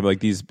 9/11, like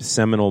these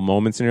seminal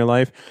moments in your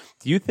life.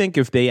 Do you think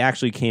if they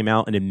actually came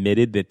out and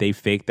admitted that they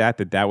faked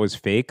that was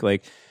fake,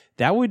 like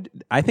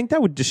I think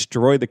that would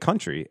destroy the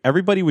country.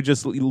 Everybody would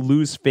just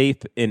lose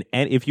faith in,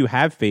 and if you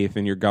have faith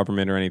in your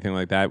government or anything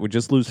like that, would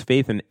just lose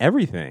faith in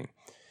everything.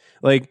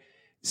 Like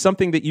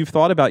something that you've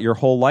thought about your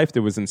whole life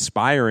that was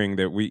inspiring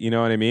that you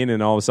know what I mean?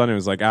 And all of a sudden it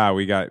was like,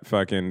 we got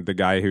fucking the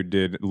guy who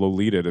did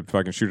Lolita to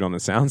fucking shoot it on the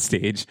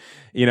soundstage.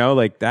 You know,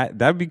 like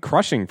that'd be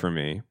crushing for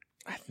me.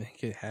 I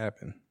think it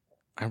happened.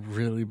 I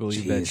really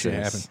believe that shit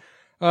happened.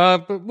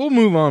 But we'll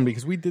move on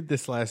because we did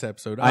this last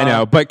episode. I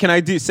know, but can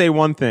I say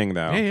one thing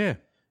though? Yeah.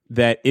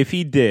 That if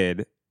he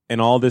did,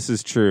 and all this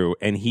is true,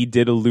 and he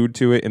did allude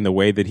to it in the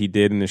way that he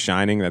did in The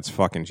Shining, that's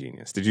fucking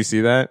genius. Did you see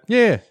that?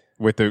 Yeah.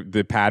 With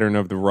the pattern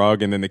of the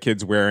rug, and then the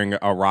kid's wearing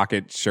a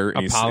rocket shirt,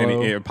 and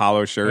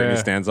Apollo shirt, and he Yeah.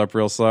 stands up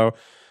real slow.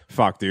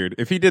 Fuck, dude.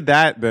 If he did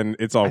that, then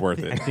it's all worth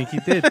I it. think he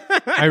did.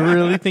 I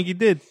really think he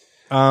did.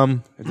 I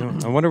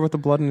wonder what the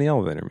blood in the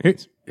elevator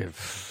means.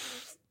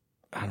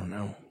 I don't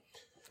know.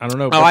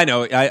 Oh, I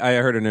know. I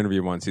heard an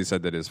interview once. He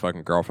said that his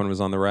fucking girlfriend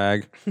was on the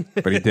rag,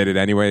 but he did it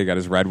anyway. He got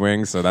his Red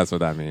Wings, so that's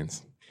what that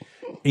means.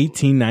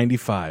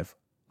 1895.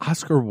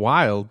 Oscar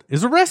Wilde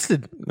is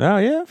arrested. Oh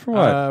yeah, for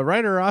what?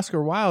 Writer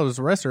Oscar Wilde is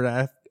arrested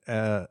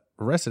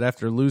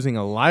after losing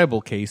a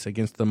libel case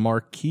against the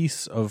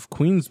Marquise of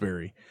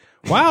Queensberry.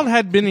 Wilde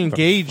had been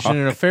engaged in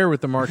an affair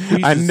with the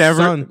Marquise's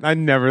son. I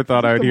never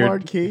thought I would The hear.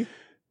 marquee.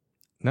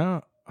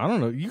 No, I don't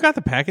know. You got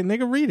the packet,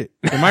 nigga. Read it.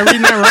 Am I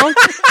reading that wrong?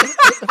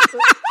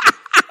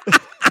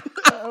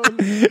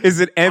 Is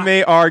it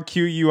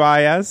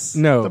Marquis?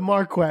 No, The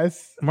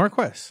Marquess.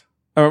 Marquess.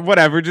 Or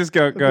whatever. Just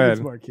go I think ahead.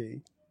 It's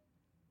marquee.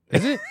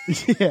 Is it?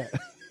 Yeah.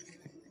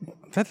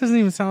 That doesn't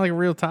even sound like a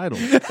real title.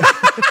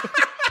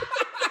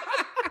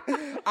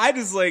 I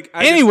just like.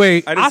 Anyway,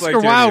 I just Oscar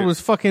like Wilde Jerry.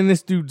 was fucking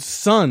this dude's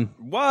son.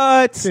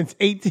 What? Since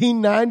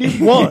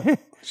 1891.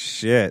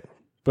 Shit.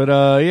 But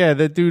yeah,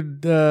 that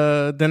dude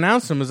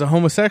denounced him as a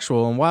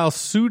homosexual, and Wilde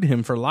sued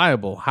him for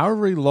libel.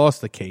 However, he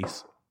lost the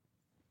case.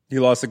 You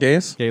lost the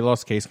case? Yeah, he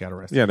lost the case, got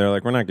arrested. Yeah, they're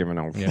like, we're not giving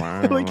no.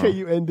 I like how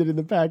you ended in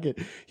the packet.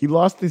 He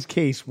lost his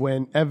case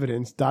when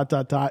evidence ...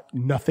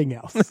 nothing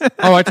else.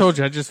 Oh, I told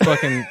you, I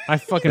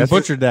fucking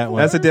butchered that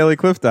one. That's a Daily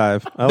Cliff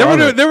Dive. I There love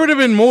would it. there would have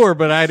been more,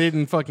 but I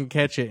didn't fucking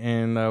catch it,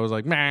 and I was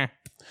like, nah.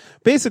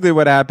 Basically,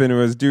 what happened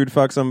was dude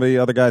fucked somebody,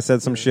 other guy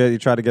said some shit, he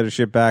tried to get his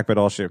shit back, but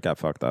all shit got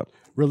fucked up.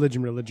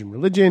 Religion.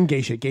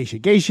 Gay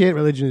shit.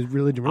 Religion is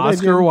religion.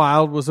 Oscar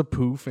Wilde was a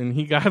poof, and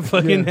he got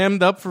fucking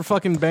hemmed up for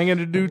fucking banging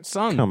a dude's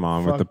son. Come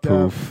on with the Fucked up.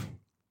 poof.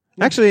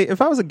 Actually,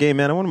 if I was a gay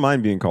man, I wouldn't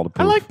mind being called a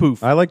poof. I like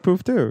poof. I like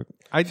poof too.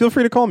 Feel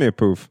free to call me a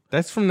poof.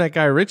 That's from that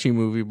Guy Ritchie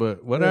movie,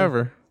 but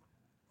whatever.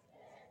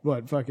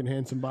 What, fucking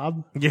Handsome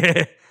Bob?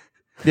 Yeah.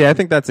 Yeah, I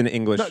think that's an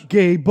English. Not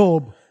gay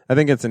Bob. I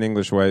think it's an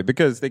English way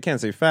because they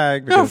can't say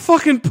fag No because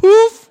fucking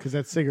poof. Because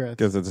that's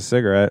cigarettes. it's a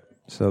cigarette,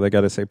 so they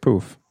got to say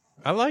poof.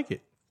 I like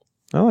it.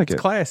 I like it.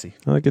 Classy.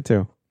 I like it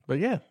too. But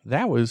yeah,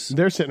 that was.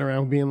 They're sitting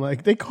around being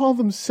like, they call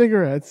them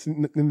cigarettes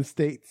in the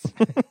States.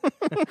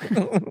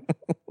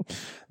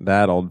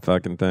 That old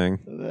fucking thing.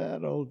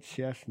 That old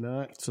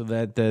chestnut. So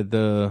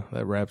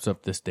that wraps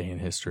up this day in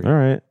history. All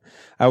right.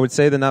 I would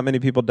say that not many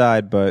people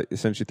died, but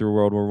since you threw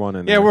World War One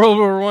in Yeah, there, World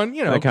War I,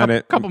 you know, That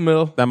kinda- couple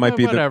mil. that might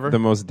be whatever. the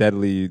most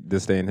deadly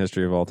this day in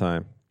history of all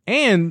time.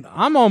 And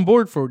I'm on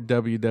board for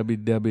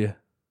WWW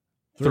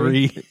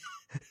 3.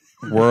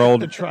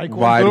 World tricorn.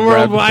 Wide The Web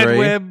World Wide 3.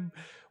 Web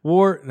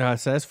War. No,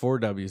 so that's 4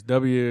 W's.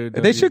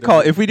 They should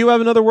call it, if we do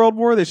have another world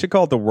war, they should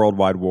call it the World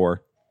Wide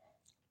War.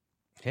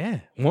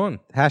 Yeah, 1.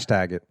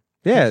 Hashtag it.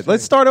 Yeah,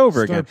 let's start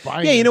over Start again.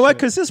 buying Yeah, you that know what? shit.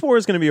 Because this war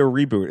is going to be a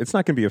reboot. It's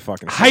not going to be a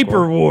fucking Hyper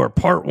sequel. War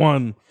Part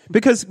 1.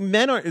 Because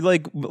men are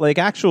like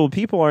actual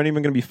people aren't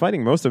even going to be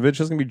fighting most of it. It's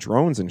just going to be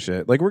drones and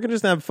shit. Like we're going to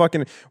just have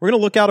fucking. We're going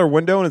to look out our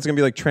window and it's going to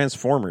be like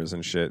Transformers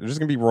and shit. There's just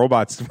going to be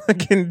robots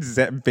fucking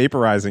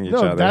vaporizing each No,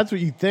 other. that's what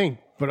you think.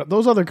 But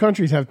those other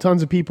countries have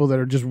tons of people that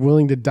are just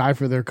willing to die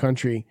for their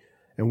country.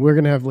 And we're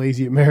going to have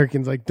lazy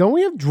Americans. Like, don't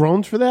we have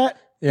drones for that?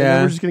 And then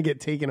Yeah. we're just going to get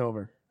taken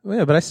over. Well,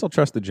 yeah, but I still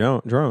trust the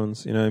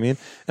drones. You know what I mean?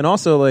 And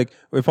also, like,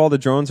 if all the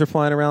drones are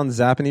flying around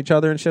zapping each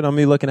other and shit, I'm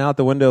be looking out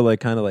the window,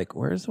 like, kind of like,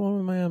 where's the one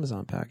with my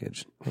Amazon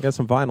package? I got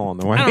some vinyl on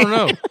the way. I don't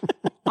know.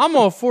 I'm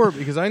all for it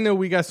because I know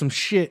we got some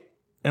shit.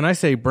 And I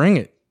say, bring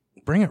it.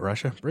 Bring it,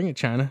 Russia. Bring it,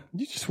 China.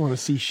 You just want to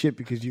see shit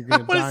because you're I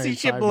going to want die to see in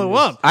shit 5 blow years.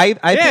 up. I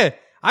Yeah.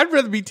 I'd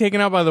rather be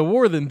taken out by the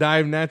war than die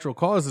of natural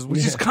causes, which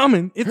is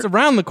coming. It's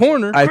around the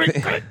corner.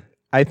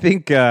 I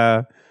think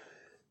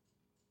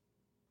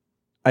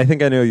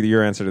I know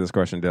your answer to this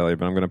question, Deli,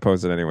 but I'm going to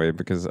pose it anyway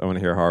because I want to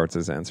hear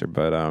Horowitz's answer.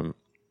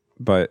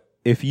 But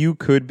if you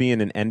could be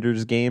in an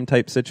Ender's Game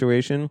type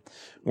situation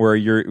where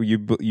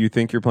you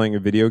think you're playing a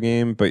video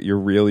game, but you're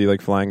really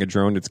like flying a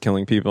drone that's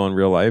killing people in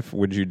real life,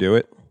 would you do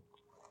it?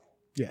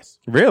 Yes.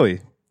 Really?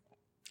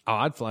 Oh,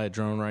 I'd fly a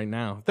drone right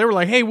now. If they were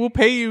like, hey, we'll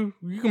pay you.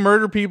 You can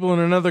murder people in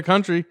another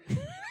country.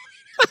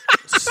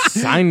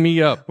 Sign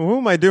me up. Who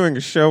am I doing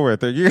a show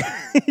with? Are you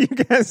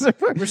guys are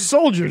We're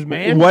soldiers,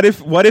 man. What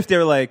if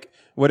they're like,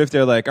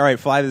 all right,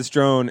 fly this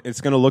drone.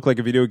 It's going to look like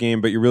a video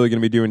game, but you're really going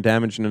to be doing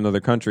damage in another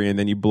country, and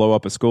then you blow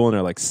up a school, and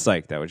they're like,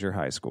 psych, that was your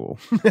high school.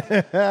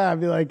 I'd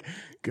be like,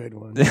 good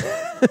one. I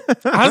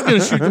was going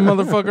to shoot the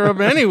motherfucker up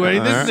anyway.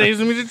 This saves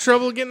me the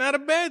trouble of getting out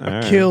of bed. All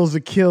right. Kill's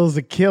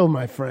a kill,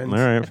 my friends. All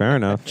right, fair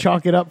enough.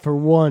 Chalk it up for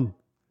 1.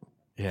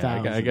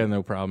 Yeah, I got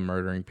no problem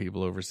murdering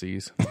people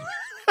overseas.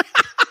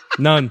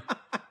 None.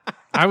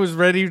 I was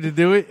ready to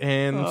do it,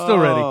 and I'm still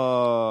ready.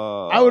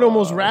 I would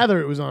almost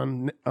rather it was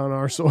on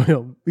our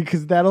soil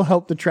because that'll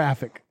help the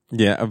traffic.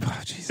 Yeah,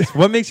 oh, Jesus.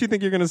 What makes you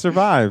think you're going to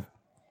survive?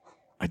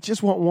 I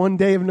just want 1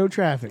 day of no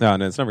traffic. No,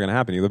 it's never going to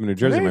happen. You live in New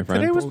Jersey, my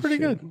friend. Today was pretty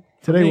good.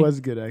 Today me. was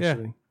good, Yeah,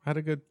 actually. I had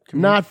a good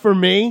commute. Not for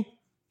me.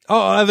 Oh,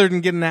 other than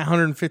getting that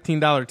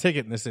 $115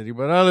 ticket in the city.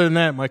 But other than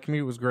that, my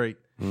commute was great.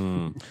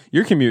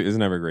 Your commute is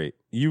never great.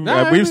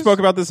 Nah, We've it's- spoke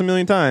about this a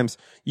million times.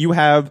 You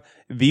have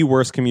the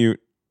worst commute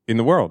in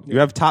the world. You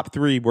have top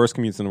 3 worst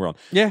commutes in the world.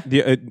 Yeah.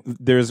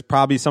 There's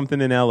probably something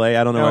in LA.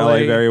 I don't know LA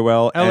very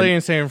well. LA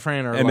and San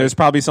Fran are And there's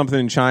probably something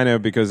in China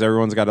because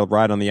everyone's got to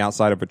ride on the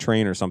outside of a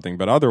train or something.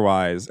 But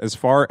otherwise, as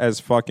far as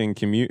fucking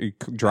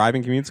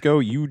driving commutes go,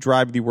 you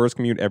drive the worst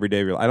commute every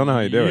day of your life. I don't know how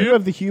you do You it.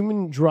 have the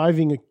human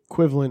driving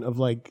equivalent of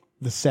like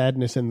the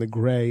sadness and the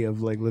gray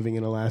of like living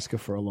in Alaska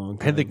for a long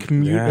I had time. the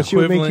commute Yeah. That shit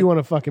would make you equivalent. want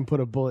to fucking put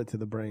a bullet to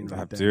the brain.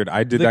 Right there. Dude,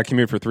 I did that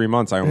commute for 3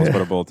 months. I almost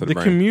put a bullet to the The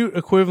brain. commute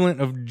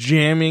equivalent of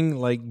jamming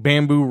like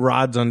bamboo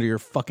rods under your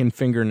fucking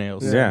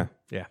fingernails. Yeah.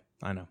 Yeah,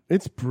 I know.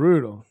 It's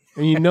brutal,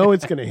 and you know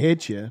it's gonna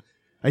hit you.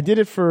 I did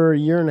it for a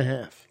year and a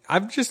half.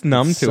 I'm just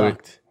numb to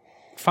Sucked. it.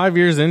 5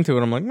 years into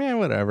it, I'm like, man,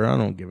 whatever. I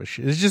don't give a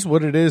shit. It's just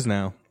what it is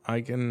now.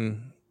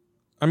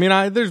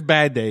 There's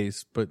bad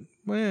days, but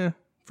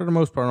for the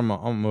most part,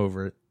 I'm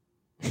over it.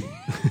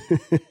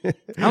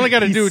 I only got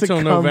to do it till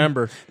succumbed.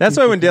 November. That's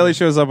why when Daly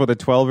shows up with a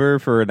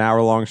 12er for an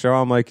hour-long show,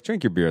 I'm like,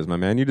 drink your beers, my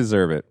man. You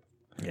deserve it.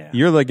 Yeah.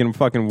 You're like in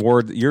fucking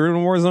war. You're in a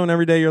war zone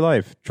every day of your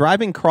life.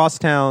 Driving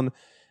crosstown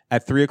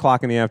at 3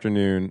 o'clock in the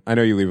afternoon. I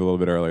know you leave a little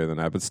bit earlier than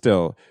that, but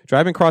still,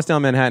 driving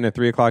crosstown Manhattan at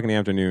 3 o'clock in the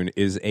afternoon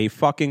is a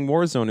fucking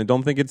war zone, and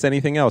don't think it's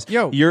anything else.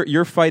 Yo.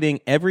 You're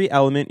fighting every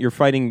element. You're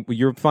fighting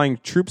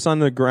troops on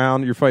the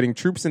ground. You're fighting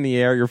troops in the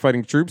air. You're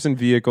fighting troops in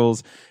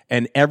vehicles,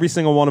 and every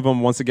single one of them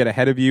wants to get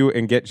ahead of you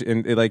and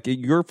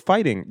you're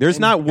fighting. There's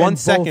not one And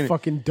second. both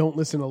fucking don't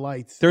listen to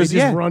lights. There's- they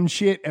just yeah. run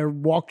shit or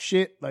walk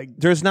shit. Like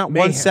There's not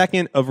mayhem. 1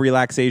 second of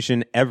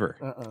relaxation ever.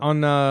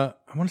 On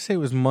I want to say it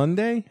was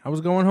Monday. I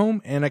was going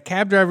home, and a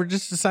cab driver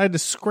just decided to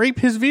scrape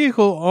his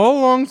vehicle all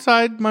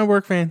alongside my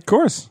work van. Of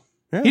course.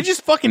 Yeah. He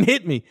just fucking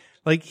hit me.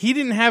 Like, he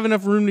didn't have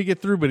enough room to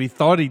get through, but he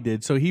thought he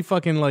did. So he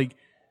fucking, like,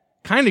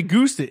 kind of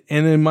goosed it.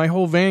 And then my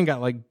whole van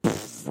got, like,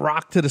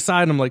 rocked to the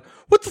side. And I'm like,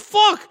 what the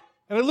fuck?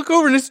 And I look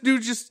over, and this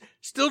dude just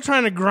still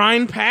trying to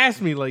grind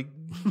past me. Like,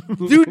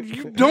 dude,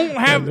 you don't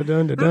have...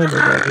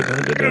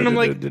 And I'm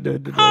like,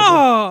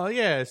 oh,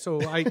 yeah.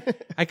 So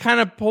I kind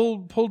of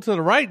pulled to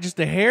the right just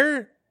a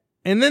hair.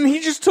 And then he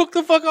just took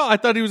the fuck off. I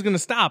thought he was going to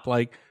stop.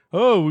 Like,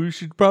 oh, we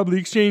should probably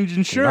exchange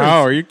insurance.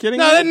 Oh, are you kidding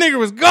No, me? that nigga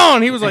was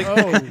gone. He was like,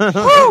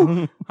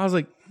 woo! I was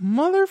like,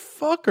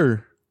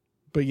 motherfucker.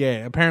 But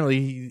yeah,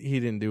 apparently he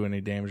didn't do any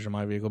damage to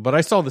my vehicle. But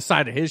I saw the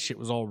side of his shit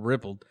was all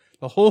rippled.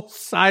 The whole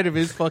side of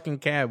his fucking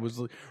cab was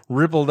like,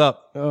 rippled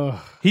up. Ugh.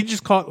 He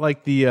just caught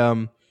like the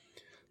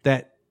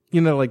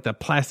like the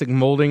plastic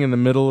molding in the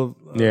middle of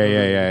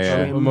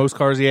Yeah. most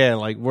cars. Yeah,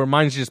 like where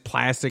mine's just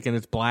plastic and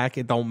it's black.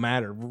 It don't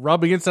matter.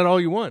 Rub against that all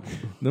you want.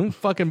 Don't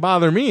fucking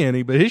bother me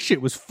any. But his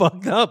shit was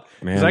fucked up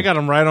because Man. I got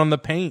him right on the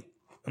paint,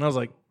 and I was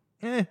like,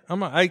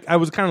 I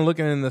was kind of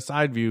looking in the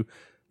side view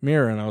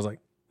mirror, and I was like,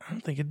 I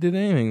don't think it did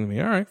anything to me.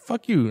 All right,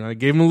 fuck you. And I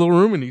gave him a little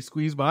room, and he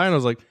squeezed by, and I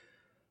was like,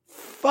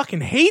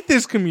 fucking hate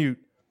this commute.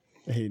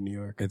 I hate New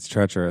York. It's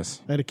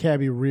treacherous. I had a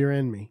cabbie rear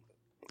end me.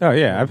 Oh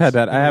yeah, I've had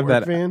that.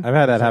 Work van? I've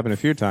had that happen a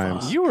few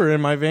times. You were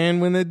in my van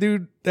when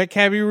that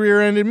cabbie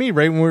rear-ended me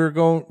right when we were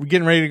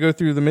getting ready to go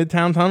through the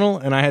Midtown Tunnel,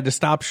 and I had to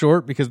stop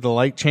short because the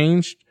light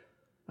changed.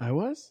 I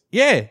was?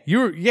 Yeah,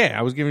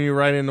 I was giving you a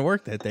ride into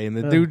work that day, and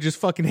the dude just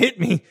fucking hit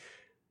me.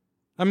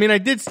 I mean, I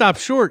did stop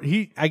short.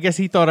 I guess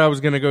he thought I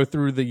was going to go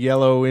through the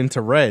yellow into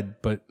red,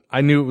 but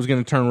I knew it was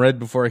going to turn red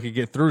before I could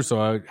get through,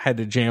 so I had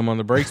to jam on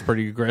the brakes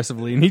pretty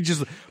aggressively, and he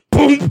just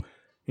boom,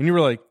 and you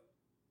were like,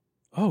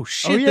 oh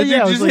shit! yeah, that yeah,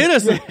 I dude was just like, hit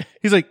us. yeah.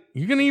 He's like,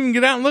 "You gonna even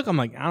get out and look?" I'm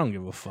like, "I don't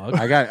give a fuck."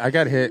 I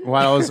got hit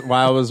while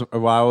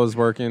I was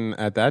working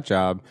at that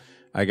job.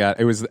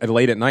 It was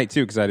late at night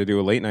too because I had to do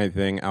a late night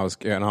thing. I was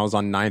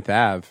on 9th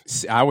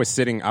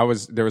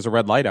Ave. There was a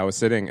red light. I was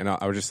sitting and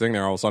I was just sitting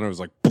there. All of a sudden it was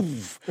like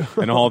poof,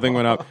 and the whole thing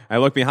went up. I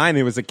looked behind.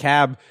 There was a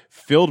cab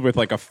filled with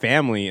like a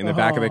family in the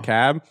back of the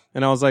cab,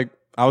 and I was like,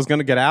 I was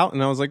gonna get out,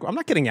 and I was like, I'm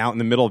not getting out in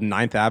the middle of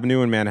 9th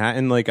Avenue in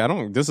Manhattan. Like,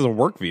 this is a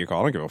work vehicle.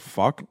 I don't give a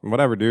fuck.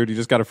 Whatever, dude. You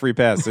just got a free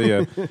pass. See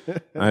ya.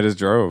 I just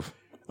drove.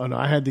 Oh no,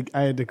 I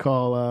had to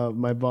call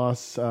my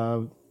boss,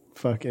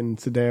 fucking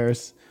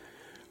Sedaris.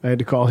 I had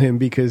to call him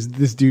because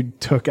this dude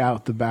took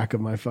out the back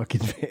of my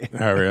fucking van.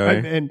 Oh,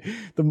 really? And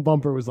the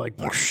bumper was like,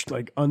 whoosh,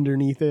 like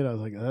underneath it. I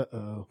was like,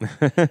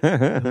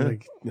 I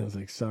was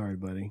like, sorry,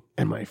 buddy.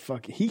 And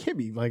he hit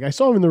me. Like, I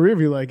saw him in the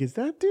rearview. Like, is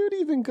that dude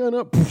even gonna?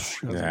 I was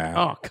Yeah. like,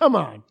 oh, come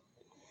on.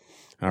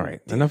 All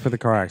right, enough of the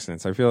car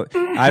accidents. I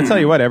tell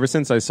you what, ever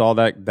since I saw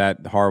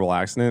that horrible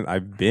accident,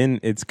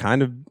 it's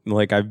kind of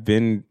like I've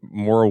been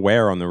more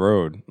aware on the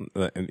road.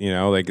 You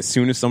know, like as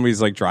soon as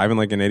somebody's like driving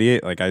like an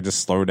idiot, like I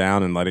just slow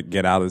down and let it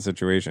get out of the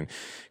situation.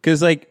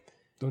 Cause like,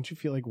 Don't you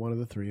feel like one of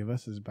the three of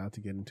us is about to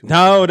get into it?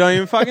 no, don't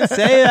even fucking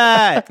say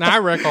that. Nah, I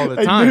wreck all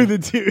the I time. knew the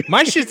dude.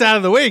 My shit's out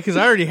of the way because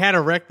I already had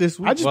a wreck this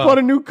week. I just bought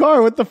a new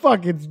car. What the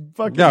fuck? It's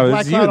fucking No, Black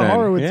it's you Cloud of then.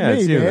 Horror with Yeah,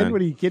 it's me, you man. then.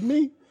 What are you kidding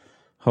me?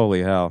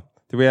 Holy hell.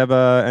 Do we have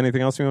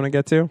anything else we want to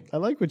get to? I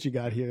like what you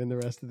got here in the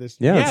rest of this.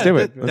 Yeah, let's do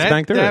it. Let's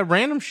bang through that it.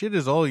 random shit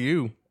is all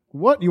you.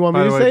 What you want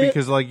By me the to way, say?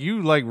 because like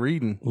you like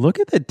reading. Look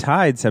at the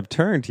tides have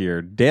turned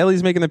here.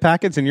 Daly's making the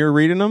packets and you're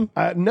reading them.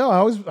 No,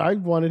 I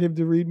wanted him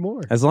to read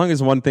more. As long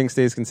as one thing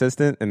stays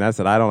consistent, and that's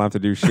that I don't have to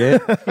do shit,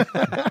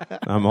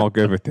 I'm all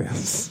good with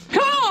this.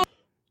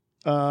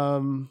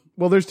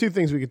 Well, there's two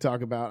things we could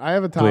talk about. I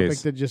have a topic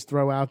Please. to just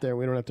throw out there.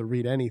 We don't have to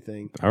read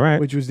anything. All right.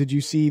 Which was, did you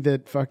see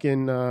that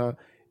fucking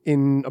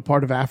in a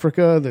part of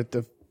Africa that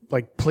the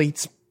like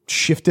plates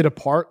shifted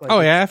apart? Like Oh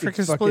yeah, it's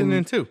Africa's fucking splitting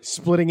in two.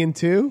 Splitting in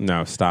two.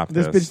 No, stop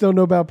This this. bitch don't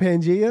know about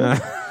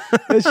Pangea.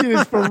 That shit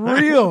is for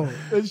real.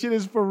 That shit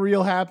is for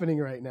real happening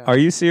right now. Are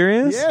you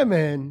serious? Yeah,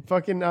 man.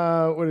 Fucking,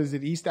 what is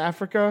it? East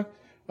Africa?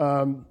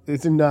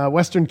 It's in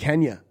Western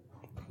Kenya.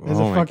 There's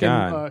Oh my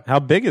God. How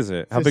big is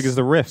it? How big is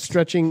the rift?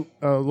 Stretching,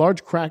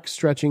 large crack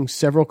stretching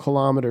several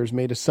kilometers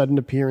made a sudden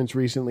appearance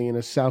recently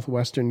in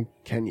southwestern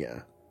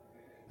Kenya.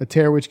 A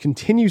tear which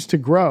continues to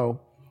grow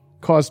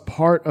caused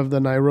part of the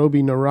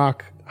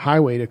Nairobi-Narok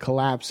highway to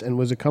collapse and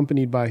was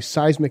accompanied by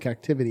seismic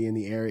activity in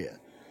the area.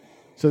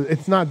 So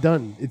it's not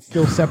done. It's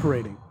still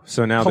separating.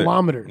 So now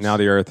kilometers. Now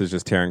the earth is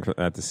just tearing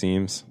at the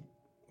seams.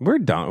 We're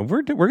done.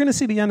 We're going to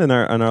see the end in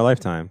our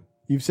lifetime.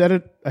 You've said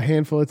it a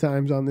handful of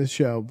times on this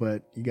show,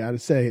 but you got to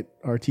say it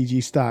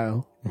RTG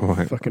style.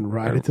 What? Fucking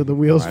ride it till the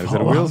wheels Ride it fall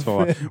till the wheels off.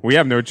 fall off. We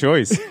have no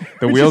choice.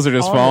 The wheels are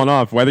just on falling it.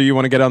 off. Whether you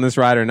want to get on this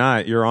ride or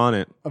not, you're on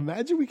it.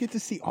 Imagine we get to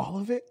see all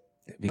of it.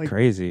 It'd be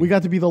crazy. We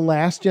got to be the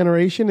last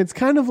generation. It's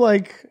kind of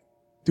like,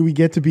 do we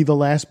get to be the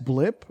last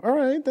blip? All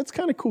right, that's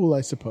kind of cool,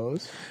 I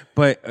suppose.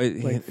 But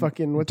Like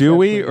fucking, what's do that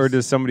we, place? or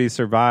does somebody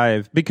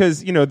survive?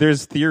 Because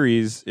there's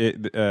theories.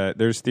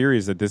 There's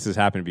theories that this has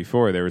happened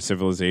before. There were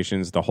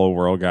civilizations, the whole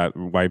world got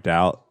wiped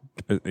out.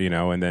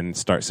 And then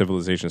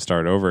civilization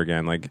started over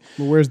again. Like,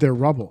 Well, where's their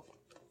rubble?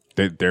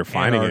 they're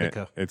finding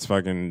Antarctica. it. It's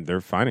fucking. They're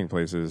finding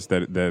places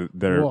that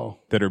Whoa.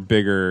 are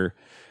bigger.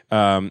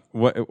 Well,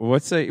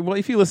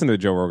 if you listen to the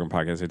Joe Rogan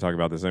podcast, they talk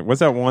about this. What's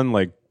that one,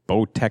 like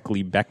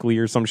Botekli Beckley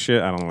or some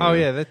shit? I don't know. Oh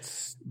yeah,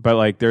 that's But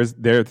like there's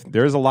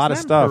a lot of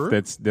Isn't that in stuff Peru?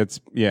 that's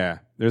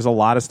there's a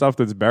lot of stuff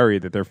that's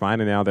buried that they're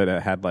finding now that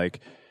it had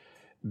like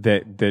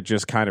that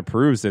just kind of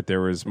proves that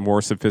there was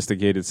more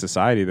sophisticated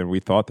society than we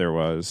thought there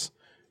was.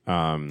 a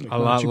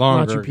lot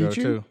longer Machu ago Picchu?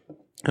 too.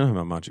 I don't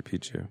know about Machu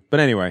Picchu, but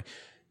anyway,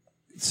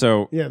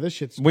 so Yeah, this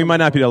shit's. we might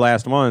not be the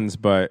last ones,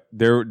 but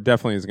there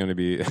definitely is going to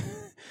be.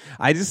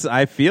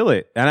 I feel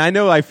it, and I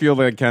know I feel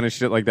that kind of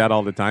shit like that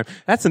all the time.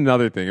 That's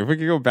another thing. If we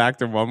could go back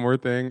to one more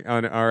thing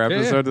on our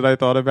episode that I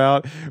thought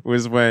about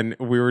was when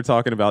we were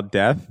talking about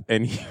death,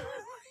 and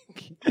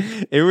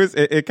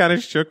it kind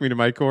of shook me to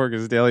my core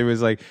because Daly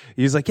was like,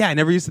 yeah, I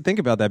never used to think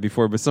about that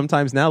before, but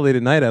sometimes now late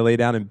at night I lay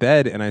down in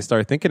bed and I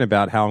start thinking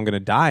about how I'm going to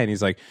die, and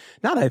he's like,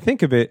 now that I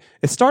think of it,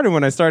 it started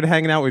when I started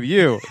hanging out with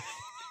you.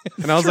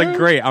 And I was like,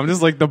 great. I'm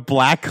just like the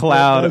black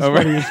cloud That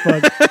was over. funny as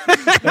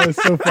fuck. That was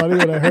so funny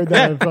when I heard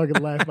that. I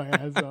fucking laughed my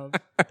ass off.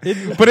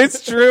 But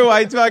it's true.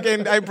 I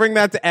bring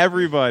that to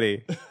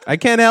everybody. I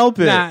can't help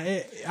it. Nah,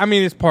 I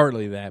mean it's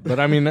partly that, but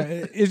I mean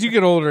as you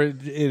get older,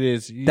 it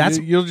is.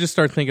 You'll just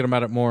start thinking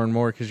about it more and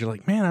more because you're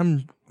like, man,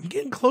 I'm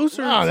getting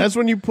closer. Oh, that's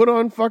when you put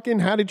on fucking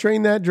How to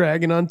Train That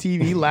Dragon on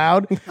TV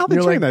loud. How to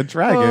You're train like, that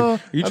dragon? "Oh, Are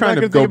you I'm trying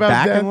not to gonna go think about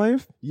back death." in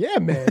life? Yeah,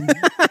 man.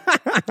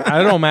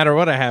 I don't matter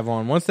what I have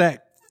on. Once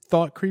that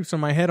thought creeps in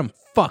my head, I'm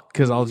fucked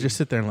because I'll just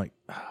sit there and like,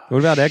 What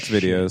about X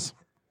videos?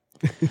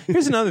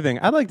 Here's another thing.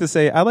 I'd like to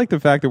say, I like the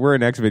fact that we're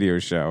an X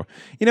videos show.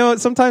 You know,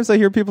 sometimes I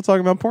hear people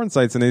talking about porn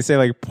sites and they say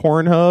like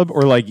Pornhub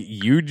or like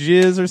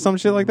UJizz or some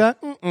shit like that.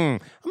 I'm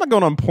not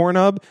going on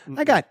Pornhub.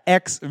 I got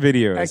X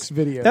videos. X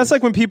videos. That's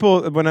like when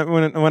people,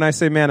 when I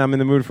say, man, I'm in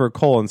the mood for a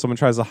cola and someone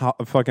tries to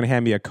fucking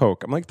hand me a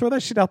Coke. I'm like, throw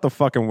that shit out the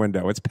fucking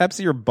window. It's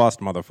Pepsi or bust,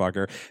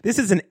 motherfucker. This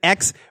is an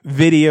X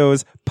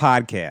videos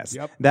podcast.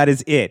 Yep. That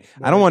is it.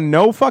 Right. I don't want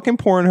no fucking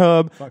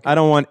Pornhub. I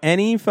don't want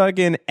any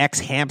fucking X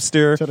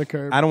hamster. To the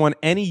curb. I don't want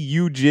any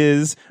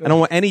UJizz. I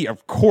don't want any,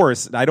 of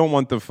course, I don't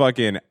want the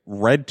fucking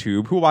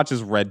RedTube. Who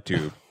watches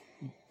RedTube?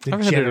 I've had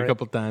it a Degenerate.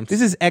 couple times.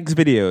 This is X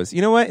videos.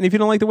 You know what? And if you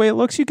don't like the way it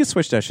looks, you can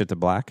switch that shit to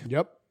black.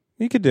 Yep.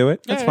 You could do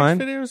it. That's Yeah, fine.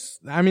 Videos,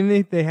 I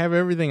mean, they have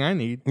everything I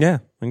need. Yeah,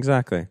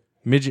 exactly.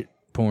 Midget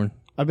porn.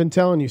 I've been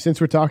telling you,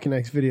 since we're talking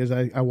X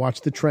videos, I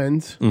watched the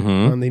trends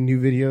on the new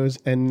videos,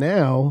 and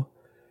now,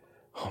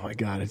 oh my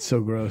God, it's so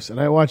gross. And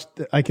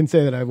I can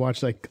say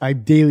that I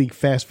daily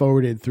fast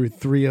forwarded through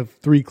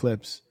three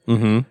clips.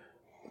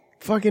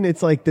 Fucking,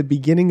 it's like the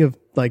beginning of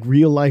like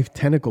real life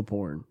tentacle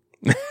porn.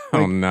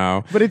 Oh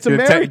no! But it's The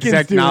Americans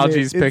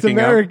technology's doing it. It's picking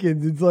up.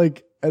 Americans. It's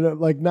like,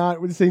 like not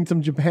we're saying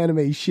some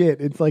Japanime shit.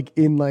 It's like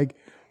in like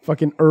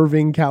fucking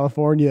Irving,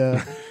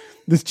 California.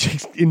 This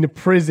chick's in the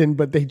prison,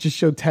 but they just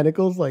show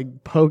tentacles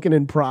like poking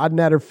and prodding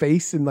at her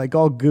face and like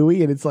all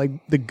gooey, and it's like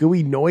the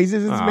gooey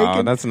noises it's Oh,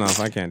 making. that's enough.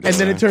 I can't do And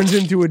then that. it turns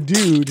into a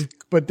dude,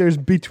 but there's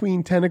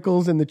between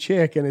tentacles and the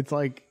chick, and it's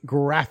like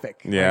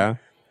graphic. Yeah. Like,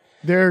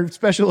 their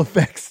special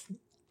effects,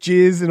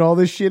 jizz and all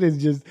this shit is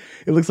just,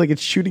 it looks like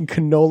it's shooting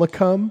canola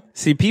cum.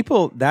 See,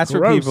 people. That's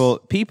where Gross.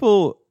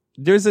 people.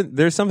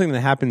 There's something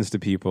that happens to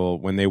people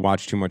when they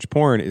watch too much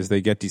porn is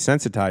they get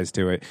desensitized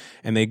to it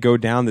and they go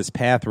down this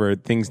path where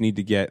things need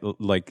to get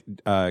like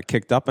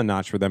kicked up a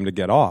notch for them to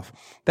get off.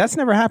 That's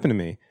never happened to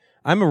me.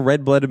 I'm a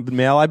red-blooded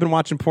male. I've been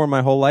watching porn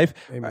my whole life.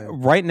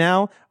 Right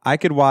now, I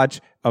could watch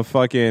a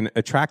fucking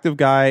attractive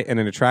guy and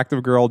an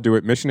attractive girl do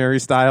it missionary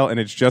style, and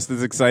it's just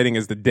as exciting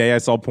as the day I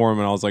saw porn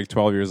when I was like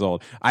 12 years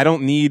old. I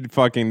don't need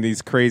fucking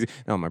these crazy.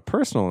 Now, in my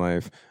personal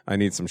life, I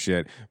need some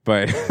shit,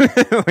 but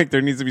like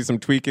there needs to be some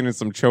tweaking and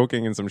some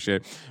choking and some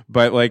shit.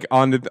 But like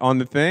on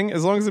the thing,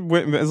 as long as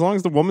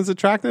the woman's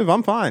attractive,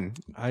 I'm fine.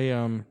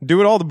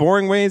 Do it all the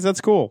boring ways.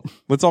 That's cool.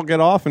 Let's all get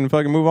off and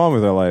fucking move on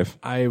with our life.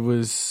 I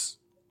was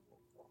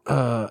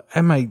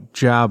at my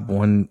job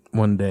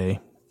one day.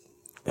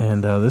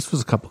 And this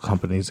was a couple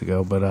companies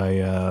ago, but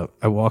I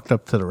walked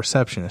up to the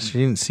receptionist. She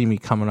didn't see me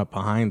coming up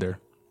behind her.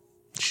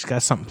 She's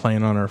got something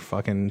playing on her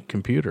fucking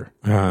computer.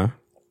 Uh-huh.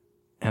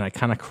 And I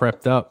kind of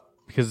crept up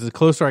because the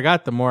closer I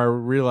got, the more I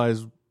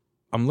realized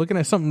I'm looking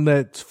at something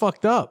that's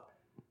fucked up.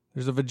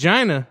 There's a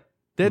vagina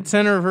dead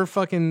center of her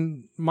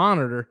fucking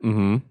monitor.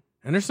 Mm-hmm.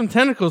 And there's some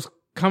tentacles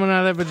coming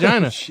out of that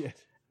vagina. Shit.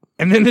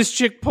 And then this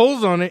chick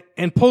pulls on it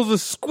and pulls a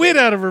squid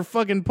out of her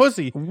fucking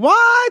pussy.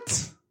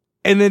 What?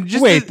 And then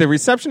just wait, the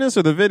receptionist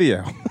or the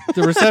video?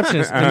 The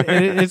receptionist.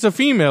 And it's a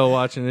female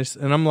watching this.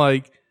 And I'm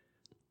like,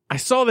 I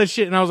saw that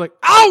shit and I was like,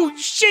 oh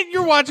shit,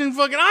 you're watching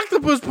fucking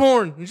octopus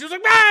porn. And she was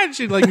like, ah, and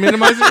she like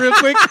minimized it real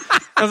quick.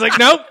 I was like,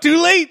 nope,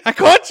 too late. I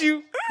caught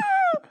you.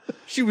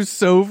 She was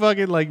so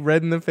fucking like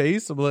red in the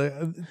face. I'm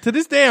like, to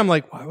this day, I'm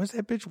like, why was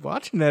that bitch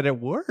watching that at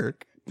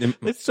work?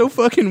 It's so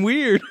fucking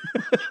weird.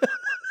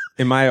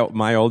 In my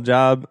old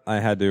job,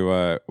 I had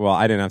to. Well,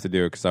 I didn't have to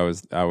do it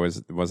because I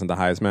wasn't the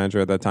highest manager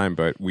at that time.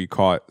 But we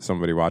caught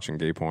somebody watching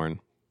gay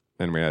porn,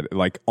 and we had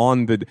like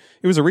it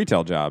was a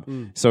retail job,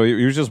 so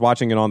he was just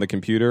watching it on the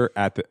computer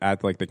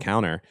at like the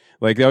counter.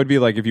 Like that would be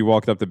like if you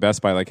walked up to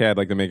Best Buy, like, hey, I'd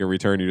like to make a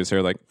return. You just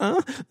hear like on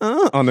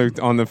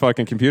the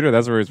fucking computer.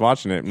 That's where he was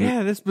watching it.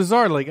 Yeah, that's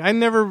bizarre. Like I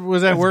never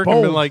was at work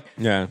and been like,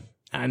 yeah.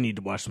 I need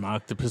to watch some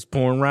octopus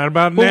porn right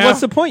about Well, now.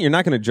 what's the point? You're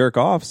not going to jerk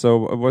off.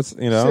 So what's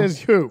Says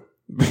who?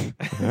 All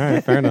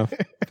right, fair enough.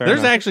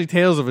 There's actually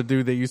tales of a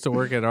dude that used to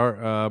work at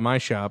our my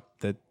shop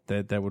that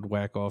would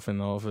whack off in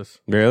the office.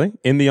 Really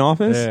in the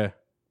office. Yeah,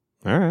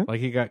 All right. like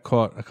he got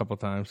caught a couple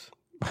times.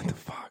 What the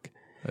fuck?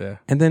 Yeah,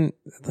 And then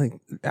like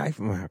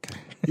okay.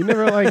 You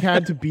never like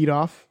had to beat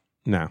off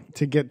No.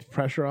 to get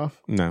pressure off?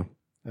 No.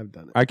 I've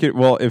done it. I could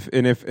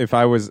if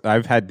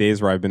I've had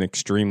days where I've been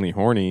extremely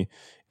horny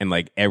and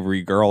like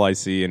every girl I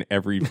see and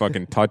every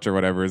fucking touch or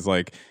whatever is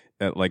like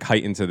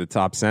heightened to the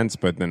top sense,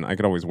 but then I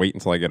could always wait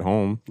until I get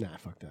home. Nah,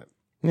 fuck that.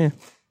 Yeah.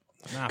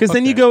 Nah, Because fuck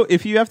then you that. go,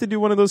 if you have to do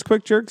one of those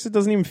quick jerks, it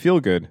doesn't even feel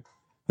good.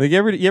 Like you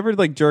ever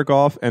like jerk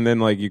off and then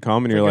like you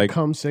come and you're Like like a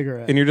cum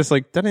cigarette. and you're just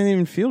like, that didn't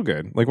even feel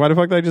good. Like why the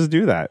fuck did I just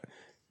do that?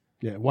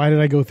 Yeah, why did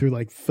I go through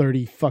like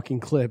 30 fucking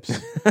clips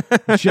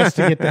just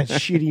to get that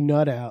shitty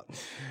nut out?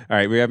 All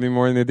right, we have any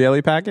more in the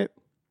daily packet?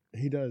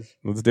 He does.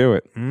 Let's do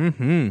it.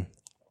 Mm-hmm.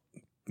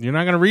 You're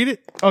not gonna read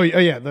it? Oh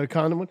yeah, the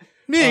condom one.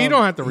 Yeah, you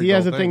don't have to read. He the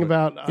has whole a thing but-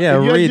 about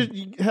Yeah, you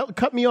read.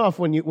 cut me off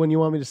when you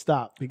want me to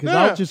stop because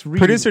Yeah. I'll just read.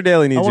 Producer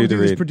Daily needs I want you to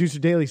do this read. Producer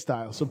Daily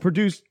style. So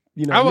produce,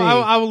 I will, me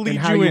I will and lead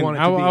how you in. want it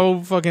I to will, be. I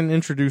will fucking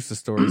introduce the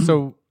story.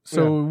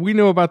 So we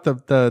know about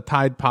the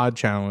Tide Pod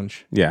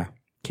challenge. Yeah.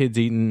 Kids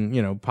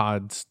eating,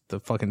 pods, the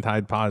fucking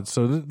Tide Pods.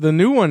 So the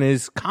new one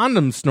is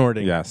condom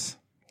snorting. Yes.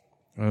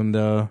 And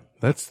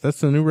that's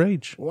the new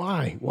rage.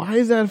 Why? Why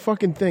is that a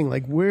fucking thing?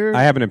 Like where?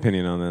 I have an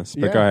opinion on this,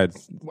 but Yeah. go ahead.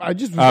 I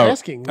just was Oh,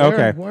 asking.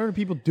 okay. Why are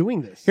people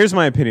doing this? Here's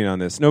my opinion on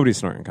this. Nobody's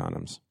snorting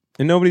condoms.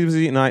 And nobody was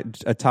eating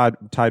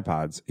Tide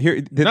Pods.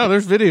 No,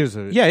 there's videos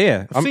of it.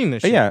 Yeah. I've seen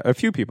this shit. Yeah, a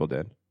few people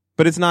did.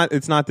 But it's not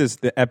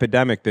the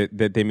epidemic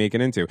that they make it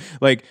into.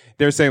 Like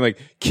they're saying like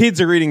kids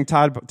are eating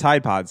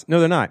Tide Pods. No,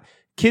 they're not.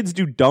 Kids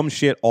do dumb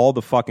shit all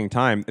the fucking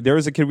time. There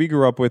was a kid we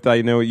grew up with,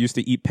 used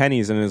to eat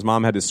pennies, and his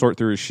mom had to sort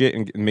through his shit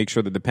and make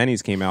sure that the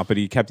pennies came out, but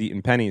he kept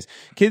eating pennies.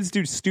 Kids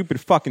do stupid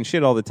fucking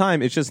shit all the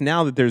time. It's just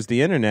now that there's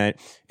the internet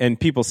and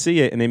people see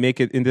it and they make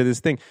it into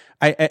this thing.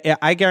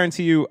 I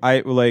guarantee you,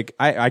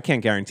 I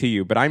can't guarantee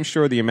you, but I'm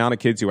sure the amount of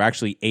kids who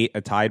actually ate a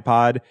Tide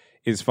Pod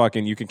is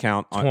fucking, you can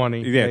count on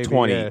 20, Yeah, maybe,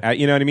 20. yeah.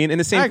 You know what I mean? And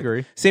I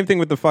agree. Same thing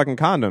with the fucking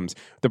condoms.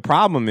 The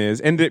problem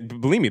is, and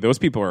believe me, those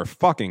people are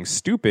fucking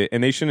stupid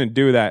and they shouldn't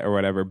do that or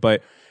whatever.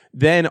 But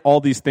then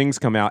all these things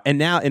come out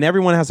and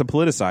everyone has to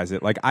politicize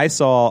it. Like I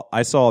saw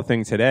a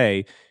thing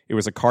today. It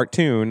was a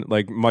cartoon,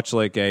 like much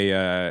like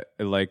a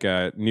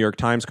New York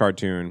Times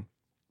cartoon.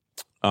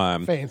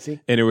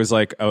 Fancy. And it was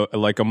like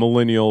a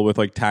millennial with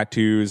like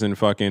tattoos and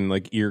fucking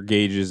like ear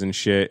gauges and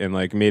shit, and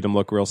like made them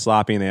look real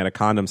sloppy, and they had a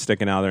condom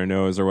sticking out of their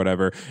nose or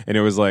whatever. And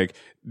it was like,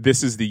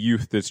 this is the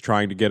youth that's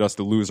trying to get us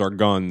to lose our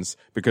guns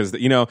because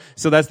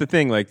so that's the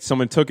thing. Like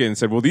someone took it and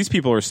said, well, these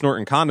people are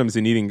snorting condoms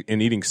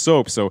and eating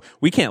soap, so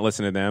we can't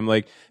listen to them.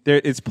 Like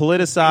it's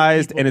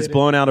politicized and it's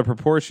blown out of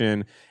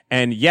proportion.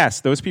 And yes,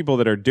 those people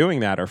that are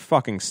doing that are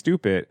fucking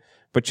stupid,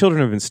 but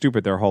children have been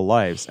stupid their whole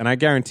lives. And I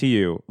guarantee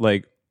you,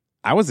 like,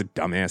 I was a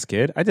dumbass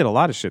kid. I did a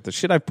lot of shit. The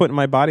shit I've put in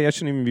my body, I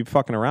shouldn't even be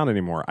fucking around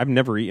anymore. I've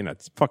never eaten a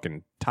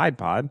fucking Tide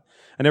Pod.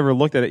 I never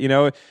looked at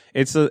it.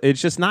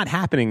 It's just not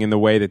happening in the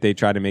way that they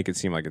try to make it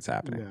seem like it's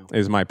happening. No.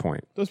 Is my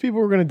point. Those people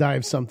were going to die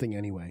of something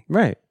anyway.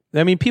 Right.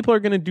 I mean, people are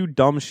going to do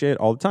dumb shit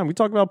all the time. We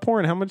talk about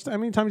porn. How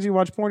many times do you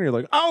watch porn and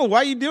you're like, oh, why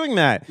are you doing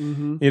that?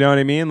 You know what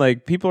I mean?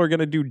 Like, people are going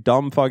to do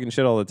dumb fucking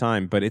shit all the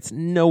time, but it's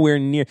nowhere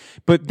near.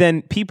 But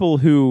then people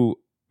who,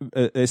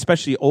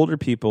 especially older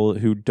people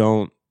who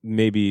don't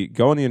maybe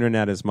go on the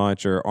internet as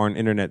much or aren't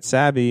internet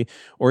savvy,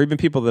 or even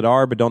people that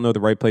are but don't know the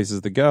right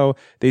places to go,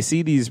 they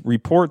see these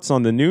reports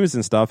on the news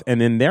and stuff, and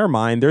in their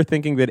mind they're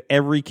thinking that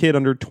every kid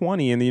under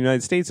 20 in the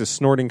United States is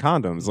snorting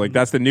condoms. Like,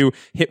 that's the new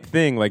hip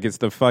thing. Like, it's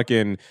the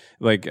fucking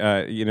like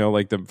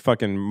like the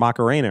fucking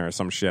Macarena or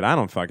some shit. I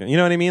don't fucking, you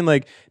know what I mean?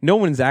 Like, no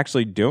one's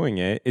actually doing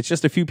it. It's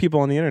just a few people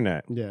on the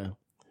internet. Yeah.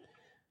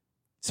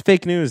 It's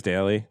fake news,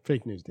 Daily.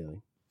 Fake news,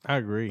 Daily. I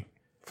agree.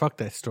 Fuck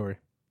that story.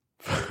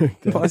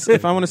 Plus,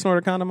 if I want to snort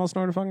a condom, I'll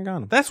snort a fucking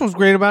condom. That's what's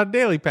great about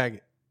Daily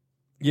Packet.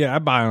 Yeah, I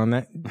buy on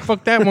that.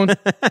 Fuck that one.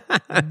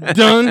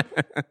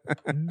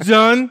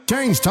 Done.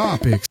 Change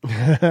topics.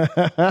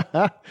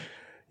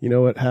 You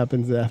know what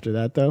happens after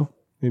that, though?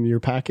 In your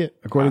packet?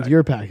 According to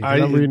your packet.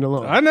 'Cause I'm reading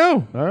along. I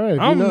know. All right.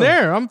 I'm you know.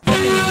 there. I'm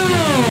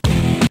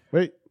fucking.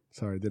 Wait.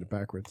 Sorry, I did it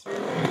backwards.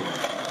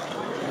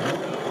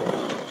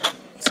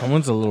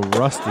 Someone's a little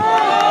rusty.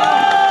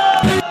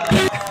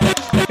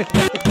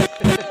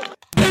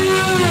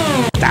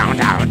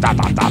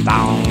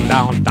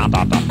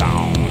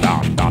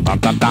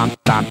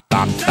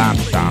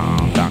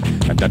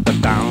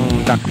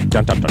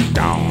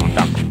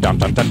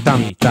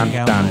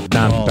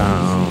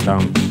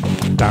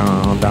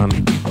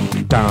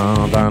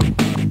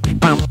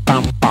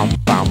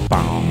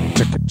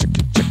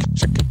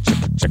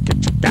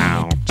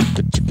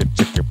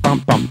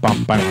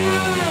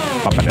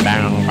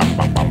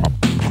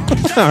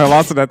 I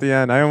lost it at the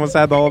end. I almost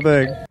had the whole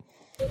thing.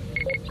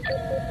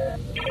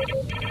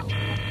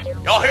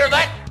 Y'all hear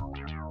that?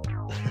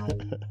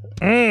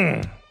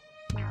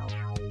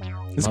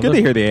 It's good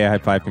to hear the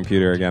AI5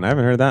 computer again. I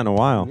haven't heard that in a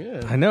while.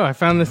 I know. I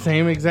found the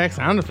same exact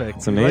sound effect.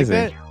 It's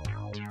amazing.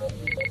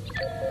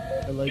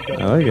 I like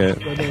that. I like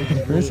it.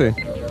 Let me see.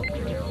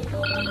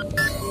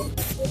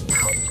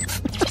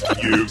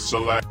 You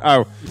select.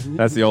 Oh,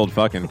 that's the old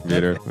fucking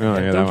computer. We don't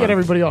hear that Don't get one.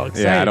 everybody all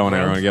excited. Yeah, I don't want bro.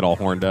 everyone to get all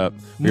horned up.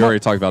 We already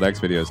talked about X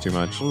videos too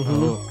much.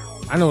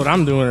 I know what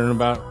I'm doing in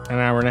about an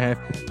hour and a half.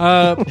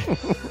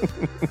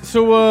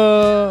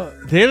 So,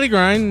 Daily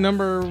Grind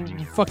number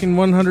fucking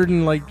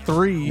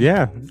 103.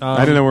 Yeah, I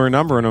didn't know we were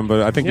numbering them,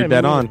 but I think Yeah, you're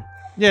dead me on. neither.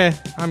 Yeah,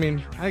 I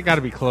mean, I got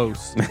to be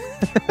close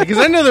because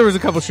I know there was a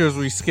couple shows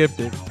where we skipped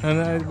it.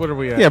 And what are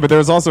we at? Yeah, but there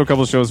was also a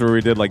couple shows where we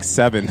did like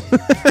 7.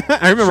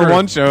 I remember Sure.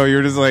 one show you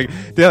were just like,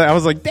 daily. I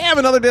was like, damn,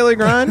 another Daily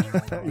Grind.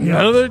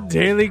 Another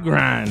Daily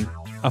Grind.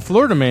 A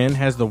Florida man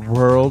has the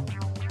world's.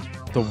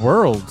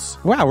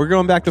 Wow, we're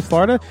going back to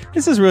Florida.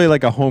 This is really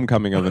like a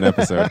homecoming of an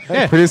episode.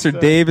 Producer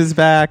Dave is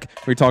back.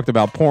 We talked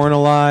about porn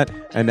a lot,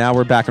 and now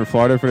we're back in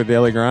Florida for the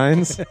Daily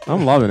Grinds.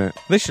 I'm loving it.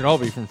 They should all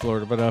be from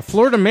Florida, but a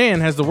Florida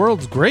man has the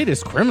world's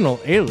greatest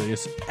criminal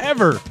alias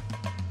ever.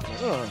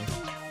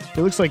 It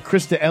looks like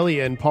Krista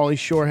Elliott and Pauly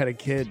Shore had a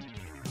kid.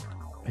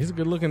 He's a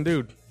good-looking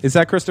dude. Is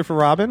that Christopher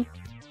Robin?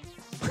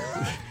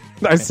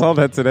 I saw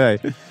that today.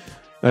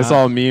 I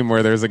saw a meme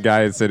where there's a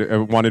guy that said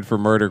wanted for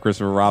murder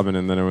Christopher Robin,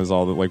 and then it was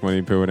all like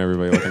Winnie the Pooh and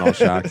everybody looking all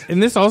shocked.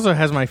 And this also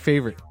has my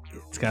favorite.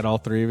 It's got all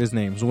 3 of his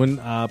names. When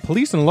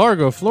police in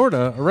Largo,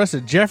 Florida,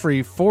 arrested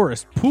Jeffrey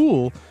Forrest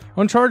Poole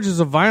on charges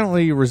of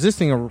violently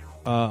resisting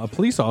a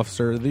police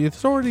officer, the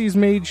authorities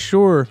made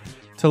sure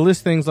to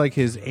list things like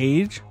his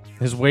age,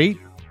 his weight,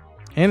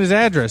 and his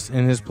address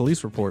in his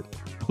police report.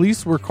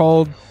 Police were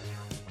called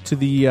to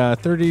the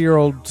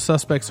 30-year-old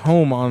suspect's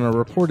home on a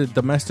reported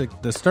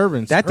domestic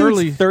disturbance. That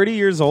dude's 30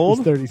 years He's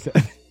old?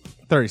 37.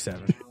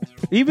 37.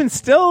 Even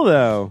still,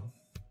 though.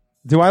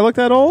 Do I look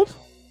that old?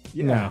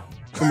 No,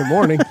 In the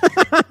morning.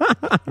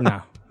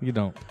 no, you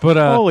don't. But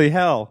Holy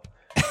hell.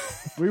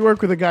 We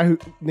work with a guy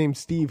named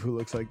Steve who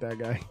looks like that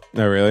guy.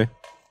 No, really?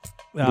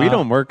 We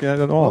don't work at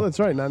Oh, all. that's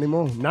right. Not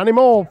anymore. Not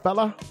anymore,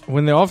 fella.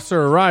 when the officer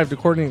arrived,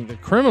 according to the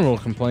criminal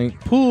complaint,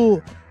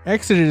 Poole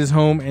exited his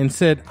home and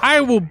said,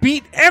 "I will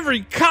beat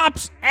every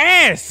cop's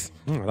ass."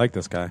 I like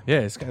this guy.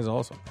 Yeah, this guy's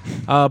awesome.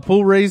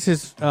 Poole raised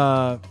his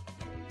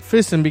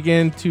fist and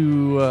began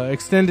to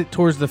extend it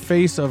towards the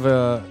face of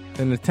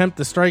an attempt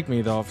to strike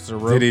me, the officer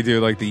wrote. Did he do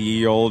like the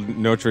ye old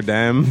Notre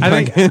Dame?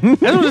 I think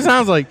that's what it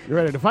sounds like. You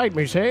ready to fight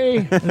me,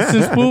 say?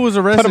 Since Poole was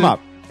arrested him up.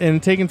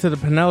 and taken to the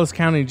Pinellas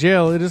County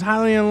Jail, it is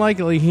highly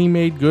unlikely he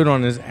made good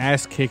on his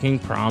ass-kicking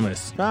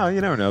promise. Oh, you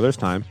never know. There's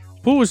time.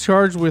 Poole was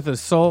charged with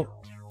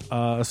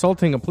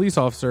assaulting a police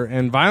officer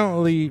and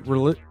violently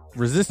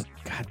resist.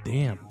 God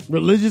damn.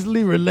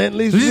 Religiously,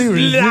 relentlessly, I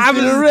resisting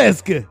was-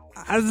 arrest.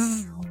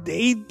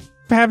 8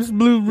 Pabst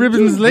Blue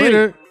Ribbons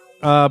later,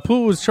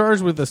 Poole was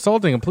charged with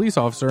assaulting a police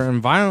officer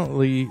and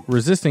violently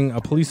resisting a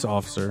police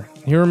officer.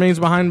 He remains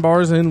behind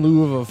bars in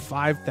lieu of a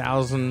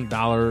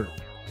 $5,000,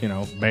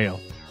 bail.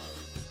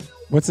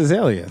 What's his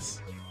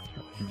alias?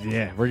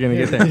 Yeah, we're gonna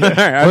get there.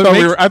 I thought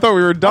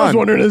we were I done. was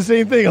wondering the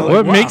same thing. I'm like,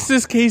 What wow. makes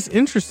this case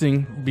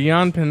interesting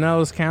beyond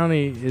Pinellas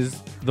County is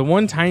the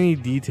one tiny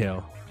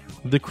detail.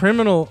 The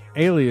criminal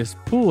alias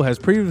Poole has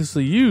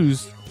previously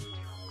used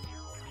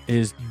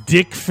is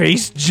Dick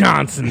Face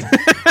Johnson.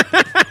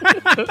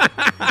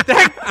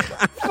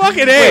 That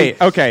fucking A.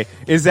 Wait, okay.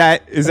 Is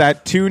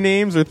that 2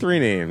 names or 3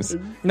 names?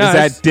 No, is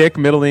that it's- Dick,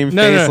 middle name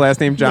No, Face, no. last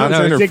name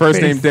Johnson, no, or Dick first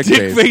Face. name Dick Dick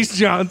Face? Face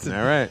Johnson.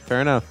 All right,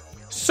 fair enough.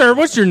 Sir,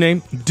 what's your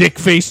name? Dick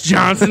Face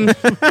Johnson.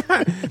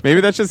 Maybe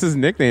that's just his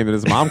nickname that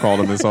his mom called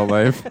him his whole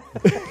life.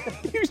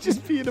 He was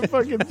just being a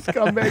fucking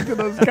scumbag to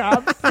those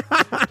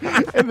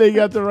cops, and they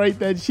got to write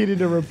that shit in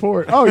a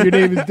report. Oh, your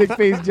name is Dick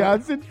Face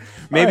Johnson.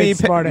 Maybe,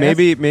 smart ass.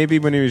 maybe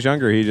when he was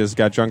younger, he just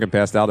got drunk and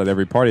passed out at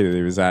every party that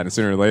he was at, and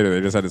sooner or later they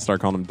just had to start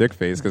calling him Dick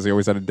Face because he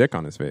always had a dick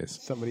on his face.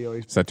 Somebody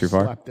always Is that too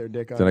far? slapped their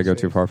dick on Did I his go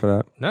face. too far for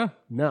that? No,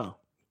 No.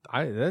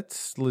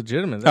 that's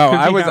legitimate. That Oh,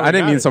 could be how I he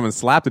didn't got mean it. someone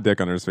slapped a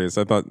dick on his face.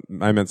 I thought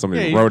I meant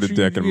somebody Yeah, wrote a you-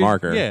 dick in you-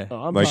 marker. Yeah,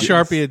 I'm Like talking-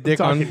 Sharpie a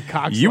dick on. Talking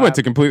cock You went to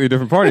slap. completely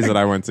different parties that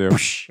I went to.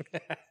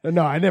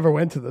 No, I never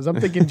went to those. I'm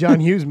thinking John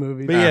Hughes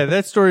movies. But yeah,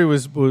 that story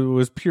was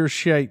pure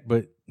shite.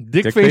 But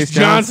Dick Dick Face Face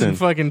Johnson Johnson.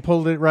 fucking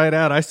pulled it right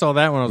out. I saw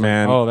that one. I was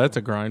Man. like, oh, that's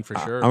a grind for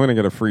sure. I'm gonna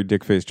get a free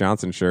Dick Face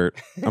Johnson shirt.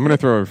 I'm gonna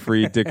throw a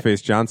free Dick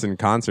Face Johnson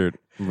concert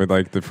with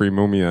like the free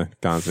Mumia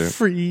concert.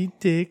 Free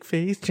Dick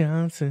Face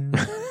Johnson.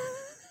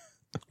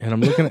 And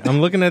I'm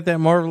looking at that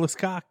marvelous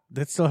cock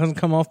that still hasn't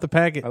come off the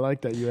packet. I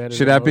like that you added.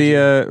 Should that be?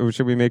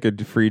 Should we make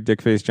a free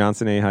Dick Face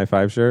Johnson A high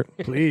five shirt?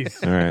 Please.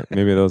 All right,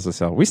 maybe those will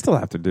sell. We still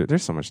have to do.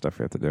 There's so much stuff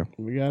we have to do.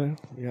 We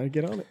gotta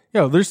get on it.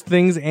 Yo, there's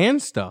things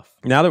and stuff.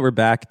 Now that we're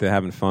back to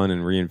having fun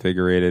and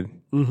reinvigorated,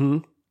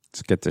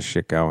 let's get this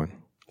shit going.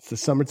 It's the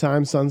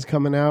summertime. Sun's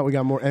coming out. We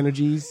got more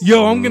energies.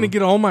 Yo, I'm gonna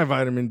get all my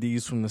vitamin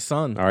D's from the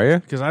sun. Are you?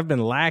 Because I've been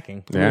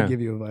lacking. I'm gonna Yeah.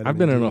 give you a vitamin. I've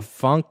been in D. a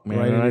funk, man.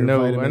 Right and I in your know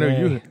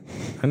vitamin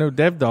I know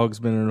Dev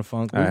Dog's been in a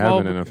funk. I We've have all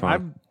been in a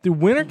funk. The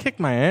winter kicked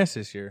my ass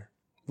this year.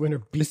 Winter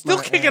beat It's still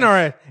my kicking ass. our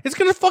ass. It's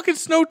gonna fucking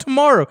snow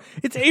tomorrow.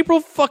 It's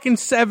April fucking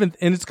 7th,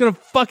 and it's gonna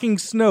fucking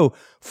snow.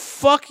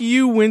 Fuck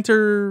you,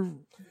 winter.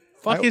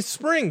 Fuck it's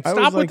spring. I Stop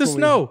was with like the when we-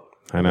 snow.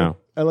 I know.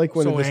 I like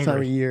when So this time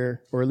angry. of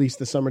year, or at least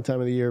the summertime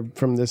of the year,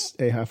 from this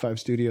A High Five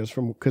Studios,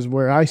 because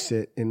where I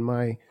sit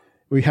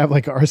we have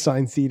like our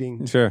assigned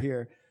seating Sure.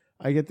 here.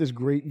 I get this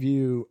great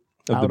view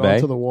Of out the bay?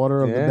 onto the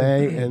water of Yeah. the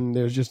bay, and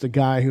there's just a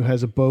guy who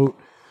has a boat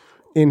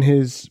in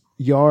his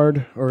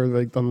yard or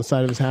like on the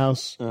side of his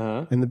house,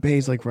 and the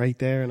bay's like right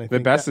there. And I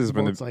think best that is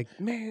when boat's the- like,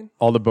 man,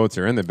 All the boats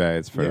are in the bay.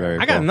 It's very.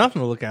 I got cool.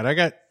 nothing to look at. I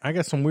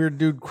got some weird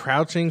dude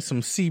crouching,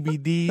 some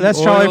CBD. That's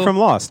oil, Charlie from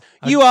Lost.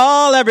 You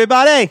all,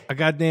 everybody. a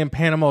goddamn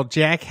Panama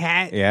Jack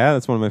hat. Yeah,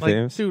 that's one of my Like,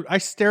 faves. dude, I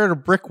stare at a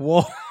brick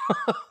wall.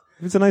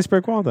 It's a nice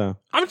brick wall, though.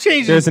 I'm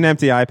changing. There's an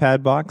empty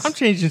iPad box. I'm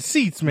changing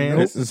seats, man.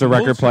 It's a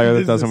record player that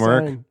This is doesn't the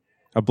work. sign.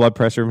 A blood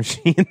pressure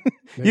machine.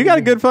 You got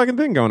a good fucking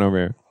thing going over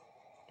here.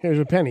 Here's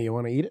a penny. You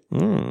want to eat it?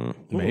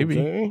 Maybe.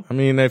 Okay. I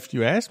mean, if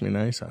you ask me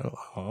nice,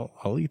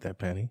 I'll eat that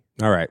penny.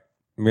 All right.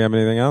 We have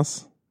anything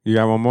else? You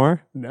got one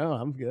more? No,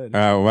 I'm good.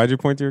 Why'd you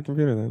point to your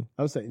computer then?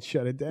 I was saying,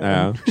 shut it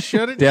down.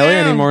 Shut it Daly,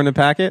 down. any more in the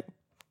packet?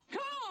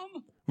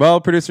 Well,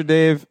 producer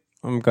Dave,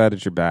 I'm glad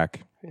that you're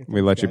back.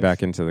 We let you guys.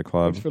 back into the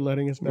club. Thanks for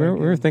letting us back. We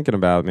were in. thinking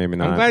about maybe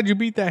not. I'm glad you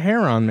beat that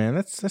hair on, man.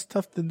 That's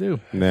tough to do.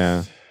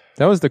 Yeah.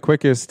 That was the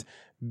quickest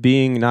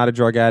being not a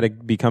drug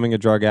addict, becoming a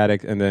drug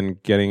addict, and then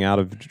getting out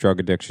of drug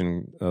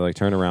addiction, like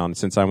turnaround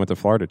since I went to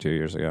Florida 2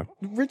 years ago.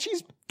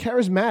 Richie's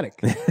charismatic.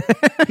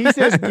 He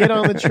says, "Get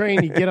on the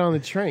train." You get on the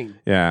train.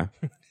 Yeah.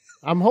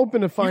 I'm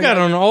hoping to You find got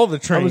out. on all the I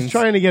trains. was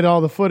trying to get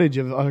all the footage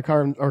of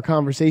our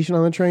conversation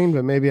on the train,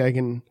 but maybe I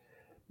can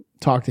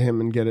talk to him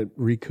and get it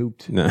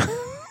recouped. No.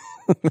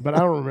 But I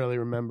don't really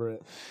remember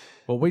it.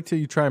 Well, wait till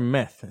you try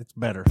meth. It's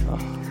better.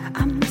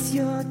 I miss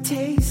your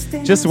taste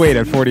and Just wait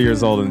at 40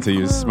 years old until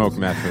you smoke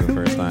meth for the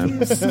first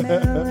time.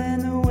 smell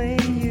and the way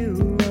you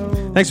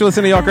roll. Thanks for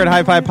listening to the Awkward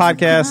High Five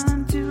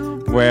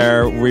podcast,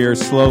 where we are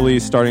slowly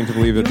starting to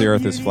believe that the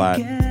earth is flat.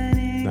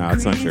 No,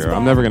 it's not true.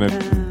 I'm never going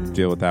to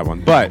deal with that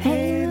one. But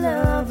Hey,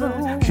 lover,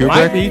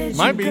 Kubrick,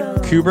 Might be.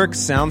 Kubrick's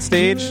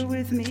soundstage.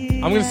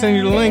 I'm going to send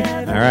you the link.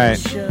 All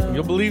right.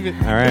 You'll believe it.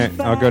 All right.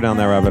 I'll go down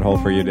that rabbit hole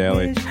for you,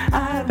 Daly.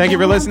 Thank you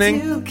for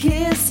listening. to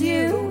kiss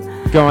you.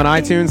 Go on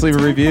iTunes, leave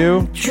a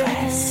review.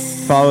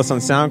 Dress. Follow us on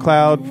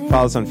SoundCloud.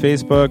 Follow us on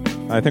Facebook.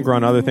 I think we're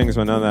on other things,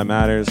 but none of that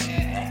matters.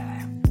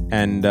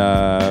 And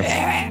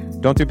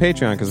don't do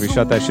Patreon because we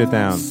shut that shit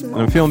down. And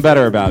I'm feeling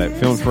better about it.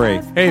 Feeling free.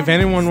 Hey, if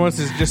anyone wants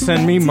to just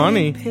send me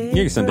money, You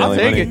can send I'll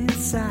Daly take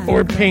money. it.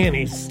 Or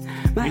panties.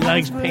 He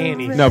likes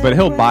panties. No, but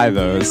he'll buy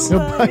those.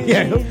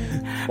 Yeah.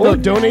 Or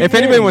donate. If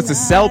anybody panties. wants to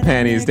sell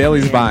panties,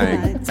 Daly's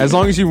buying. As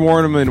long as you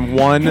warn them in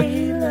one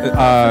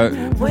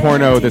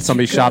porno that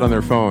somebody shot on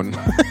their phone.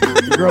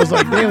 The girl's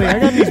like, Daly, I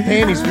got these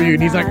panties for you.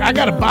 And he's like, I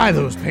got to buy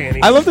those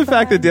panties. I love the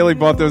fact that Daly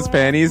bought those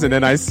panties, and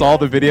then I saw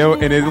the video,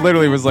 and it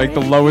literally was like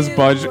the lowest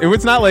budget. It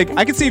was not like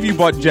I could see if you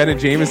bought Jenna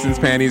Jameson's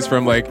panties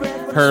from like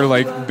her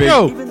like big.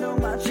 Yo,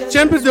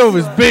 Jen Padova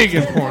is big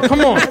in porn.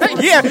 Come on.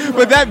 Yeah,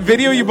 but that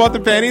video you bought the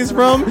panties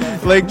from,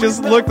 like,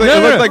 just looked like No,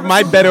 it no, looked no. like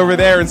my bed over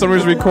there, and someone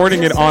was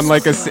recording it on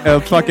like a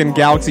fucking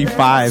Galaxy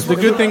 5. The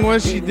good thing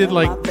was she did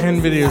like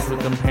 10 videos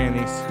with them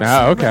panties.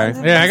 Oh, okay.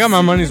 Yeah, I got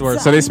my money's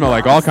worth. So they smell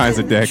like all kinds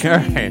of dick. All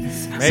right.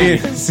 Maybe.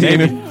 See you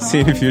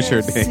in a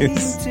future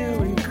days. To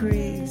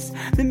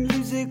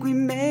mistake we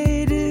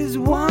made is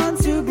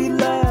want to be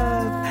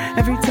loved.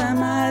 Every time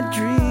I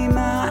dream,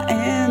 I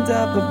end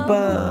up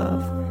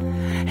above.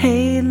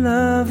 Hey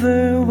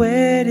lover,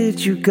 where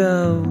did you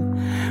go?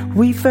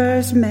 We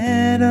first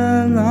met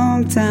a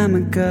long time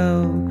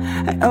ago.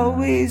 I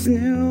always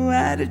knew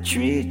how to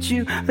treat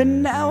you, but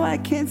now I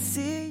can't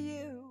see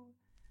you.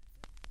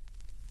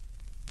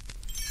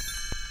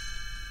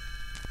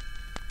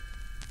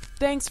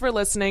 Thanks for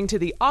listening to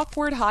the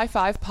Awkward High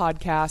Five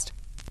podcast.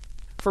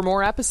 For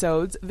more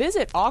episodes,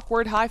 visit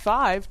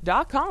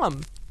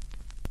awkwardhighfive.com.